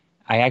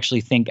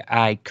actually think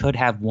I could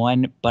have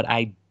won, but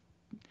I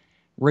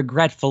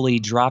regretfully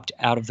dropped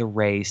out of the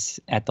race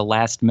at the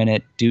last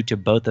minute due to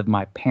both of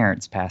my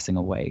parents passing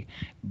away.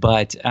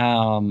 But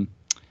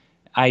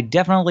I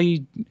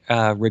definitely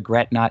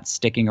regret not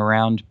sticking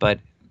around, but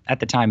at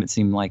the time it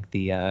seemed like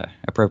the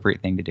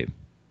appropriate thing to do.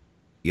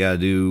 You gotta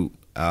do,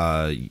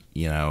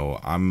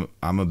 I'm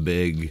a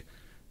big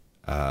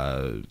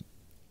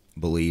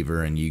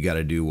believer in you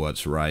gotta do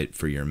what's right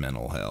for your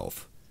mental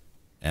health.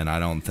 And I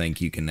don't think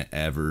you can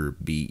ever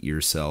beat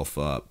yourself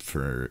up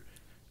for,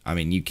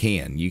 you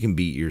can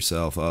beat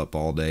yourself up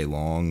all day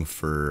long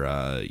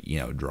for,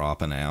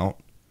 dropping out.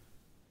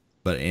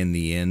 But in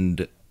the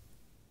end,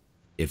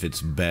 if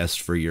it's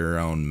best for your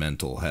own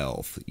mental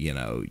health, you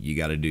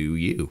got to do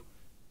you.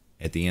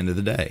 At the end of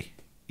the day,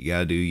 you got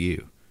to do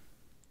you.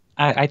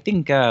 I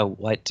think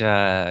what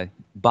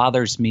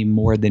bothers me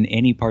more than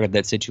any part of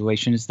that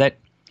situation is that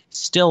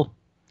still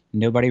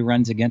nobody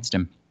runs against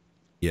him.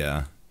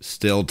 Yeah.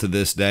 Still to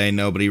this day,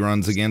 nobody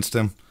runs against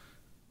him.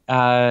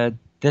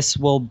 This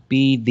will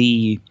be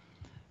the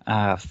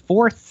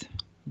fourth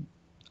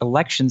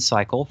election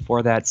cycle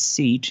for that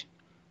seat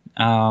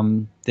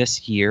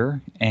this year,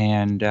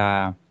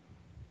 and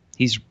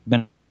he's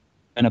been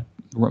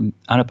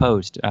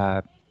unopposed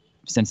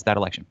since that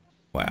election.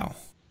 Wow.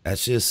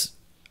 That's just,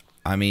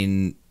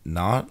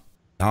 not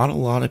a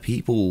lot of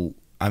people.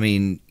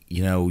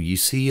 You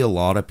see a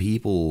lot of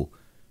people,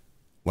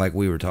 like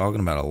we were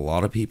talking about, a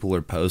lot of people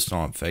are posting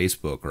on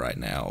Facebook right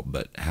now,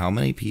 but how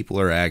many people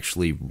are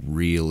actually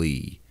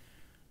really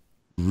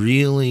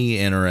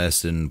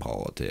interested in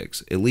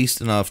politics? At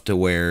least enough to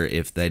where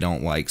if they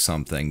don't like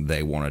something,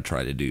 they want to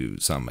try to do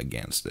something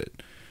against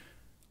it.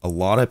 A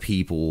lot of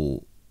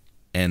people,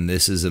 and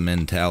this is a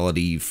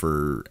mentality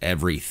for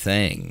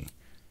everything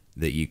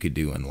that you could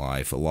do in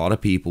life, a lot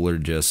of people are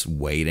just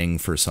waiting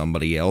for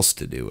somebody else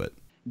to do it.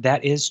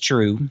 That is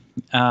true.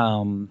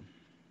 And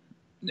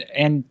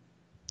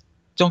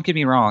don't get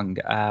me wrong,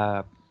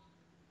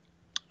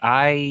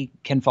 I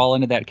can fall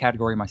into that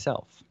category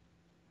myself.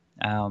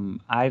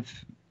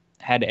 I've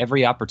had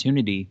every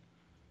opportunity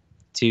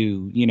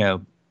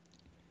to,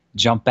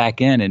 jump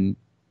back in and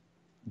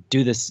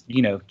do this,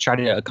 try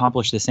to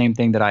accomplish the same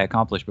thing that I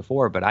accomplished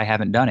before, but I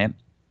haven't done it.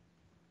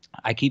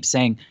 I keep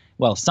saying,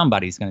 well,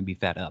 somebody's going to be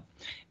fed up,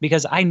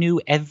 because I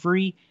knew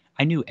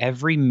I knew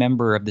every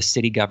member of the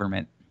city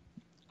government.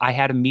 I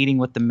had a meeting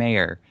with the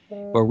mayor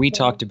where we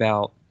talked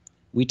about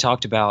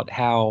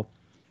how,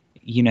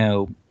 you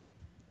know,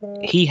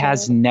 he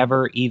has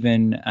never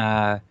even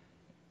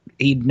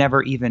he'd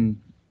never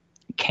even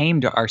came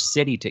to our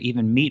city to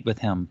even meet with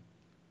him,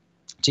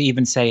 to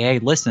even say, hey,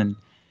 listen,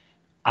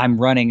 I'm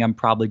running. I'm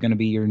probably going to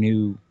be your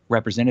new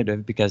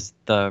representative because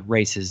the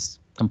race is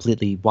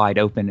completely wide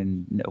open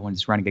and no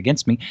one's running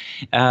against me.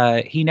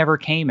 He never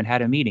came and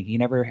had a meeting. He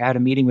never had a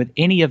meeting with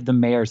any of the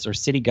mayors or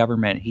city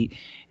government.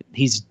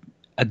 He's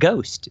a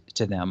ghost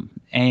to them.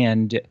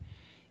 And,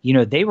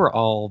 they were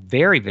all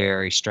very,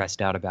 very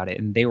stressed out about it.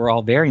 And they were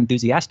all very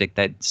enthusiastic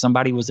that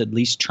somebody was at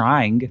least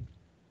trying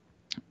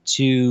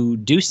to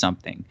do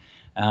something.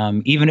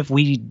 Even if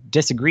we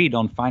disagreed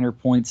on finer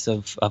points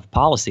of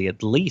policy,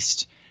 at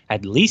least I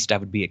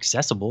would be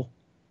accessible,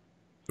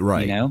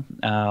 Right.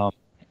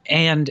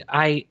 And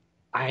I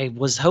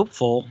was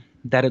hopeful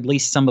that at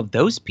least some of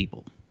those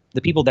people,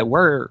 the people that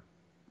were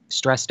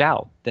stressed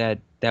out, that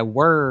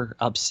were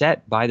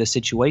upset by the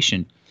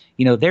situation,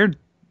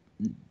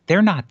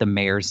 they're not the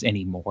mayors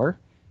anymore.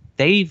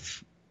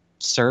 They've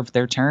served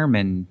their term,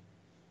 and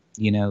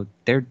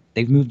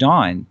they've moved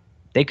on.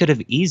 They could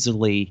have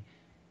easily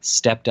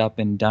stepped up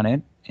and done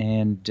it,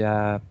 and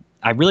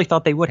I really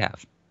thought they would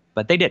have,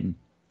 but they didn't.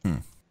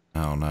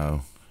 I don't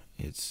know.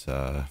 It's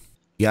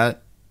yeah.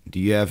 Do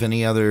you have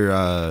any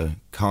other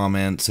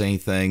comments,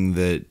 anything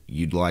that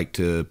you'd like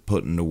to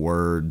put into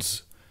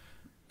words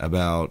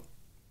about,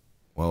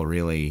 well,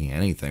 really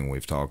anything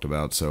we've talked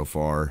about so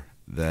far,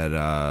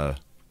 that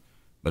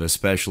but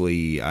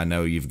especially I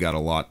know you've got a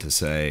lot to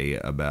say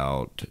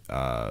about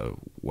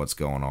what's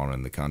going on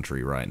in the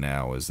country right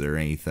now. Is there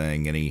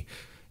any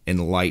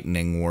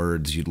enlightening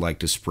words you'd like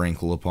to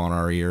sprinkle upon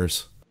our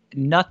ears?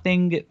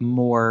 Nothing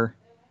more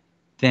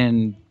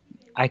than,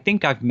 I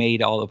think I've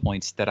made all the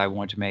points that I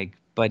want to make,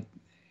 but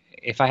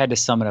if I had to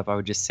sum it up, I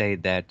would just say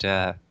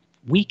that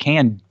we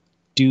can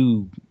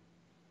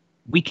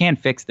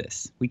fix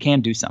this. We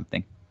can do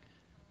something.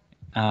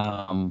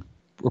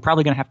 We're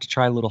probably going to have to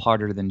try a little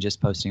harder than just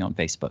posting on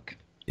Facebook.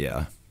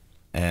 Yeah.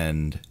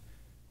 And,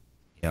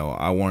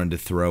 I wanted to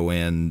throw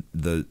in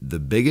the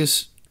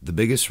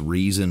biggest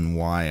reason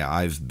why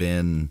I've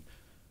been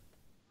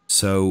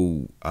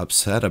so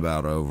upset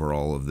about over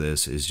all of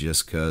this is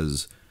just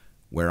because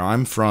where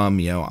I'm from,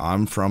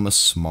 I'm from a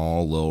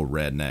small little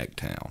redneck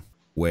town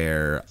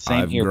where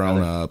I've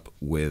grown up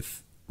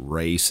with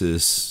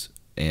racists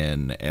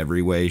in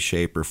every way,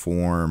 shape, or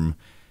form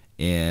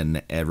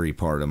in every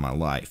part of my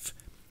life.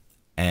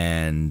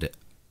 And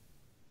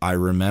I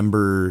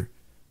remember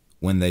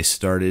when the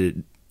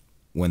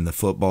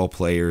football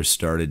players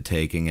started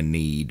taking a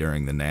knee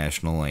during the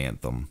national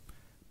anthem,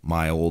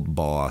 my old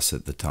boss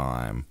at the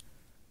time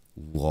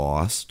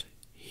lost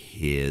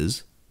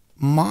his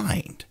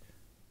mind.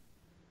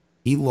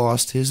 He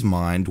lost his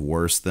mind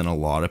worse than a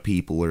lot of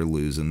people are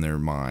losing their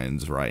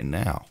minds right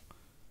now.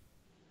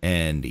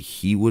 And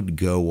he would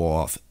go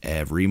off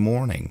every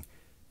morning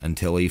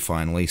until he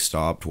finally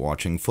stopped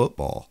watching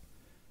football.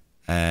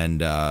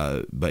 And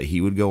but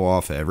he would go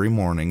off every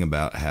morning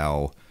about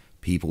how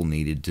these people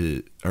needed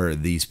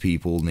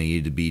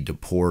to be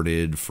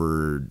deported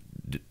for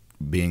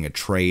being a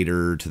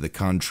traitor to the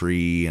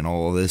country and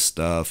all of this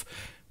stuff.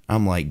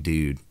 I'm like,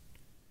 dude.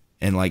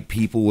 And like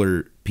people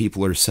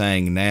are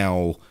saying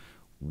now,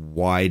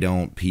 why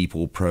don't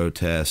people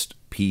protest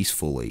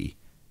peacefully?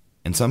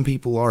 And some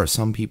people are,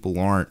 some people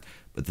aren't.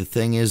 But the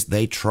thing is,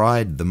 they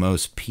tried the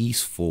most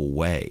peaceful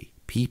way.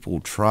 People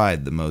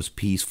tried the most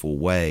peaceful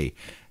way,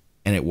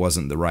 and it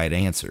wasn't the right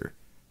answer.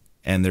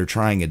 And they're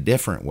trying a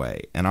different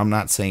way. And I'm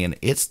not saying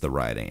it's the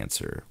right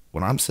answer.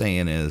 What I'm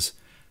saying is,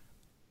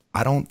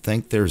 I don't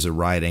think there's a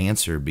right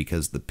answer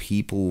because the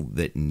people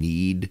that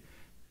need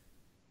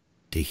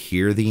to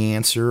hear the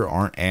answer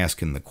aren't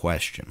asking the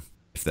question,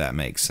 if that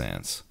makes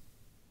sense.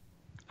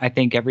 I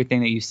think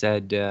everything that you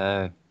said,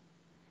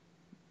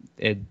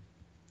 it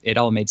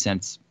all made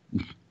sense.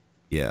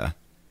 Yeah.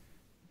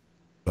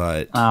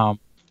 But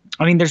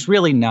there's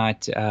really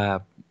not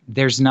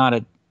there's not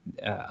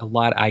a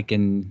lot I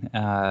can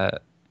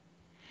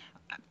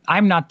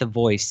I'm not the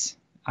voice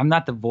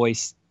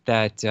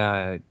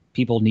that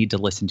people need to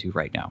listen to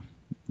right now.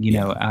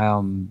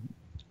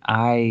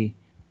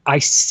 I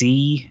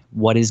see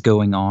what is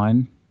going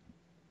on,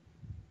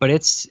 but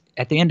it's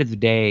at the end of the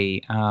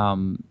day,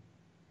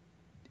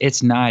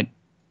 it's not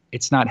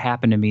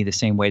happened to me the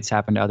same way it's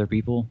happened to other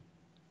people.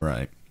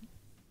 Right.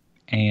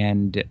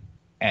 And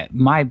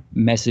my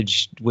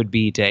message would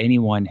be to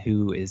anyone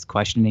who is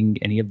questioning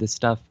any of this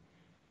stuff,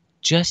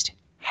 just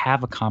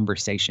have a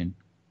conversation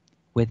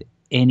with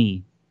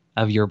any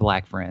of your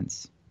black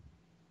friends.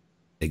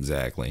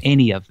 Exactly.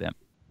 Any of them.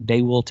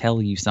 They will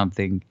tell you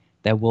something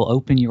that will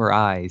open your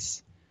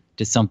eyes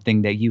to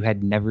something that you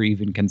had never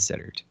even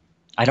considered.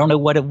 I don't know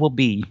what it will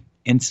be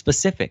in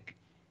specific,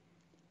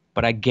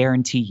 but I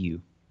guarantee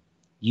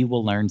you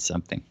will learn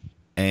something.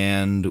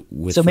 And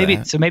with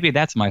maybe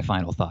that's my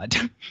final thought.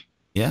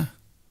 Yeah.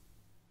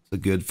 It's a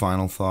good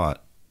final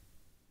thought.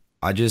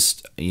 I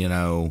just,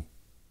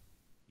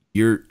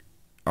 you're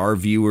our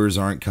viewers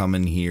aren't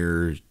coming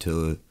here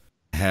to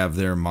have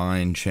their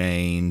mind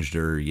changed,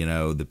 or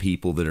the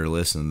people that are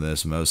listening to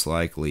this most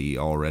likely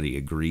already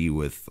agree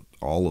with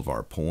all of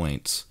our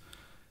points.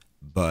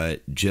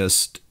 But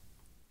just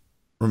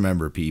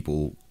remember,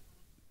 people,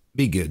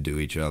 be good to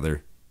each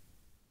other.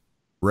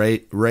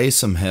 Raise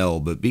some hell,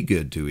 but be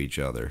good to each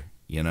other.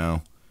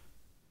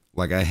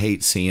 Like, I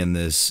hate seeing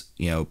this,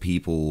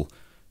 people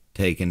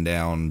taking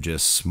down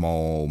just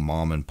small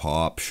mom and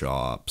pop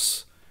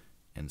shops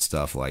and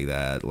stuff like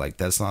that. Like,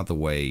 that's not the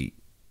way.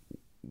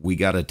 We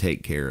got to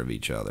take care of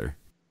each other.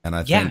 And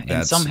I think that's...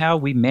 and somehow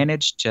we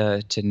managed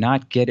to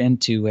not get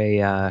into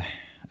a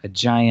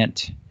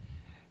giant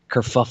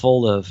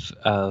kerfuffle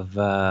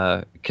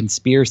of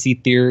conspiracy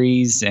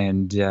theories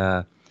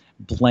and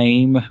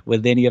blame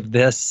with any of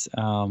this.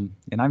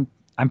 And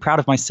I'm proud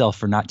of myself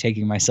for not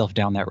taking myself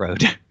down that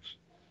road.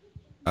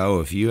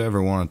 Oh, if you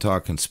ever want to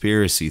talk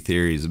conspiracy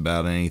theories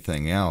about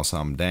anything else,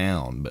 I'm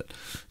down. But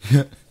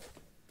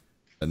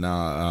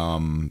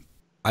no,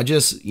 I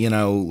just,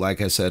 like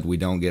I said, we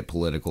don't get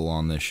political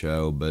on this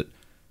show, but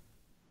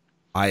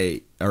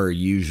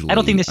usually. I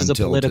don't think this is a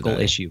political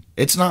today. issue.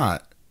 It's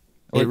not.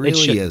 It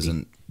really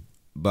isn't.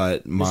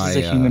 But this is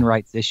a human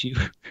rights issue.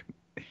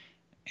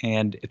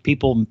 And if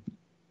people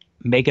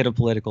make it a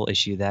political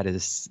issue, that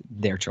is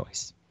their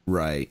choice.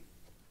 Right.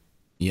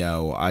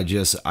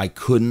 I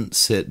couldn't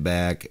sit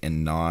back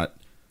and not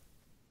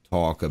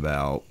talk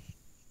about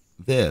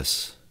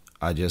this.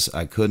 I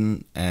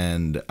couldn't,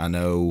 and I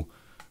know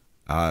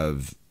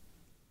I've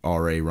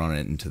already run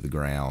it into the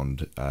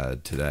ground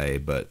today,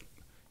 but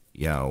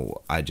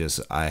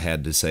I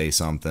had to say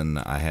something.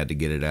 I had to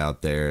get it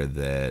out there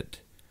that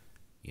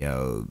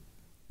the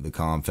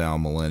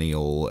Confound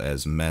Millennial,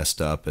 as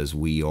messed up as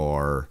we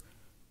are,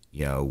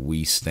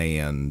 we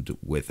stand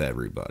with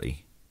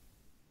everybody.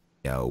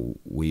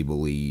 We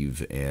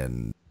believe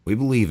in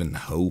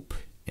hope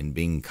and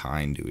being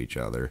kind to each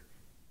other.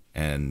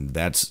 And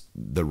that's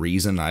the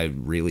reason I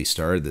really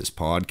started this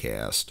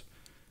podcast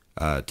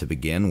to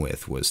begin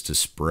with, was to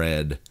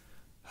spread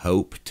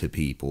hope to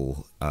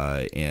people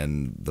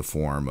in the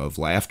form of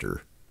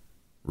laughter,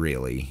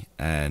 really.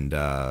 And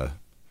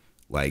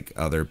like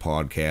other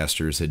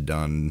podcasters had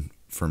done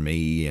for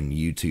me and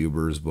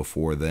YouTubers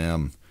before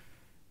them.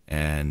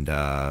 And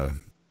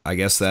I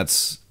guess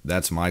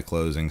that's my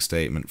closing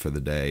statement for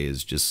the day,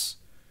 is just,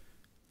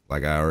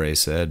 like I already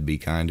said, be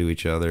kind to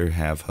each other,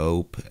 have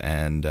hope,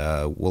 and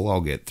we'll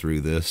all get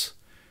through this.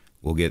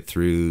 We'll get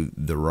through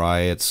the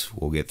riots.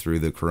 We'll get through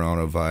the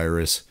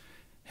coronavirus.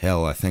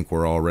 Hell, I think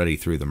we're already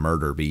through the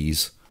murder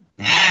bees.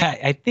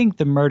 I think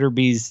the murder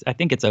bees, I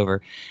think it's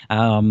over.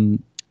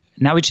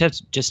 Now we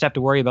just have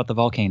to worry about the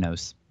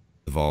volcanoes.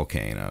 The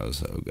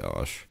volcanoes, oh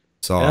gosh.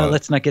 So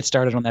let's not get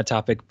started on that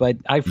topic, but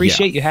I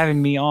appreciate you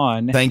having me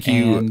on. Thank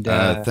you. And,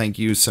 thank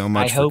you so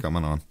much for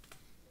coming on.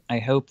 I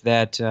hope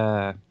that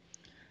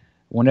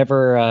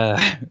whenever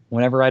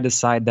I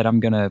decide that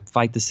I'm going to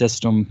fight the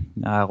system,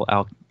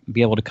 I'll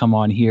be able to come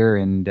on here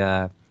and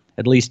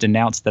at least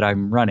announce that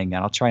I'm running,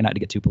 and I'll try not to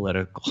get too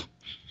political.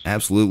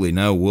 Absolutely.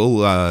 No,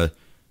 we'll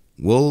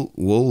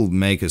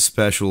make a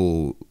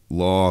special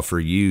law for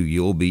you.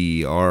 You'll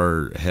be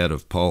our head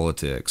of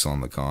politics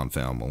on the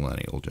Confound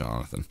Millennial,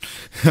 Jonathan.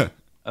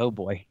 Oh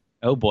boy.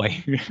 I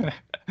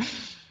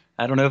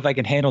don't know if I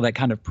can handle that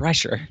kind of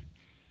pressure.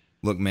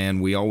 Look, man,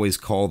 we always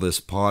call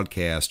this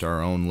podcast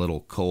our own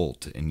little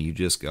cult, and you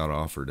just got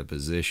offered a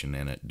position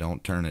in it.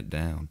 Don't turn it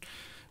down.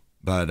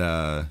 But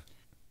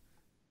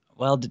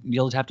well,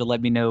 you'll have to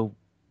let me know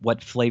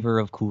what flavor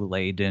of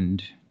Kool-Aid,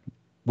 and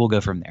we'll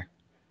go from there.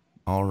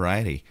 All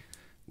righty.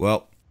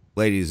 Well,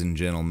 ladies and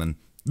gentlemen,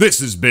 this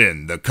has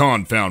been the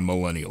Confound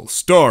Millennial,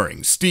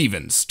 starring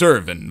Steven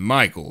Stirvin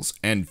Michaels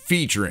and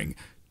featuring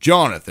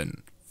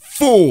Jonathan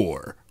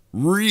for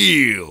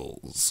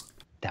Realz.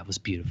 That was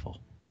beautiful.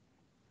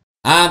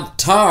 I'm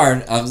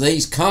tired of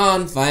these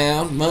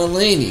confound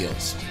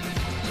millennials.